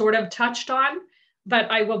that I sort of touched on, but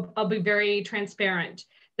I'll be very transparent,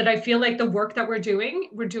 that I feel like the work that we're doing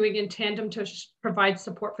in tandem to provide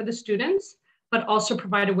support for the students, but also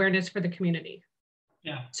provide awareness for the community.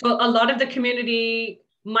 Yeah. So a lot of the community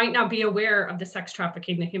might not be aware of the sex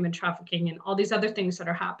trafficking, the human trafficking, and all these other things that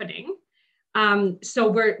are happening. So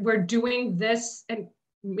we're doing this and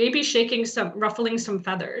maybe ruffling some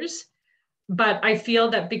feathers, but I feel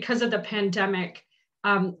that because of the pandemic,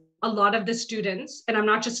 a lot of the students, and I'm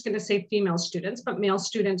not just going to say female students, but male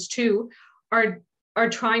students too, are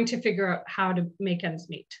trying to figure out how to make ends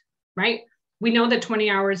meet, right? We know that 20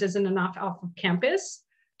 hours isn't enough off of campus.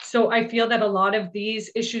 So I feel that a lot of these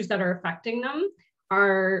issues that are affecting them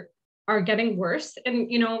are getting worse. And,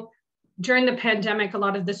 you know, during the pandemic, a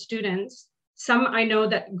lot of the students, some I know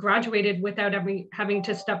that graduated without having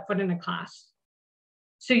to step foot in a class.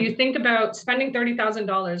 So you think about spending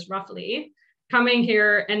 $30,000 roughly, coming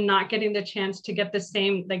here and not getting the chance to get the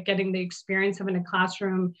same, like getting the experience of in a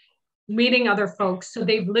classroom, meeting other folks. So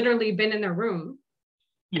they've literally been in their room.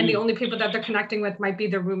 And the only people that they're connecting with might be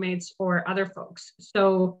their roommates or other folks.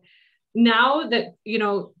 So now that, you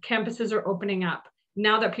know, campuses are opening up,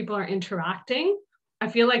 now that people are interacting, I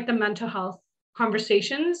feel like the mental health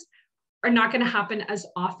conversations are not going to happen as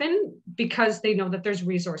often because they know that there's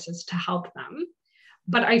resources to help them.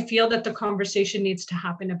 But I feel that the conversation needs to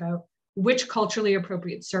happen about which culturally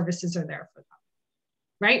appropriate services are there for them,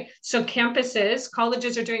 right? So campuses,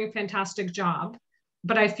 colleges are doing a fantastic job.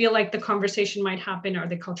 But I feel like the conversation might happen, are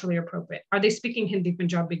they culturally appropriate? Are they speaking Hindi,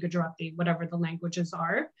 Punjabi, Gujarati, whatever the languages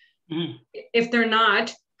are? If they're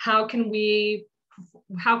not, how can we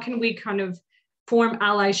kind of form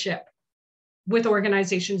allyship with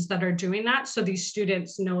organizations that are doing that, so these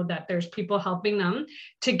students know that there's people helping them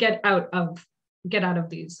to get out of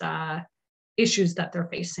these issues that they're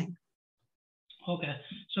facing? Okay,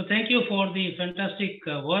 so thank you for the fantastic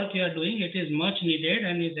work you are doing. It is much needed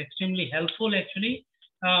and is extremely helpful actually.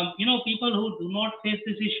 You know, people who do not face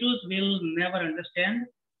these issues will never understand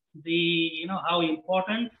how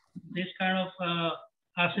important this kind of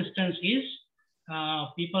assistance is.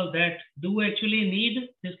 People that do actually need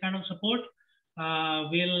this kind of support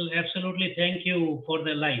will absolutely thank you for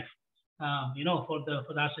their life, for the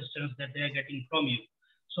assistance that they are getting from you.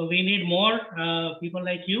 So we need more people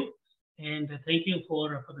like you, and thank you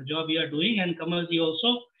for the job you are doing. And Kamalji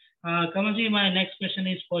also. Kamalji, my next question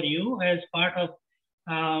is for you as part of,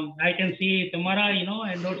 I can see Tamara,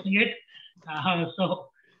 endorsing it.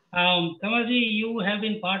 Kamalji, you have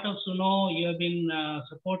been part of Sunoh. You have been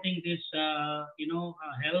supporting this,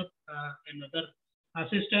 help and other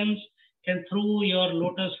assistance. And through your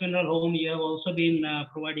Lotus Funeral Home, you have also been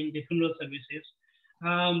providing the funeral services.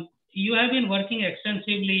 You have been working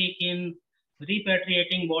extensively in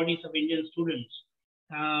repatriating bodies of Indian students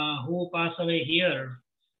who pass away here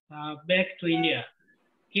back to India.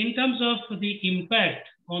 In terms of the impact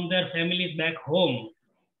on their families back home,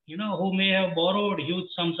 who may have borrowed huge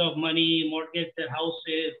sums of money, mortgaged their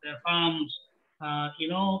houses, their farms,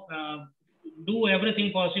 do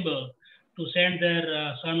everything possible to send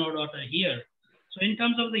their son or daughter here. So in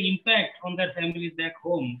terms of the impact on their families back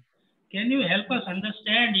home, can you help us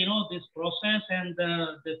understand, this process and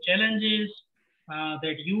the challenges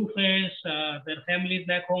that you face, their families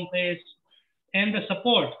back home face, and the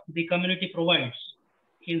support the community provides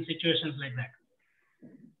in situations like that?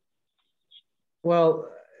 Well,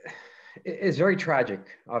 it's very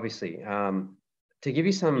tragic, obviously. To give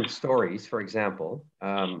you some stories, for example,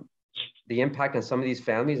 the impact on some of these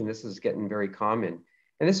families, and this is getting very common.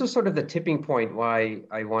 And this was sort of the tipping point why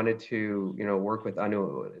I wanted to, work with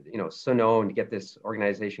Sunoh and to get this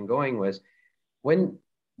organization going, was when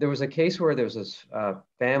there was a case where there was this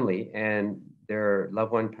family and their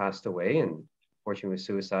loved one passed away, and unfortunately was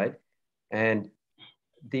suicide. And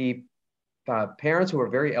the parents, who were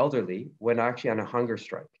very elderly, went actually on a hunger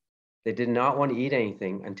strike. They did not want to eat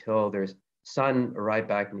anything until their son arrived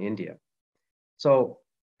back in India. So,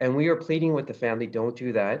 and we are pleading with the family, don't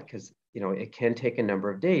do that, because it can take a number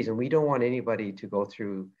of days, and we don't want anybody to go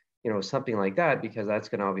through something like that, because that's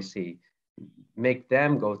going to obviously make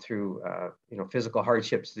them go through, physical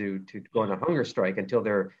hardships to go on a hunger strike until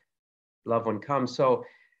their loved one comes.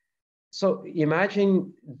 So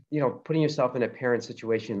imagine, putting yourself in a parent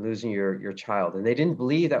situation, losing your child, and they didn't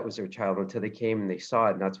believe that was their child until they came and they saw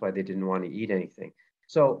it, and that's why they didn't want to eat anything.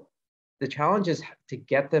 So the challenge is to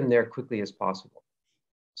get them there quickly as possible.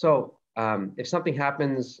 So if something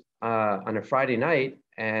happens on a Friday night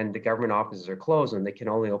and the government offices are closed and they can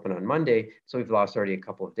only open on Monday, so we've lost already a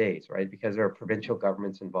couple of days, right? Because there are provincial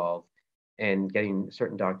governments involved and getting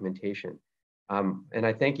certain documentation. And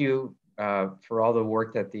I thank you for all the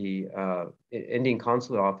work that the Indian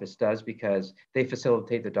Consulate Office does, because they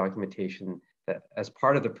facilitate the documentation as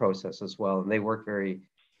part of the process as well. And they work very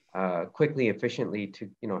quickly, efficiently to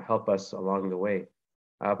help us along the way.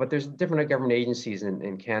 But there's different government agencies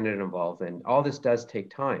in Canada involved, and all this does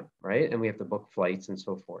take time, right? And we have to book flights and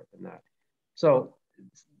so forth and that. So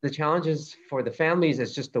the challenges for the families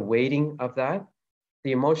is just the waiting of that.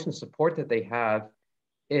 The emotional support that they have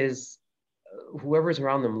is whoever's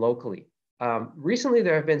around them locally. Recently,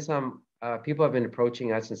 there have been some people have been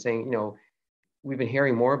approaching us and saying, we've been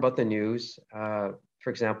hearing more about the news. For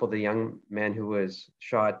example, the young man who was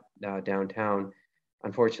shot downtown,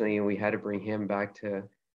 unfortunately, and we had to bring him back to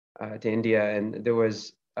India. And there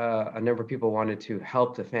was a number of people wanted to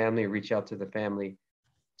help the family, reach out to the family.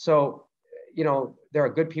 So, there are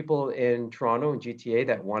good people in Toronto and GTA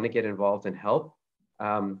that want to get involved and help.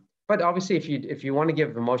 But obviously, if you want to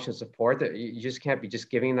give emotional support, you just can't be just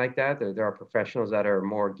giving like that. There are professionals that are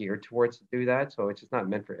more geared towards to do that. So it's just not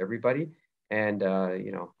meant for everybody, and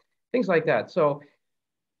things like that. So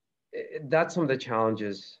that's some of the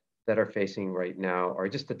challenges that are facing right now, are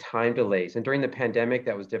just the time delays. And during the pandemic,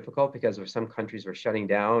 that was difficult because of some countries were shutting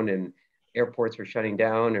down and airports were shutting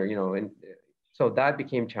down, and so that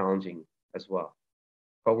became challenging as well.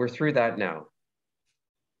 But we're through that now.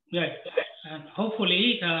 Right. And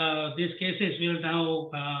hopefully these cases will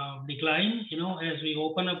now decline, as we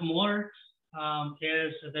open up more,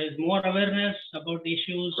 as there is more awareness about the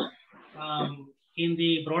issues in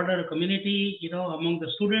the broader community, among the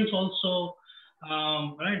students also,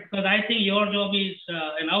 right? Because I think your job is,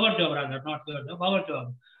 and our job rather, not your job, our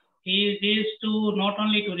job is to not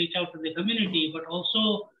only to reach out to the community, but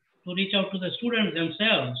also to reach out to the students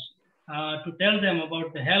themselves. To tell them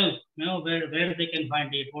about the help, where they can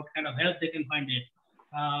find it, what kind of help they can find it,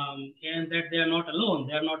 and that they are not alone,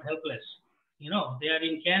 they are not helpless. They are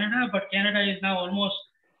in Canada, but Canada is now almost,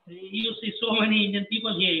 you see so many Indian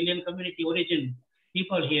people here, Indian community origin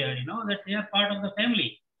people here, that they are part of the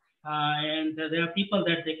family, and there are people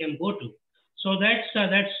that they can go to. So that's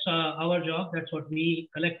our job. That's what we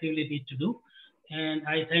collectively need to do. And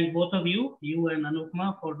I thank both of you and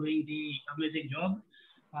Anupma, for doing the amazing job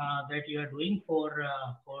that you are doing for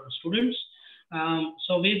students.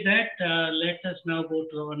 So with that, let us now go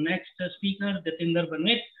to our next speaker, Jatinder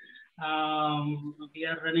Banwait. We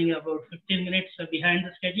are running about 15 minutes behind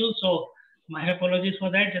the schedule, so my apologies for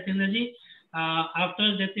that, Jatinder ji.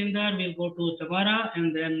 After Jatinder, we'll go to Tamara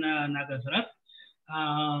and then Nagasarath.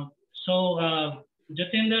 So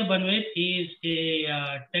Jatinder Banwait is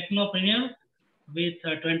a technopreneur with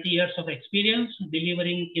 20 years of experience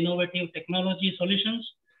delivering innovative technology solutions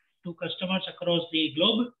to customers across the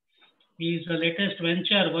globe. His latest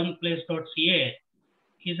venture, oneplace.ca,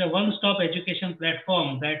 is a one-stop education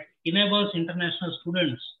platform that enables international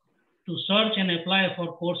students to search and apply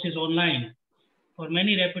for courses online for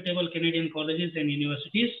many reputable Canadian colleges and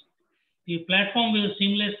universities. The platform will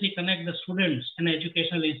seamlessly connect the students and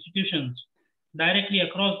educational institutions directly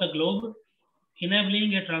across the globe,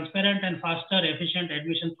 enabling a transparent and faster, efficient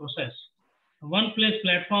admission process. One Place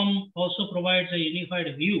platform also provides a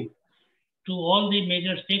unified view to all the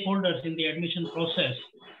major stakeholders in the admission process,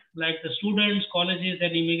 like the students, colleges,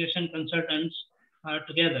 and immigration consultants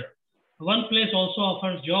together. One Place also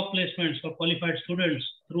offers job placements for qualified students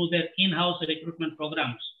through their in-house recruitment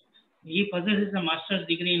programs. He possesses a master's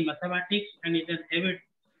degree in mathematics and is an avid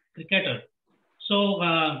cricketer. So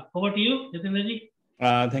over to you, Jatinder ji.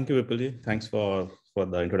 Thank you, Vipulji. Thanks for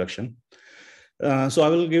the introduction. So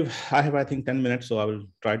I have, I think, 10 minutes, so I will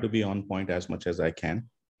try to be on point as much as I can.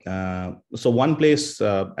 So One Place,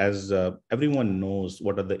 as everyone knows,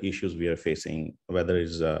 what are the issues we are facing, whether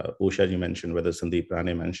it's Usha ji mentioned, whether Sandeep,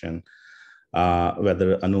 Rane mentioned,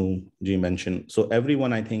 whether Anu ji mentioned. So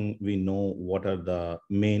everyone, I think we know what are the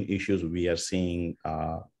main issues we are seeing,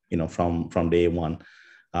 from day one,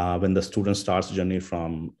 when the student starts journey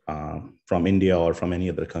from India or from any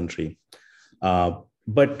other country.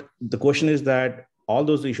 But the question is that all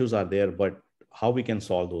those issues are there, but how we can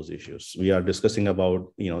solve those issues? We are discussing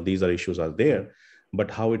about, these issues are there, but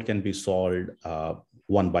how it can be solved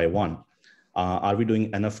one by one. Are we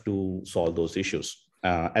doing enough to solve those issues?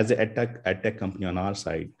 As an edtech company on our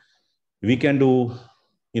side, we can do,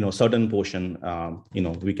 certain portion,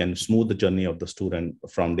 we can smooth the journey of the student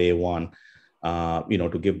from day one,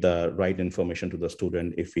 to give the right information to the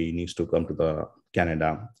student. If he needs to come to the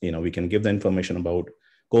Canada, we can give the information about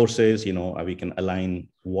courses, we can align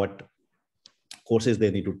what courses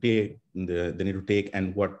they need to take,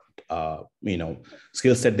 and what,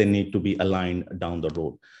 skill set they need to be aligned down the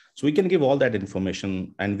road. So we can give all that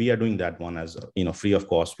information, and we are doing that one as, free of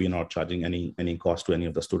cost. We're not charging any cost to any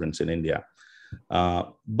of the students in India.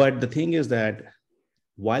 But the thing is that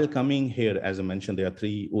while coming here, as I mentioned, there are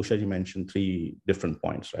Usha, you mentioned 3 different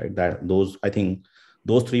points, right? I think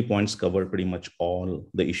those 3 points cover pretty much all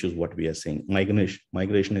the issues what we are seeing.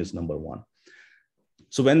 Migration is number 1.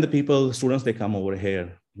 So when the students, they come over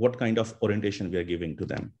here, what kind of orientation we are giving to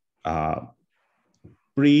them?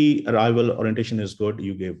 Pre-arrival orientation is good.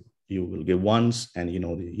 You will give once, and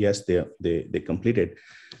yes, they complete it.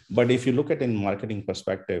 But if you look at in marketing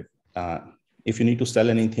perspective, if you need to sell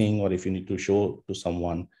anything, or if you need to show to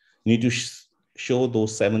someone, you need to show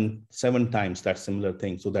those seven times that similar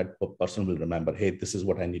thing, so that a person will remember, hey, this is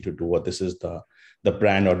what I need to do, or this is the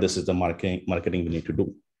brand, or this is the marketing we need to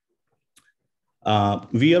do.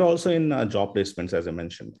 We are also in job placements, as I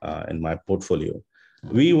mentioned, in my portfolio.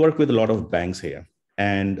 We work with a lot of banks here,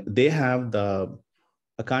 and they have a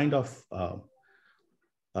kind of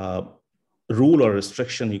rule or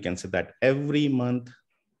restriction, you can say, that every month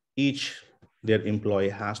their employee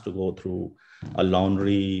has to go through a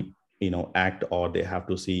laundry act, or they have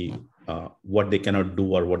to see what they cannot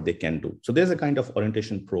do or what they can do. So there's a kind of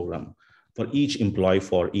orientation program for each employee,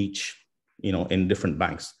 for each, in different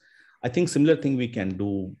banks. I think similar thing we can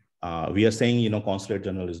do. We are saying, Consulate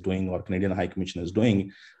General is doing, or Canadian High Commission is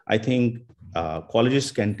doing. I think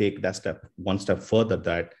colleges can take that one step further,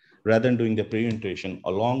 that rather than doing the pre-orientation,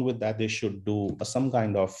 along with that, they should do some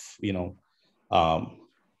kind of,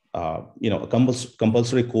 a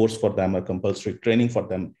compulsory course for them, or compulsory training for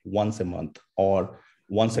them once a month or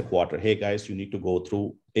once a quarter. Hey guys, you need to go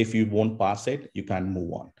through. If you won't pass it, you can't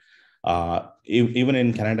move on. Even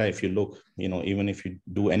in Canada, if you look, even if you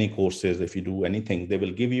do any courses, if you do anything, they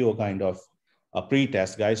will give you a kind of a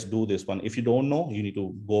pre-test. Guys, do this one. If you don't know, you need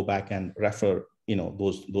to go back and refer,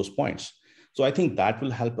 those points. So I think that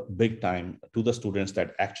will help big time to the students,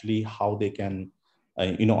 that actually how they can,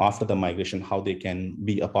 after the migration, how they can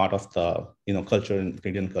be a part of the, culture, and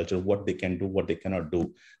Canadian culture, what they can do, what they cannot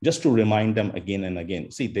do, just to remind them again and again.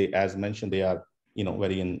 See, they, as mentioned, they are,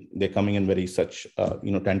 they're coming in very such,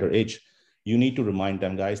 tender age. You need to remind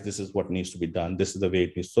them, guys, this is what needs to be done. This is the way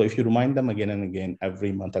it is. So if you remind them again and again,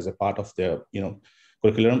 every month as a part of their,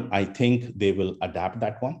 curriculum, I think they will adapt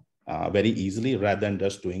that one very easily, rather than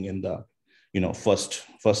just doing in the,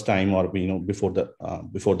 first time, or, before the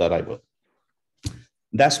arrival.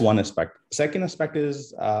 That's one aspect. Second aspect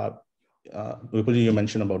is, you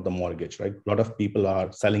mentioned about the mortgage, right? A lot of people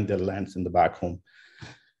are selling their lands in the back home,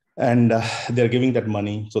 and they're giving that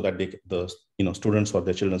money so that the students or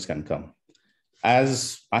their children can come.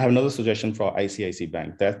 As I have another suggestion for ICICI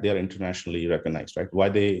Bank, that they are internationally recognized, right?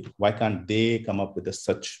 Why can't they come up with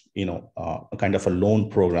such, a kind of a loan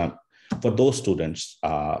program for those students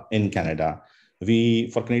in Canada?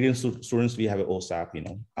 For Canadian students, we have an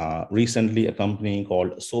OSAP. Recently, a company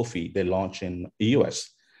called Sophie, they launched in the US.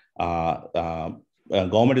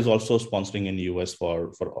 Government is also sponsoring in the US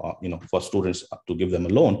for students to give them a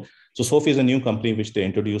loan. So Sophie is a new company which they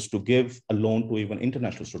introduced to give a loan to even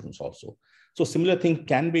international students also. So similar thing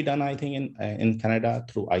can be done, I think, in Canada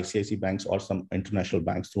through ICICI banks, or some international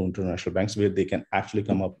banks, through international banks, where they can actually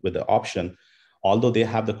come up with the option. Although they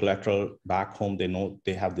have the collateral back home, they know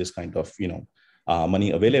they have this kind of,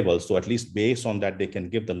 money available. So at least based on that, they can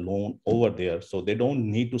give the loan over there. So they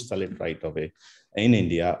don't need to sell it right away in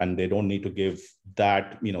India, and they don't need to give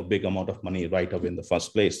that, big amount of money right away in the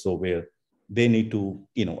first place. So where they need to,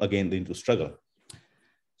 again, they need to struggle.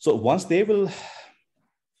 So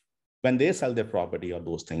when they sell their property or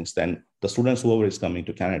those things, then the students, whoever is coming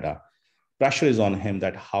to Canada, pressure is on him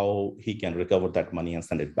that how he can recover that money and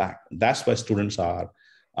send it back. That's why students are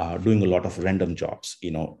doing a lot of random jobs.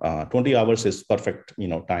 20 hours is perfect,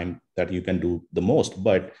 time that you can do the most.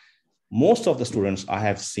 But most of the students I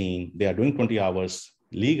have seen, they are doing 20 hours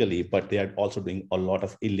legally, but they are also doing a lot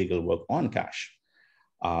of illegal work on cash.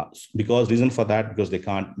 Because they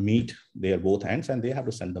can't meet their both ends, and they have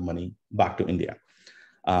to send the money back to India.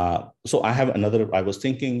 So I was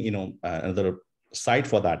thinking, another site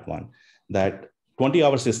for that one, that 20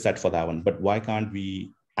 hours is set for that one, but why can't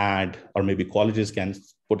we add, or maybe colleges can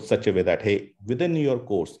put such a way that, hey, within your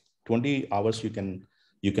course, 20 hours you can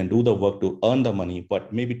You can do the work to earn the money,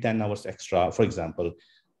 but maybe 10 hours extra, for example,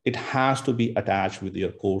 it has to be attached with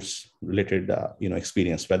your course related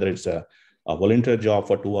experience, whether it's a volunteer job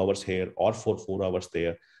for 2 hours here or for 4 hours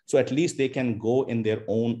there. So at least they can go in their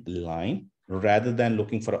own line rather than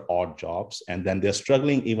looking for odd jobs. And then they're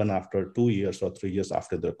struggling even after 2 years or 3 years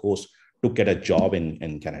after their course to get a job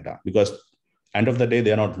in Canada, because end of the day,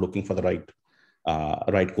 they're not looking for the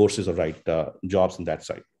right courses or right jobs on that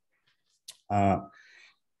side.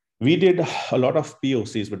 We did a lot of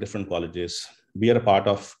POCs with different colleges. We are a part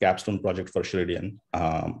of capstone project for Sheridan.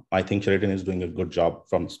 I think Sheridan is doing a good job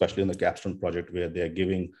especially in the capstone project, where they're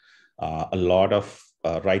giving a lot of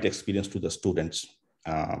right experience to the students.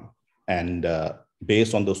 And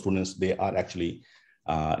based on those students, they are actually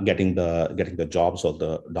getting the jobs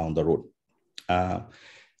down the road.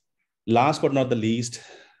 Last but not the least,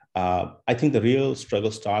 I think the real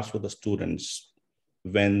struggle starts with the students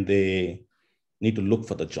when they need to look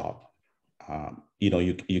for the job.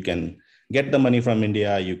 You can get the money from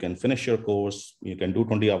India, you can finish your course, you can do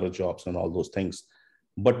 20-hour jobs and all those things.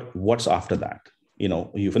 But what's after that?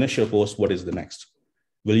 You finish your course, what is the next?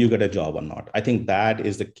 Will you get a job or not? I think that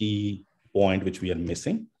is the key point which we are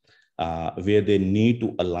missing, where they need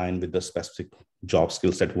to align with the specific job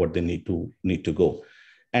skill set, what they need to go.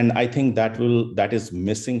 And I think that is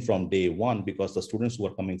missing from day one, because the students who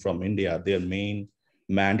are coming from India, their main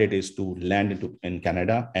mandate is to land in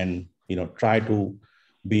Canada and try to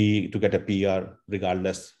get a PR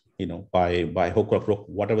regardless, by hook or crook,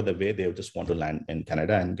 whatever the way, they just want to land in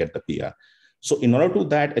Canada and get the PR. So in order to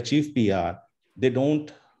achieve PR, they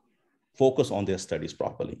don't focus on their studies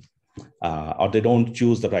properly, or they don't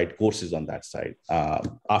choose the right courses on that side.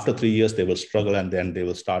 After 3 years, they will struggle, and then they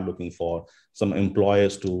will start looking for some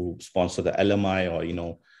employers to sponsor the LMI, or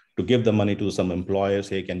to give the money to some employers.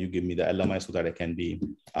 Hey, can you give me the LMI so that I can be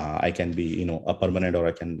a permanent, or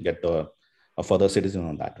I can get a further citizen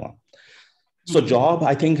on that one. So job,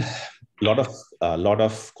 I think a lot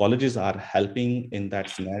of colleges are helping in that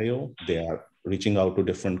scenario. They are reaching out to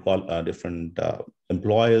different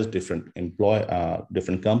employers, different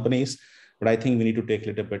companies. But I think we need to take a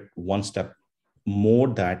little bit one step more,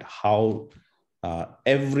 that how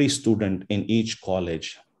every student in each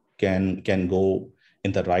college can go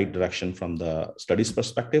in the right direction from the studies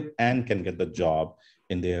perspective and can get the job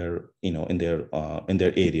in their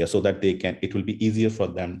area, so that it will be easier for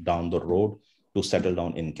them down the road to settle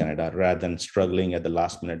down in Canada, rather than struggling at the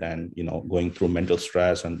last minute and going through mental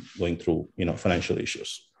stress and going through financial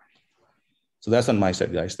issues. So that's on my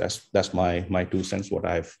side, guys. That's my 2 cents, what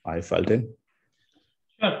I felt in.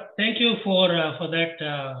 Sure. Thank you for that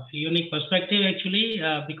unique perspective, actually,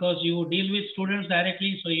 because you deal with students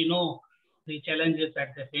directly, so the challenges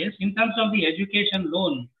that they face. In terms of the education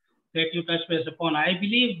loan that you touched base upon, I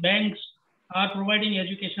believe banks are providing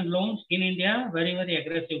education loans in India very, very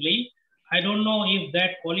aggressively. I don't know if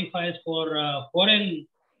that qualifies for foreign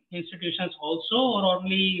institutions also, or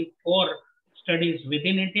only for studies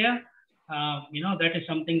within India. That is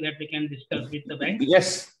something that we can discuss with the bank.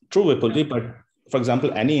 Yes, true, Vipulji. But for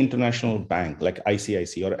example, any international bank like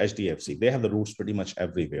ICIC or HDFC, they have the roots pretty much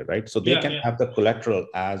everywhere, right? So they can have the collateral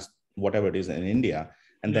as whatever it is in India,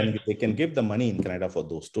 and then they can give the money in Canada for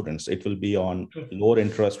those students. It will be on lower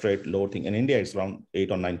interest rate, lower thing. In India, it's around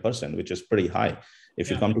 8 or 9%, which is pretty high. If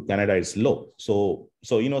you come to Canada, it's low. So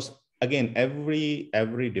again, every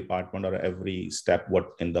department or every step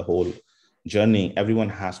in the whole journey, everyone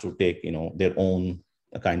has to take their own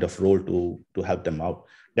kind of role to help them out.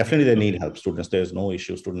 Definitely, they need help. Students, there's no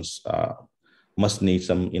issue. Students must need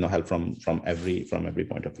some help from every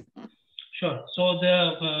point of view. Sure. So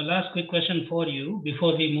the last quick question for you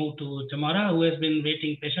before we move to Tamara, who has been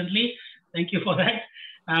waiting patiently. Thank you for that.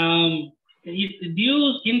 In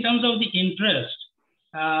terms of the interest,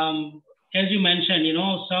 as you mentioned,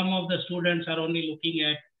 some of the students are only looking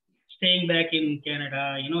at staying back in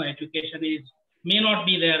Canada. Education may not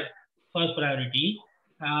be their first priority.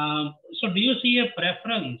 So do you see a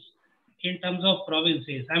preference in terms of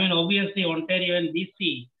provinces? I mean, obviously, Ontario and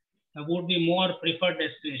BC would be more preferred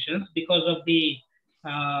destinations because of the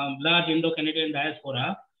large Indo-Canadian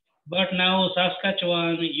diaspora. But now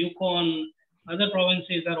Saskatchewan, Yukon, other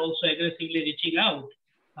provinces are also aggressively reaching out.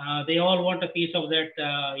 They all want a piece of that,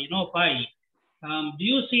 pie. Do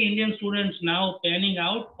you see Indian students now panning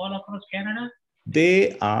out all across Canada?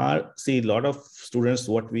 They are, a lot of students,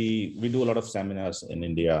 we do a lot of seminars in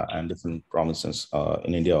India and different provinces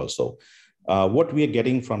in India also. What we are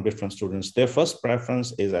getting from different students, their first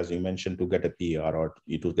preference is, as you mentioned, to get a PR or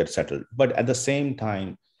to get settled. But at the same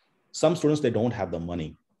time, some students, they don't have the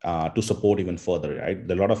money to support even further, right?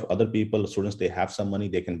 There are a lot of other students, they have some money,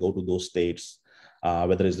 they can go to those states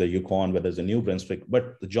whether it's the Yukon, whether it's the New Brunswick,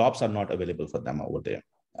 but the jobs are not available for them over there.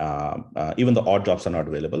 Even the odd jobs are not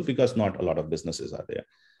available because not a lot of businesses are there.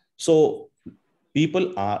 So the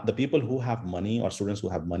people who have money, or students who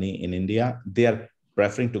have money in India, they are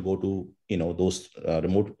preferring to go to those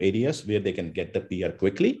remote areas where they can get the PR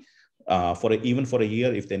quickly. Even for a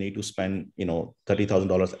year, if they need to spend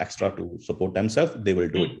 $30,000 extra to support themselves, they will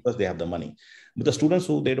do it because they have the money. But the students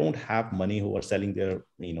who they don't have money, who are selling their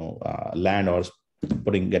land or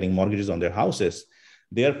getting mortgages on their houses,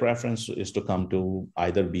 their preference is to come to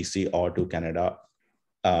either BC or to Canada.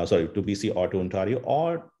 To BC or to Ontario,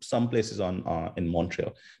 or some places in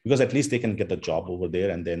Montreal, because at least they can get the job over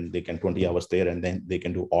there, and then they can 20 hours there, and then they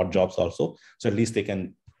can do odd jobs also. So at least they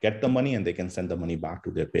can get the money and they can send the money back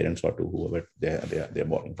to their parents or to whoever they're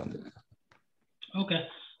borrowing from them. Okay,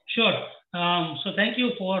 sure. So thank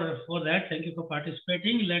you for that. Thank you for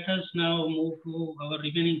participating. Let us now move to our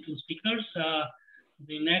remaining two speakers.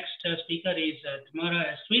 The next speaker is Tamara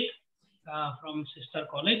Estwick from Cestar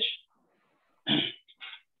College.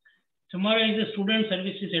 Tamara is a student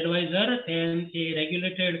services advisor and a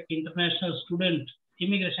regulated international student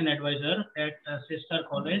immigration advisor at Cestar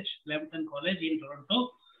College, Lambton College in Toronto.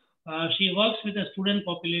 She works with a student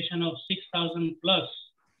population of 6,000 plus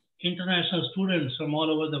international students from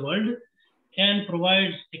all over the world and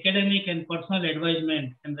provides academic and personal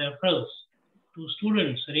advisement and referrals to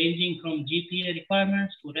students ranging from GPA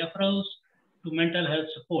requirements to referrals to mental health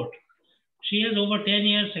support. She has over 10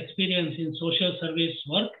 years experience in social service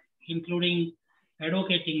work, including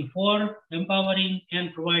advocating for, empowering,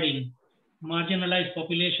 and providing marginalized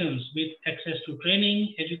populations with access to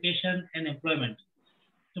training, education, and employment.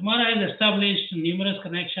 Tamara has established numerous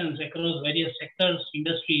connections across various sectors,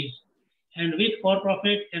 industries, and with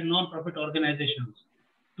for-profit and non-profit organizations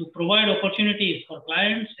to provide opportunities for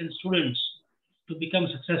clients and students to become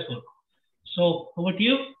successful. So over to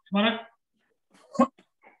you, Tamara.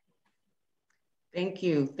 Thank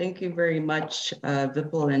you. Thank you very much,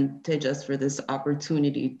 Vipul and Tejas, for this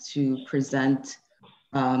opportunity to present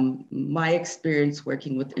my experience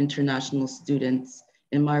working with international students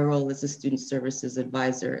in my role as a student services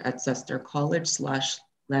advisor at Cestar College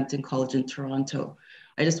 / Lambton College in Toronto.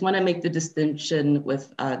 I just want to make the distinction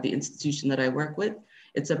with the institution that I work with.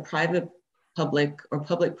 It's a private-public or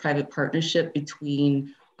public-private partnership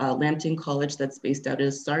between Lambton College that's based out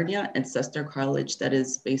of Sarnia and Cestar College that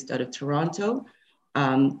is based out of Toronto.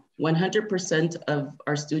 100% of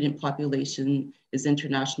our student population is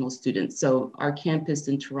international students. So our campus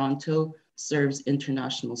in Toronto serves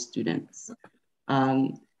international students.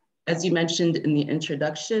 As you mentioned in the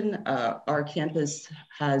introduction, our campus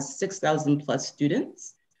has 6,000 plus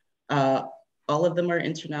students. All of them are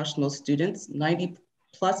international students.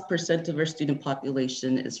 90+% of our student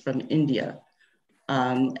population is from India.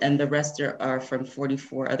 And the rest are from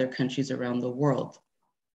 44 other countries around the world.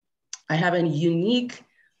 I have a unique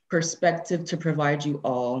perspective to provide you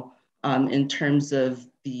all in terms of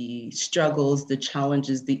the struggles, the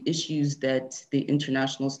challenges, the issues that the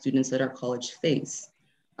international students at our college face.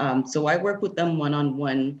 So I work with them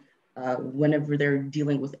one-on-one whenever they're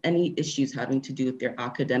dealing with any issues having to do with their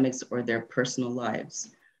academics or their personal lives.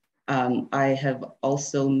 I have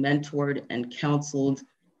also mentored and counseled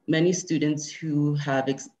many students who have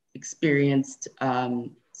experienced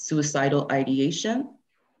suicidal ideation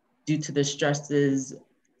due to the stresses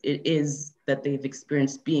it is that they've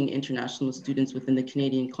experienced being international students within the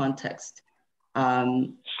Canadian context. A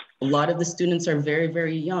lot of the students are very,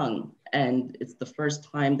 very young, and it's the first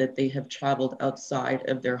time that they have traveled outside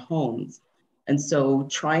of their homes. And so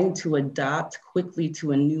trying to adapt quickly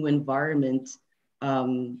to a new environment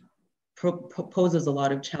poses a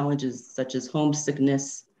lot of challenges, such as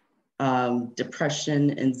homesickness,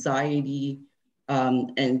 depression, anxiety,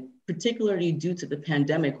 and particularly due to the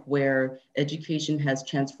pandemic, where education has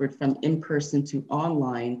transferred from in-person to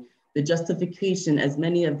online. The justification, as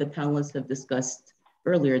many of the panelists have discussed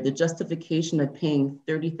earlier, the justification of paying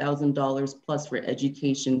 $30,000 plus for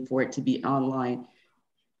education for it to be online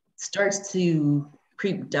starts to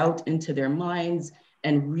creep doubt into their minds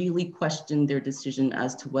and really question their decision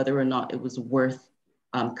as to whether or not it was worth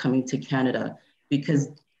coming to Canada,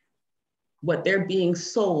 because what they're being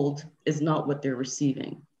sold is not what they're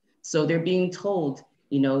receiving. So they're being told,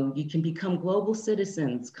 you know, you can become global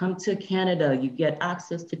citizens, come to Canada, you get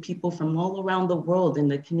access to people from all around the world in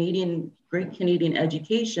the great Canadian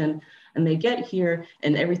education, and they get here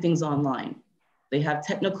and everything's online. They have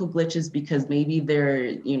technical glitches because maybe their,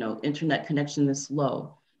 internet connection is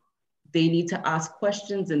slow. They need to ask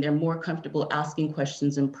questions, and they're more comfortable asking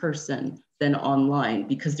questions in person than online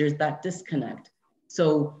because there's that disconnect.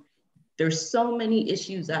 So There's so many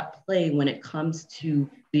issues at play when it comes to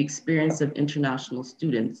the experience of international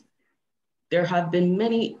students. There have been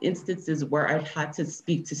many instances where I've had to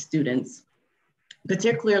speak to students,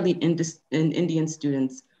 particularly Indian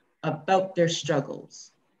students, about their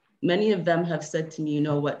struggles. Many of them have said to me, you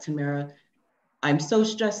know what, Tamara, I'm so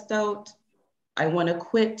stressed out, I want to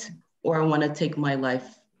quit, or I want to take my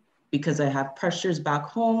life because I have pressures back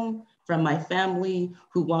home from my family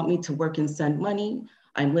who want me to work and send money.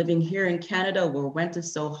 I'm living here in Canada where rent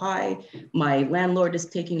is so high. My landlord is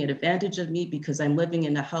taking advantage of me because I'm living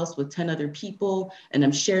in a house with 10 other people and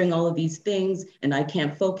I'm sharing all of these things and I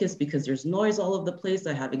can't focus because there's noise all over the place.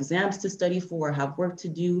 I have exams to study for, I have work to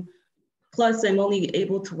do. Plus, I'm only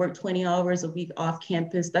able to work 20 hours a week off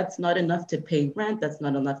campus. That's not enough to pay rent. That's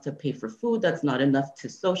not enough to pay for food. That's not enough to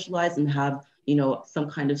socialize and have, you know, some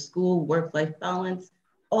kind of school work-life balance.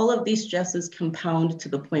 All of these stresses compound to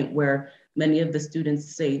the point where many of the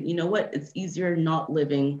students say, you know what, it's easier not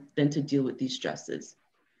living than to deal with these stresses.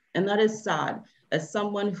 And that is sad. As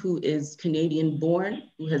someone who is Canadian born,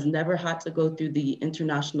 who has never had to go through the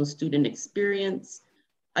international student experience,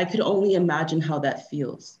 I could only imagine how that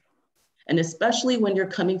feels. And especially when you're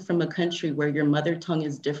coming from a country where your mother tongue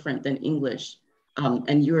is different than English,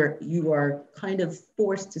 and you are kind of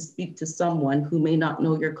forced to speak to someone who may not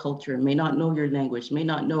know your culture, may not know your language, may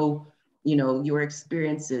not know, you know, your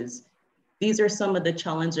experiences. These are some of the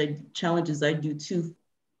challenges I do too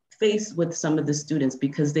face with some of the students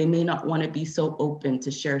because they may not want to be so open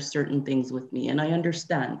to share certain things with me, and I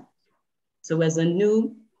understand. So as a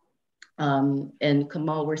new and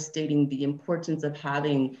Kamal were stating the importance of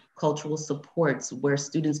having cultural supports where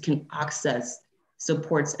students can access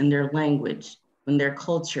supports in their language, in their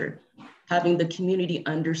culture, having the community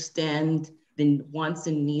understand the wants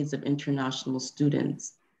and needs of international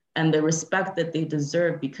students and the respect that they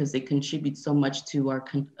deserve because they contribute so much to our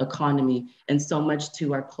economy and so much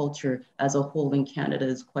to our culture as a whole in Canada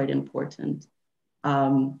is quite important.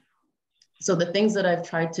 So the things that I've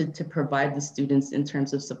tried to provide the students in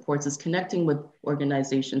terms of supports is connecting with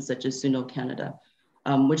organizations such as Sunoh Canada,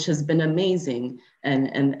 which has been amazing.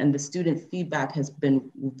 And the student feedback has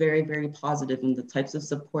been very, very positive in the types of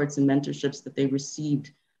supports and mentorships that they received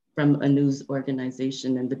from a news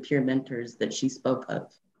organization and the peer mentors that she spoke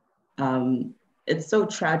of. It's so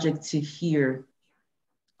tragic to hear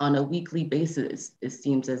on a weekly basis. It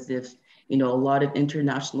seems as if, you know, a lot of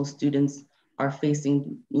international students are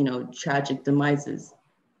facing, you know, tragic demises,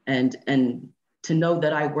 and to know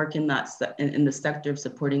that I work in that in the sector of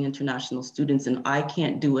supporting international students and I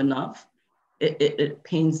can't do enough, it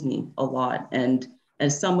pains me a lot. And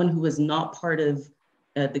as someone who is not part of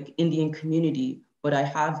the Indian community, but I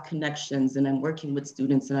have connections and I'm working with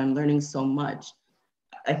students and I'm learning so much,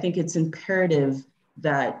 I think it's imperative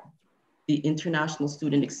that the international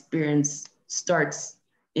student experience starts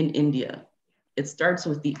in India. It starts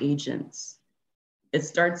with the agents. It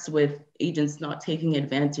starts with agents not taking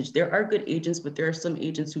advantage. There are good agents, but there are some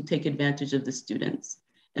agents who take advantage of the students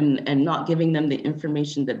and not giving them the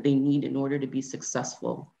information that they need in order to be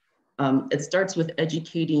successful. It starts with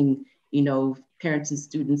educating, you know, parents and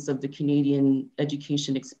students of the Canadian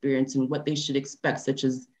education experience and what they should expect, such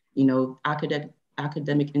as, you know,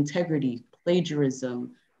 academic integrity,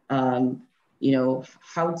 plagiarism, you know,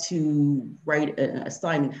 how to write an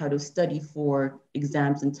assignment, how to study for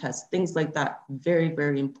exams and tests, things like that, very,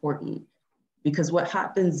 very important. Because what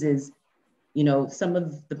happens is, you know, some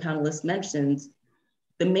of the panelists mentioned,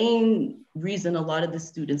 the main reason a lot of the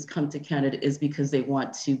students come to Canada is because they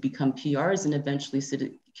want to become PRs and eventually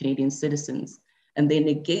Canadian citizens. And they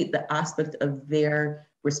negate the aspect of their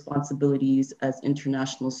responsibilities as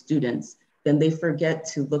international students. Then they forget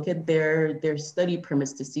to look at their study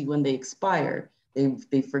permits to see when they expire.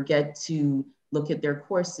 They forget to look at their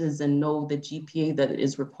courses and know the GPA that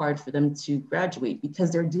is required for them to graduate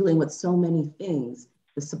because they're dealing with so many things.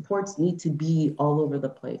 The supports need to be all over the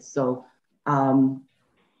place. So,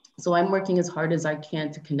 so I'm working as hard as I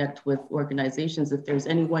can to connect with organizations. If there's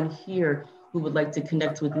anyone here who would like to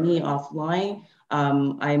connect with me offline,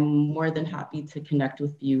 I'm more than happy to connect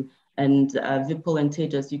with you. And Vipul and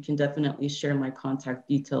Tejas, you can definitely share my contact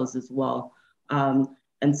details as well.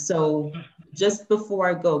 And so just before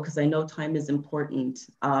I go, because I know time is important,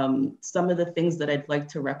 some of the things that I'd like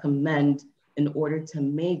to recommend in order to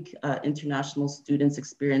make international students'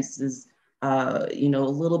 experiences you know,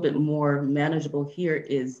 a little bit more manageable here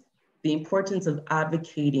is the importance of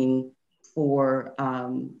advocating for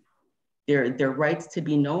their rights to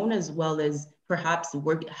be known, as well as perhaps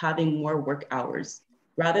having more work hours.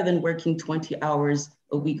 Rather than working 20 hours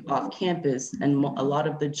a week off campus, and a lot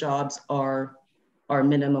of the jobs are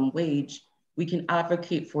minimum wage, we can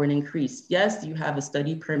advocate for an increase. Yes, you have a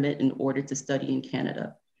study permit in order to study in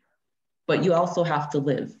Canada, but you also have to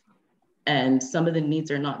live. And some of the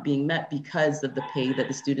needs are not being met because of the pay that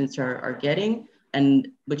the students are getting, and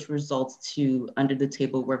which results to under the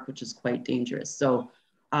table work, which is quite dangerous. So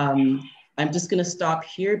I'm just gonna stop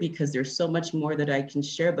here because there's so much more that I can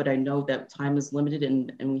share, but I know that time is limited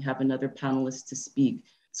and we have another panelist to speak.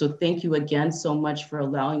 So thank you again so much for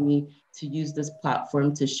allowing me to use this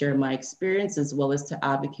platform to share my experience, as well as to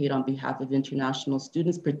advocate on behalf of international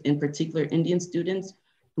students, in particular Indian students,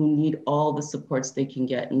 who need all the supports they can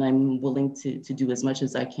get. And I'm willing to do as much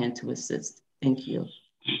as I can to assist. Thank you.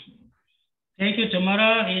 Thank you,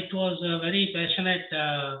 Tamara. It was a very passionate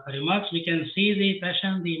remarks. We can see the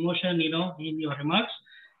passion, the emotion, you know, in your remarks.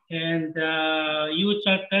 And you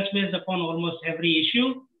touch base upon almost every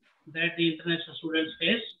issue that the international students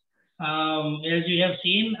face. As you have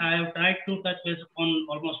seen, I have tried to touch base upon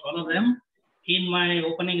almost all of them in my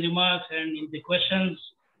opening remarks and in the questions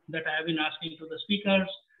that I have been asking to the speakers.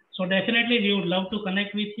 So definitely we would love to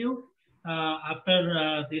connect with you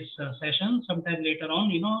after this session sometime later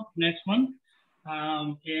on, you know, next month.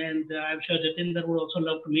 And I'm sure Jatinder would also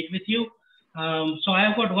love to meet with you. So I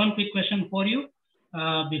have got one quick question for you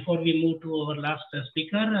before we move to our last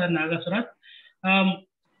speaker, Nagasarath.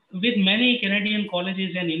 With many Canadian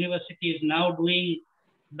colleges and universities now doing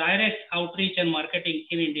direct outreach and marketing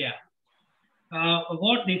in India,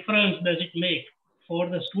 what difference does it make for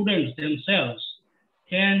the students themselves?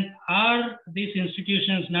 And are these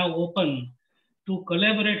institutions now open to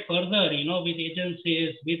collaborate further, you know, with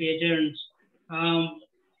agencies, with agents,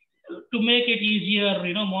 to make it easier,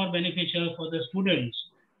 you know, more beneficial for the students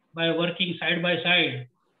by working side by side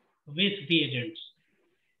with the agents?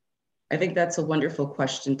 I think that's a wonderful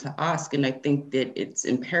question to ask. And I think that it's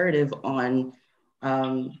imperative on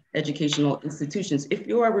educational institutions. If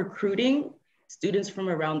you are recruiting students from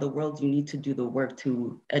around the world, you need to do the work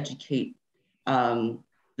to educate the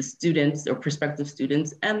students or prospective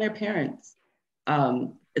students and their parents.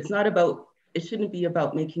 It shouldn't be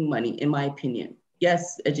about making money, in my opinion.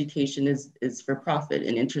 Yes, education is for profit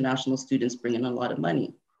and international students bring in a lot of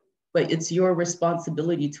money, but it's your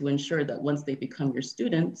responsibility to ensure that once they become your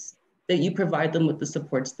students, that you provide them with the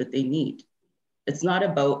supports that they need. It's not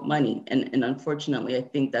about money. And unfortunately, I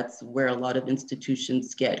think that's where a lot of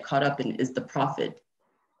institutions get caught up in, is the profit.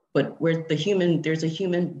 But where there's a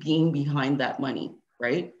human being behind that money,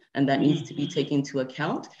 right? And that needs to be taken into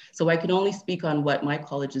account. So I can only speak on what my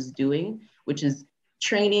college is doing, which is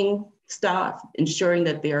training staff, ensuring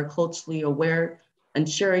that they are culturally aware,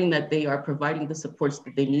 ensuring that they are providing the supports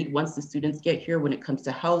that they need once the students get here when it comes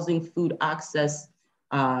to housing, food access,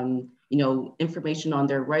 you know, information on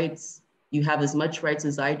their rights. You have as much rights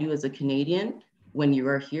as I do as a Canadian when you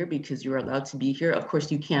are here, because you're allowed to be here. Of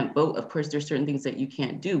course, you can't vote. Of course, there's certain things that you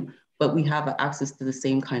can't do, but we have access to the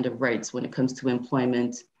same kind of rights when it comes to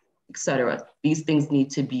employment, etc. These things need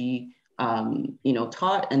to be, you know,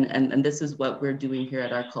 taught, and this is what we're doing here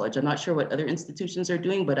at our college. I'm not sure what other institutions are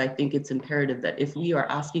doing, but I think it's imperative that if we are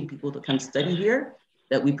asking people to come study here,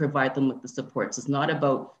 that we provide them with the supports. It's not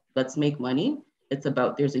about let's make money. It's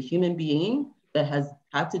about there's a human being that has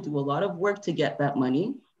had to do a lot of work to get that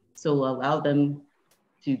money. So we'll allow them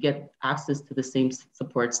to get access to the same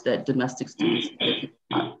supports that domestic students get.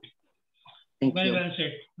 Thank you. Very well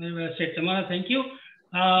said. Very well said, Tamara. Thank you.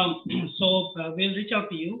 We'll reach out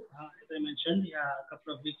to you, as I mentioned, a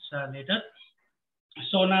couple of weeks later.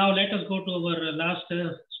 So now let us go to our last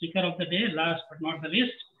speaker of the day, last but not the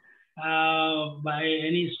least, by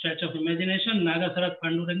any stretch of imagination, Nagasarath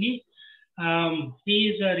Pandurangi. He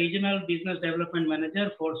is a regional business development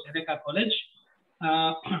manager for Seneca College.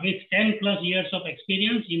 With 10 plus years of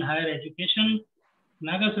experience in higher education,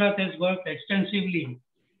 Nagasarath has worked extensively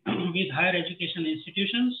with higher education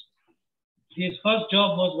institutions. His first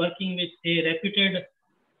job was working with a reputed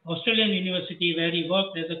Australian university where he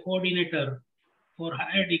worked as a coordinator for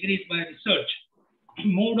higher degrees by research.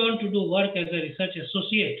 He moved on to do work as a research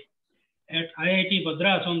associate at IIT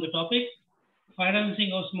Madras on the topic,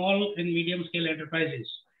 financing of small and medium scale enterprises.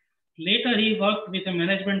 Later, he worked with a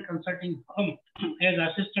management consulting firm as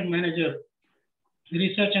assistant manager,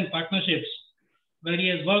 research and partnerships, where he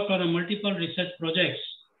has worked on multiple research projects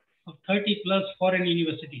of 30 plus foreign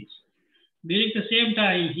universities. During the same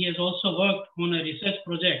time, he has also worked on a research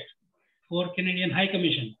project for Canadian High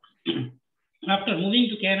Commission. After moving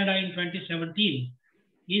to Canada in 2017,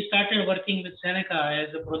 he started working with Seneca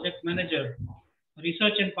as a project manager,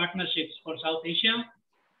 research and partnerships for South Asia,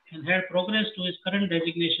 and had progressed to his current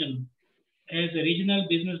designation as a regional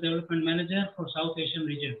business development manager for South Asian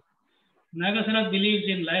region. Nagasarath believes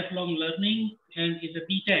in lifelong learning and is a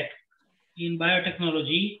BTech in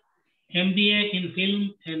biotechnology, MBA in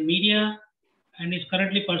film and media, and is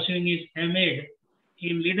currently pursuing his MA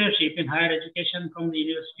in leadership in higher education from the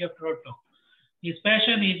University of Toronto. His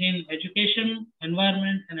passion is in education,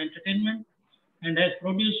 environment, and entertainment, and has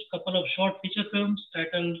produced a couple of short feature films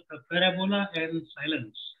titled Parabola and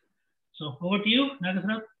Silence. So over to you,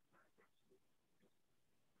 Nagasarath.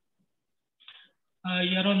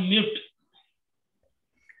 You're on mute.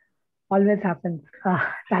 Always happens.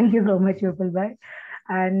 Thank you so much, Vipulbhai.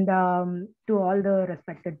 And to all the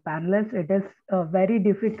respected panelists, it is very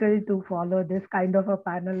difficult to follow this kind of a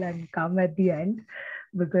panel and come at the end,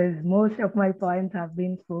 because most of my points have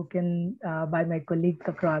been spoken by my colleagues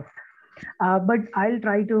across. But I'll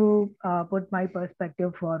try to put my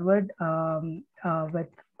perspective forward with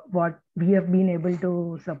what we have been able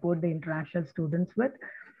to support the international students with.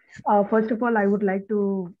 First of all, I would like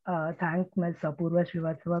to thank Ms. Apoorva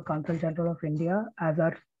Srivastava, Consul General of India, as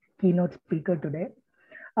our keynote speaker today.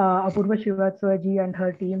 Apoorva Srivastava ji and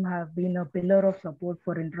her team have been a pillar of support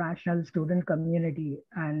for international student community,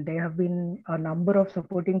 and there have been a number of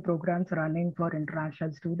supporting programs running for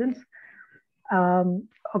international students.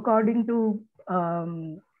 According to,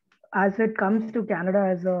 as it comes to Canada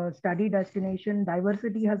as a study destination,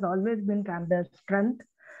 diversity has always been Canada's strength.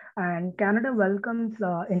 And Canada welcomes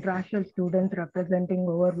international students representing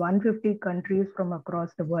over 150 countries from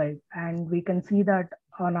across the world. And we can see that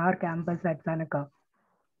on our campus at Seneca.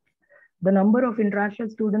 The number of international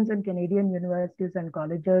students in Canadian universities and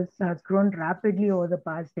colleges has grown rapidly over the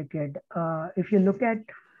past decade. If you look at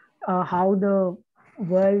how the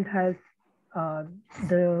world has,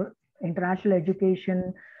 the international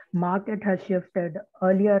education market has shifted.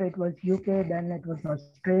 Earlier it was UK, then it was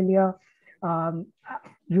Australia.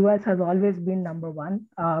 US has always been number one,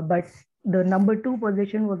 but the number two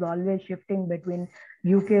position was always shifting between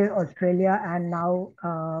UK, Australia, and now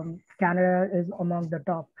Canada is among the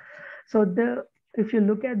top. So if you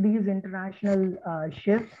look at these international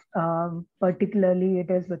shifts, particularly it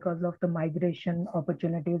is because of the migration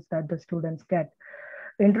opportunities that the students get.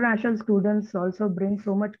 International students also bring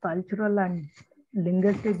so much cultural and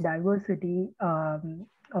linguistic diversity,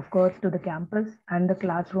 of course, to the campus and the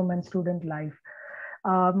classroom and student life.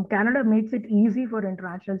 Canada makes it easy for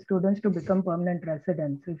international students to become permanent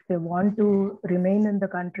residents. If they want to remain in the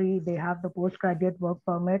country, they have the postgraduate work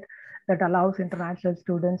permit that allows international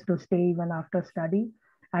students to stay even after study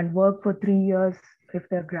and work for 3 years if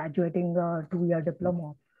they're graduating a 2-year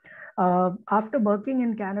diploma. After working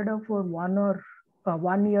in Canada for 1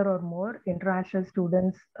 year or more, international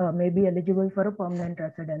students may be eligible for a permanent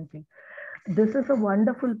residency. This is a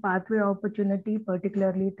wonderful pathway opportunity,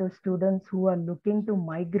 particularly to students who are looking to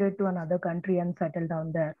migrate to another country and settle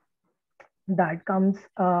down there. That comes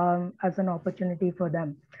as an opportunity for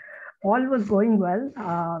them. All was going well,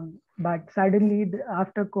 but suddenly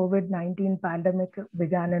after COVID-19 pandemic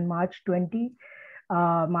began in March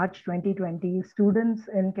 2020, students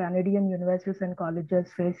in Canadian universities and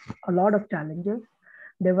colleges faced a lot of challenges.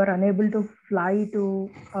 They were unable to fly due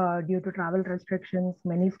to travel restrictions.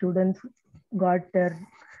 Many students got their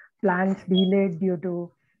plans delayed due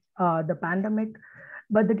to the pandemic.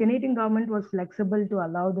 But the Canadian government was flexible to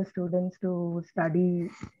allow the students to study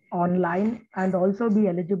online and also be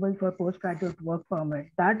eligible for postgraduate work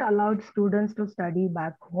permit. That allowed students to study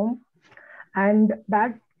back home, and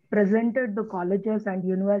that presented the colleges and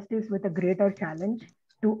universities with a greater challenge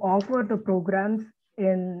to offer the programs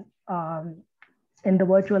in the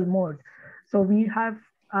virtual mode. So we have,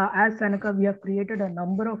 as Seneca, we have created a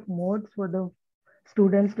number of modes for the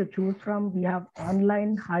students to choose from. We have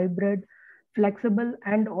online, hybrid, flexible,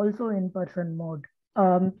 and also in-person mode.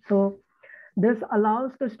 So this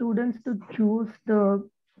allows the students to choose the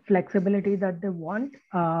flexibility that they want,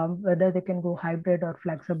 whether they can go hybrid or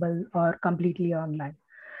flexible or completely online.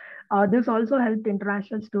 This also helped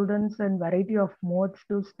international students in variety of modes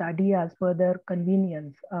to study as per their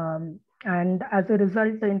convenience. And as a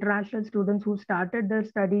result, the international students who started their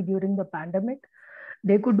study during the pandemic,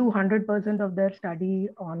 they could do 100% of their study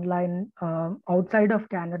online outside of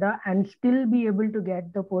Canada and still be able to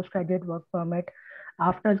get the postgraduate work permit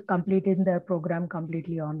after completing their program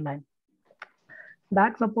completely online.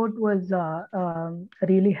 That support was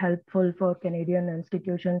really helpful for Canadian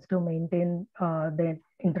institutions to maintain the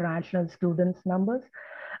international students numbers.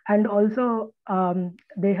 And also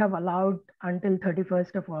they have allowed until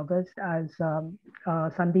 31st of August, as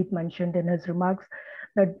Sandeep mentioned in his remarks,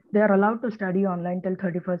 that they are allowed to study online till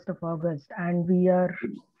 31st of August. And we are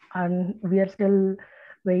still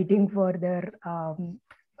waiting for their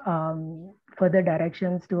further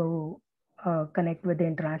directions to connect with the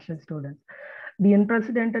international students. the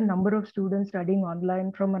unprecedented number of students studying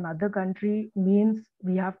online from another country means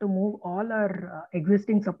we have to move all our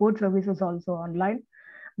existing support services also online,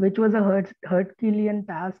 which was a Herculean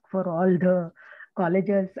task for all the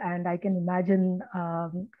colleges, and I can imagine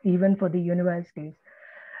even for the universities.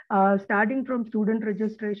 Starting from student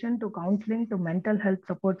registration to counseling to mental health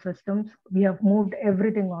support systems, we have moved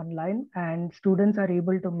everything online and students are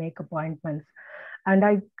able to make appointments. And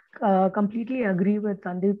I completely agree with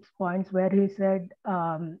Sandeep's points where he said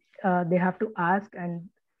they have to ask and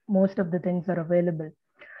most of the things are available.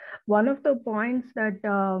 One of the points that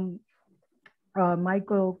my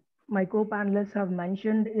co-panelists have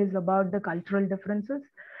mentioned is about the cultural differences.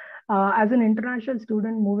 As an international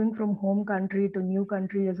student, moving from home country to new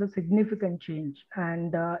country is a significant change.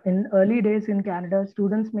 And in early days in Canada,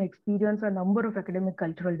 students may experience a number of academic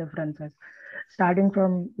cultural differences, starting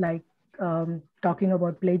from like talking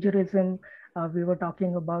about plagiarism. We were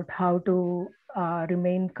talking about how to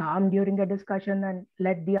remain calm during a discussion and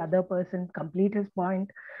let the other person complete his point.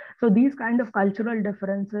 So these kind of cultural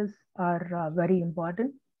differences are very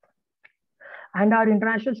important. And our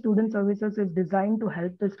international student services is designed to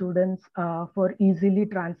help the students for easily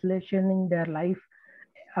translationing their life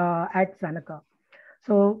at Seneca.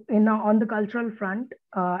 So on the cultural front,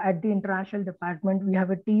 at the international department, we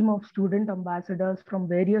have a team of student ambassadors from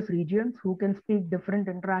various regions who can speak different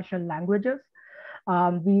international languages.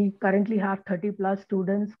 We currently have 30+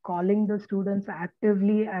 students calling the students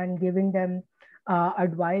actively and giving them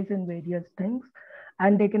advice in various things.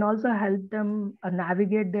 And they can also help them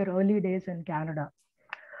navigate their early days in Canada.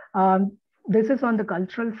 This is on the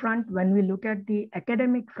cultural front. When we look at the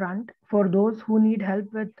academic front, for those who need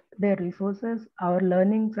help with their resources, our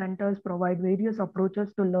learning centers provide various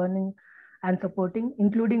approaches to learning and supporting,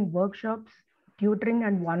 including workshops, tutoring,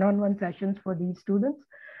 and one-on-one sessions for these students,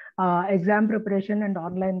 exam preparation, and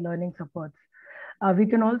online learning supports. We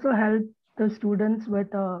can also help the students with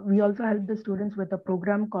we also help the students with a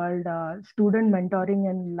program called Student Mentoring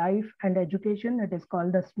in Life and Education. It is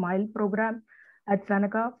called the SMILE program at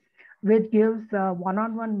Seneca, which gives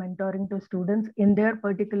one-on-one mentoring to students in their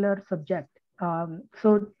particular subject.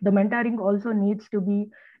 So the mentoring also needs to be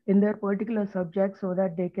in their particular subject so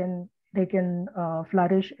that they can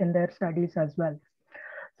flourish in their studies as well.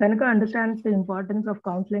 Seneca understands the importance of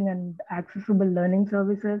counseling and accessible learning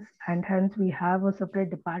services, and hence we have a separate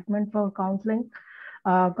department for counseling.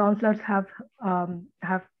 Counselors have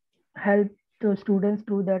helped the students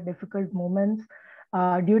through their difficult moments.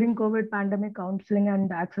 During COVID pandemic, counseling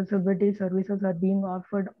and accessibility services are being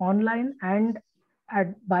offered online and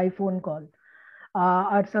by phone call.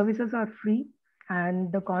 Our services are free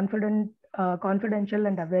and confidential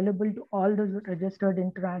and available to all the registered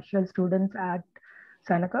international students at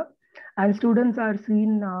Seneca. And students are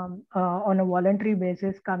seen on a voluntary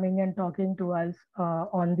basis coming and talking to us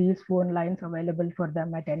on these phone lines available for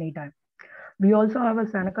them at any time. We also have a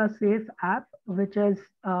Seneca Safe app, which is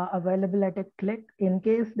available at a click. In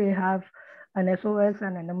case they have an SOS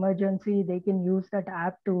and an emergency, they can use that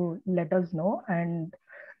app to let us know, and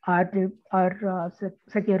our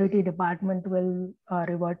security department will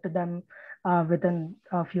revert to them within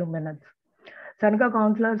a few minutes. Seneca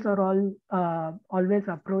counselors are all always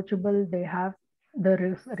approachable. They have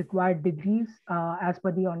the required degrees as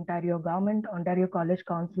per the Ontario government. Ontario College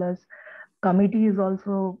Counselors Committee is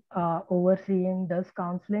also overseeing this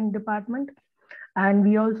counseling department. And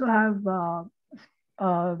we also have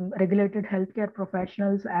regulated healthcare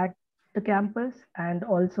professionals at the campus and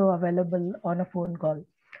also available on a phone call.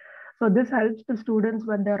 So this helps the students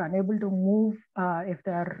when they're unable to move, if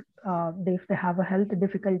they have a health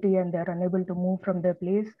difficulty and they're unable to move from their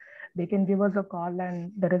place, they can give us a call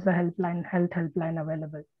and there is a health helpline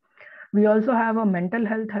available. We also have a mental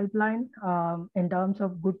health helpline in terms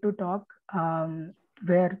of Good to Talk,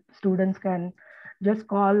 where students can just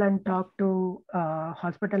call and talk to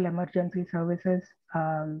hospital emergency services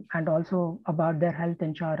and also about their health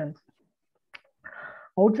insurance.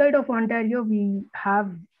 Outside of Ontario, we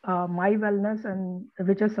have My Wellness, and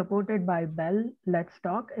which is supported by Bell Let's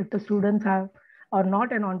Talk. If the students are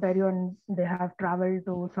not in Ontario and they have traveled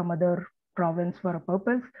to some other province for a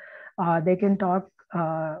purpose, they can talk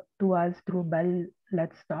to us through Bell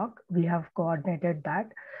Let's Talk. We have coordinated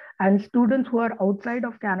that. And students who are outside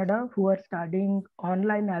of Canada who are studying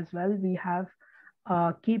online as well, we have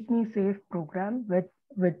Keep Me Safe program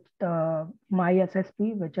with My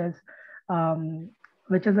SSP, which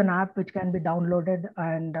is an app which can be downloaded,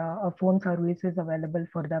 and a phone service is available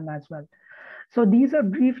for them as well. So these are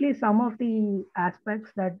briefly some of the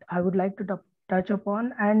aspects that I would like to touch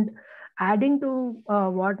upon. And Adding to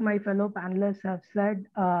what my fellow panelists have said,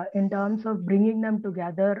 in terms of bringing them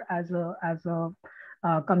together as a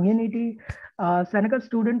community, Seneca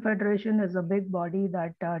Student Federation is a big body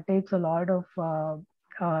that takes a lot of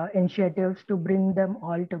initiatives to bring them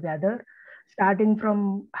all together, starting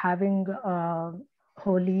from having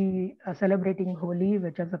Holi, celebrating Holi,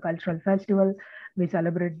 which is a cultural festival. We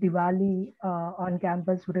celebrate Diwali on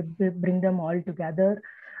campus, we bring them all together.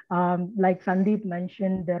 Like Sandeep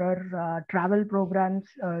mentioned, there are travel programs.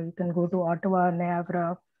 You can go to Ottawa,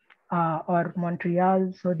 Niagara, or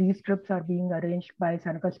Montreal. So these trips are being arranged by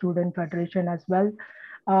Seneca Student Federation as well.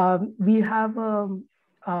 We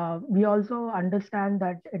also understand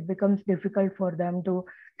that it becomes difficult for them to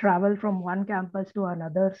travel from one campus to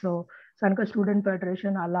another. So Seneca Student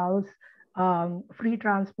Federation allows free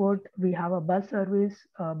transport. We have a bus service,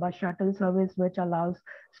 bus shuttle service, which allows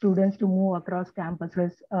students to move across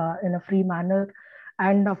campuses in a free manner.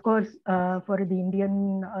 And of course, for the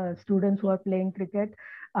Indian students who are playing cricket,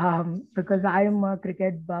 because I am a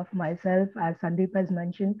cricket buff myself, as Sandeep has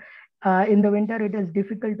mentioned, in the winter, it is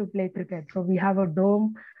difficult to play cricket. So we have a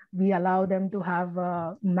dome. We allow them to have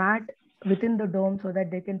a mat within the dome so that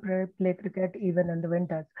they can play cricket even in the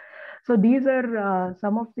winters. So these are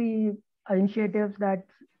some of the initiatives that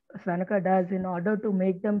Seneca does in order to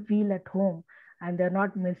make them feel at home and they're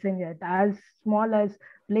not missing it. As small as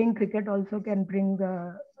playing cricket also can bring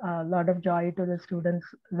a lot of joy to the students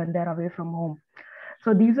when they're away from home.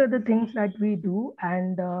 So these are the things that we do.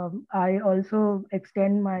 And I also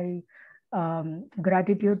extend my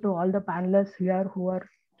gratitude to all the panelists here who are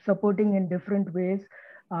supporting in different ways.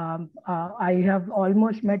 I have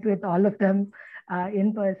almost met with all of them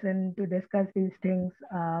in person to discuss these things,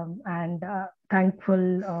 and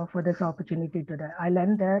thankful for this opportunity today. I'll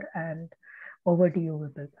end there and over to you,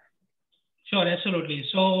 Vipul. Sure, absolutely.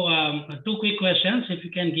 So 2 quick questions, if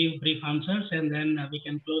you can give brief answers, and then we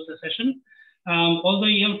can close the session. Although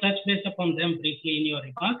you have touched base upon them briefly in your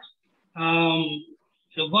remarks.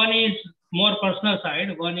 So one is more personal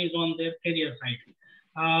side, one is on their career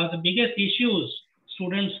side. The biggest issues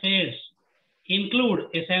students face include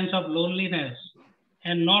a sense of loneliness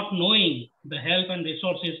and not knowing the help and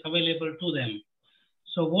resources available to them.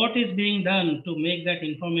 So what is being done to make that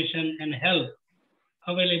information and help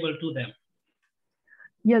available to them?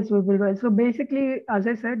 Yes, we will. So basically, as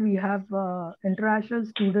I said, we have international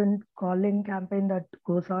student calling campaign that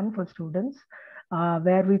goes on for students,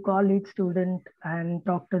 where we call each student and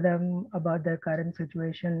talk to them about their current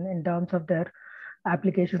situation in terms of their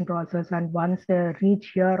application process. And once they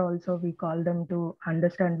reach here also, we call them to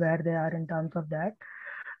understand where they are in terms of that.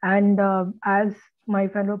 And as my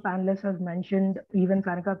fellow panelists have mentioned, even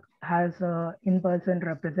Seneca has an in-person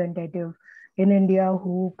representative in India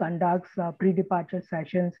who conducts pre-departure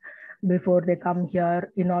sessions before they come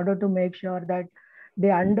here in order to make sure that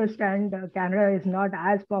they understand Canada is not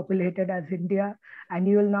as populated as India. And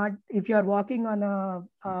you will not, if you're walking on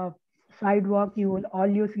a sidewalk, all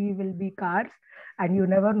you see will be cars. And you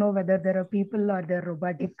never know whether there are people or they're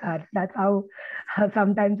robotic cars. That's how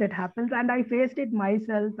sometimes it happens. And I faced it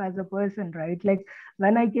myself as a person, right? Like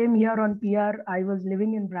when I came here on PR, I was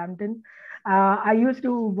living in Brampton. I used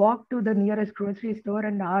to walk to the nearest grocery store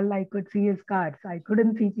and all I could see is cars. I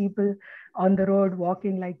couldn't see people on the road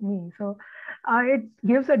walking like me. So it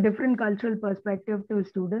gives a different cultural perspective to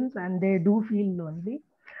students and they do feel lonely.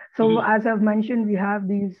 So as I've mentioned, we have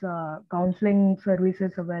these counseling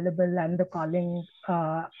services available and the calling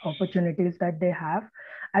opportunities that they have.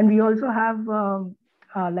 And we also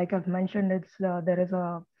have, like I've mentioned, there is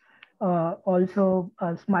also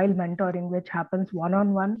a smile mentoring, which happens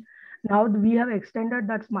one-on-one. Now we have extended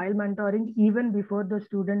that smile mentoring even before the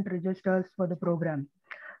student registers for the program,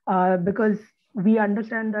 because we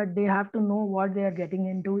understand that they have to know what they are getting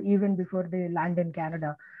into even before they land in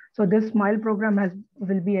Canada. So this SMILE program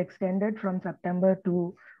will be extended from September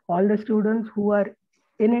to all the students who are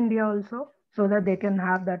in India also, so that they can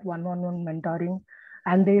have that one-on-one mentoring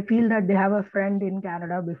and they feel that they have a friend in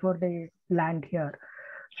Canada before they land here.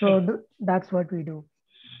 So that's what we do.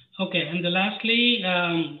 Okay, and lastly,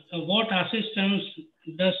 what assistance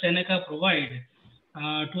does Seneca provide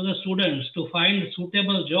to the students to find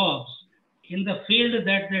suitable jobs in the field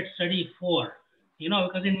that they study for? You know,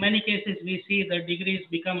 because in many cases we see that degrees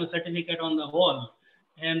become a certificate on the wall,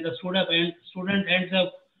 and the student ends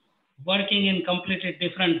up working in completely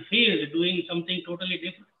different field, doing something totally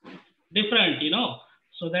different, you know,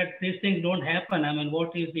 so that these things don't happen. I mean,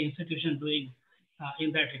 what is the institution doing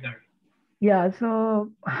in that regard? Yeah,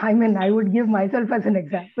 so I mean, I would give myself as an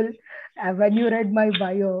example. When you read my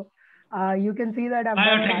bio, You can see that I've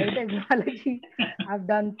done biotechnology, I've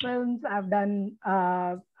done films, I've done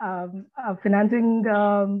a financing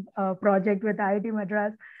project with IIT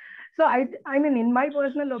Madras. So I mean, in my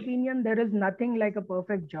personal opinion, there is nothing like a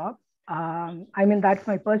perfect job. I mean, that's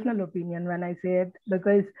my personal opinion when I say it,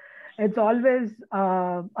 because it's always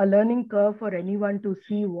a learning curve for anyone to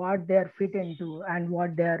see what they're fit into and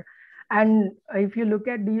what they're. And if you look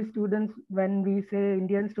at these students, when we say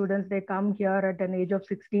Indian students, they come here at an age of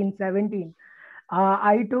 16, 17.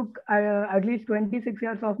 I took at least 26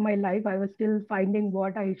 years of my life. I was still finding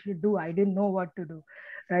what I should do. I didn't know what to do,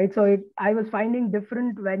 right? So I was finding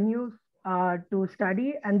different venues to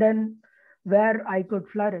study and then where I could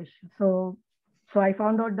flourish. So I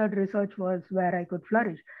found out that research was where I could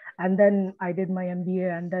flourish. And then I did my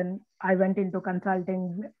MBA and then I went into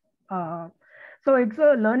consulting. So it's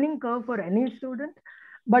a learning curve for any student,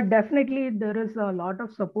 but definitely there is a lot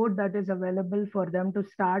of support that is available for them to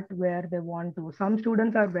start where they want to. Some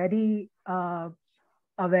students are very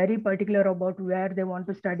particular about where they want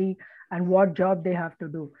to study and what job they have to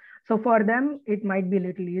do. So for them, it might be a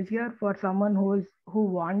little easier. For someone who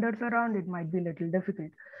wanders around, it might be a little difficult.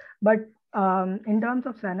 But in terms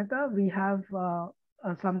of Seneca, we have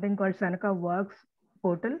something called Seneca Works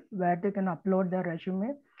portal where they can upload their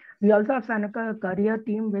resume. We also have Seneca career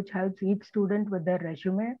team, which helps each student with their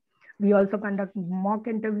resume. We also conduct mock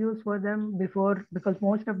interviews for them because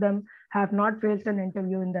most of them have not faced an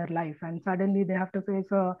interview in their life. And suddenly they have to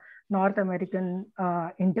face a North American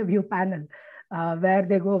interview panel where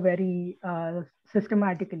they go very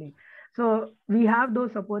systematically. So we have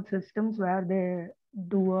those support systems where they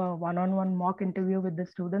do a one-on-one mock interview with the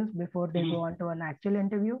students before they go on to an actual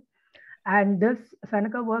interview. And this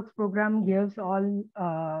Seneca Works program gives all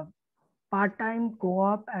part-time,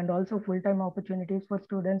 co-op, and also full-time opportunities for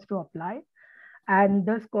students to apply. And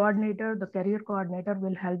this coordinator, the career coordinator,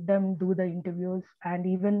 will help them do the interviews, and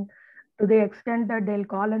even to the extent that they'll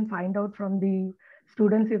call and find out from the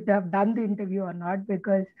students if they have done the interview or not,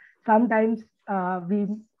 because sometimes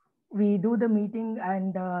we do the meeting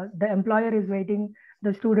and the employer is waiting,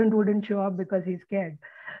 the student wouldn't show up because he's scared.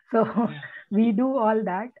 So we do all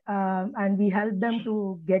that and we help them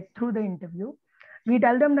to get through the interview. We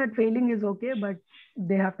tell them that failing is okay, but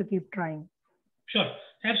they have to keep trying. Sure,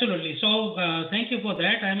 absolutely. So thank you for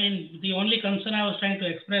that. I mean, the only concern I was trying to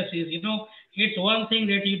express is, it's one thing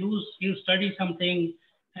that you study something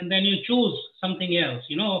and then you choose something else,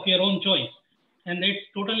 of your own choice. And it's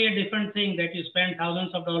totally a different thing that you spend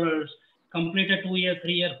thousands of dollars, complete a 2-year,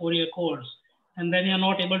 3-year, 4-year course, and then you're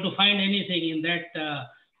not able to find anything in that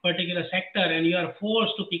particular sector, and you are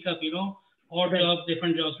forced to pick up, odd jobs,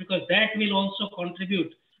 different jobs, because that will also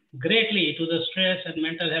contribute greatly to the stress and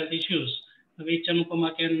mental health issues, which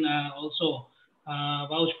Anupma can also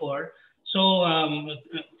vouch for. So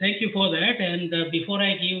thank you for that. And before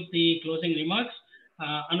I give the closing remarks,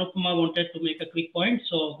 Anupma wanted to make a quick point.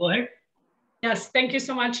 So go ahead. Yes, thank you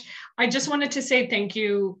so much. I just wanted to say thank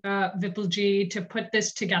you, Vipulji, to put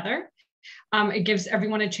this together. It gives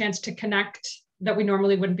everyone a chance to connect that we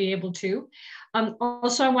normally wouldn't be able to.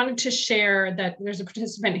 Also, I wanted to share that there's a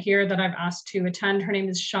participant here that I've asked to attend. Her name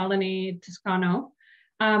is Shalini Toscano.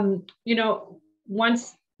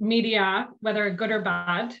 Once media, whether good or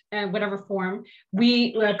bad, whatever form,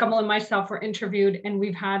 we, Kamal and myself, were interviewed, and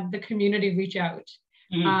we've had the community reach out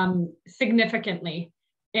significantly.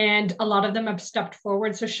 And a lot of them have stepped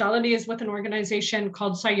forward. So Shalini is with an organization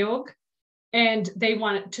called Sayog, and they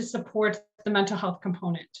want to support the mental health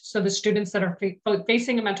component. So the students that are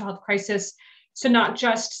facing a mental health crisis, so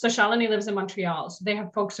Shalini lives in Montreal, so they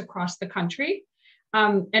have folks across the country.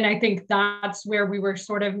 And I think that's where we were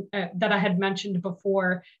sort of, that I had mentioned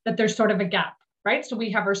before, that there's sort of a gap, right? So we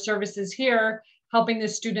have our services here helping the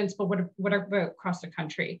students, but what about across the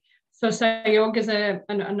country? So Sayog is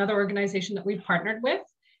another organization that we've partnered with.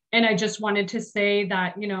 And I just wanted to say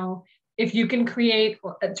that, if you can create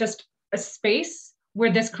just a space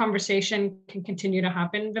where this conversation can continue to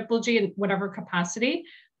happen, Vipulji, in whatever capacity,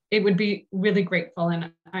 it would be really grateful.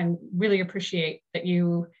 And I really appreciate that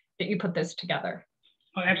you put this together.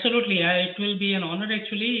 Oh, absolutely. It will be an honor,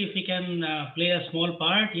 actually, if we can play a small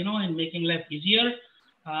part, in making life easier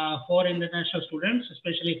for international students,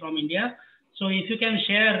 especially from India. So if you can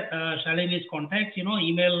share Shalini's contacts,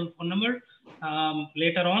 email, phone number,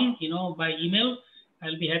 later on, by email,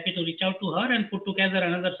 I'll be happy to reach out to her and put together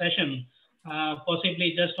another session,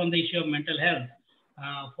 possibly just on the issue of mental health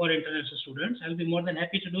for international students. I'll be more than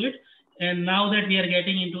happy to do it. And now that we are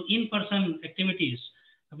getting into in-person activities,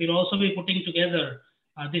 we'll also be putting together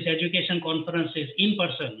these education conferences in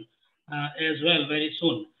person as well very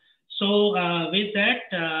soon. So with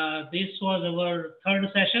that, this was our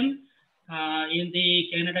third session. in the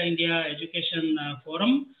Canada-India Education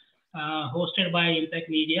Forum, hosted by Impact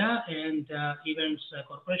Media and Events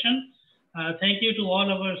Corporation. Thank you to all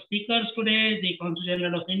our speakers today, the Consul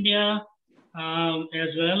General of India,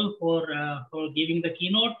 as well for giving the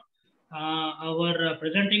keynote. Our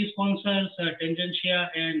presenting sponsors, Tangentia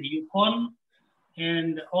and Yukon,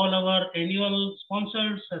 and all our annual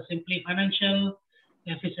sponsors, Simply Financial,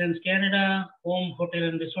 Efficiency Canada, Home Hotel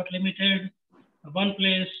and Resort Limited, One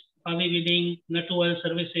Place, Pavi Wedding, Natu Oil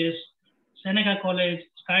Services, Seneca College,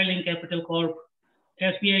 Skylink Capital Corp,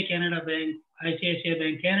 SBI Canada Bank, ICICI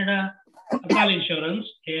Bank Canada, Akal Insurance,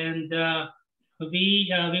 and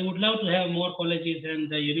we would love to have more colleges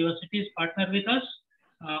and universities partner with us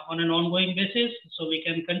on an ongoing basis, so we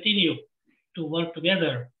can continue to work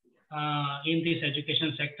together in this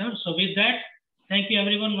education sector. So with that, thank you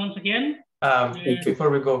everyone once again. Before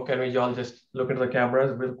we go, can we all just look into the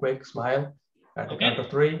cameras real quick, smile at the count of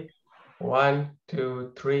 3. 1,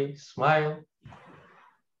 2, 3, smile.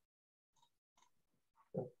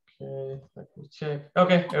 Okay, let me check.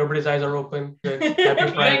 Okay, everybody's eyes are open. Good.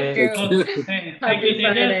 Happy Friday. Thank you,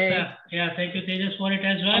 Tejas. Yeah, thank you, Tejas, for it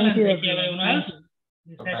as well. Thank you everyone else.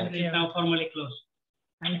 This session is now formally closed.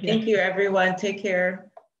 Thank you, everyone. Take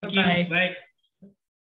care. Bye. Bye.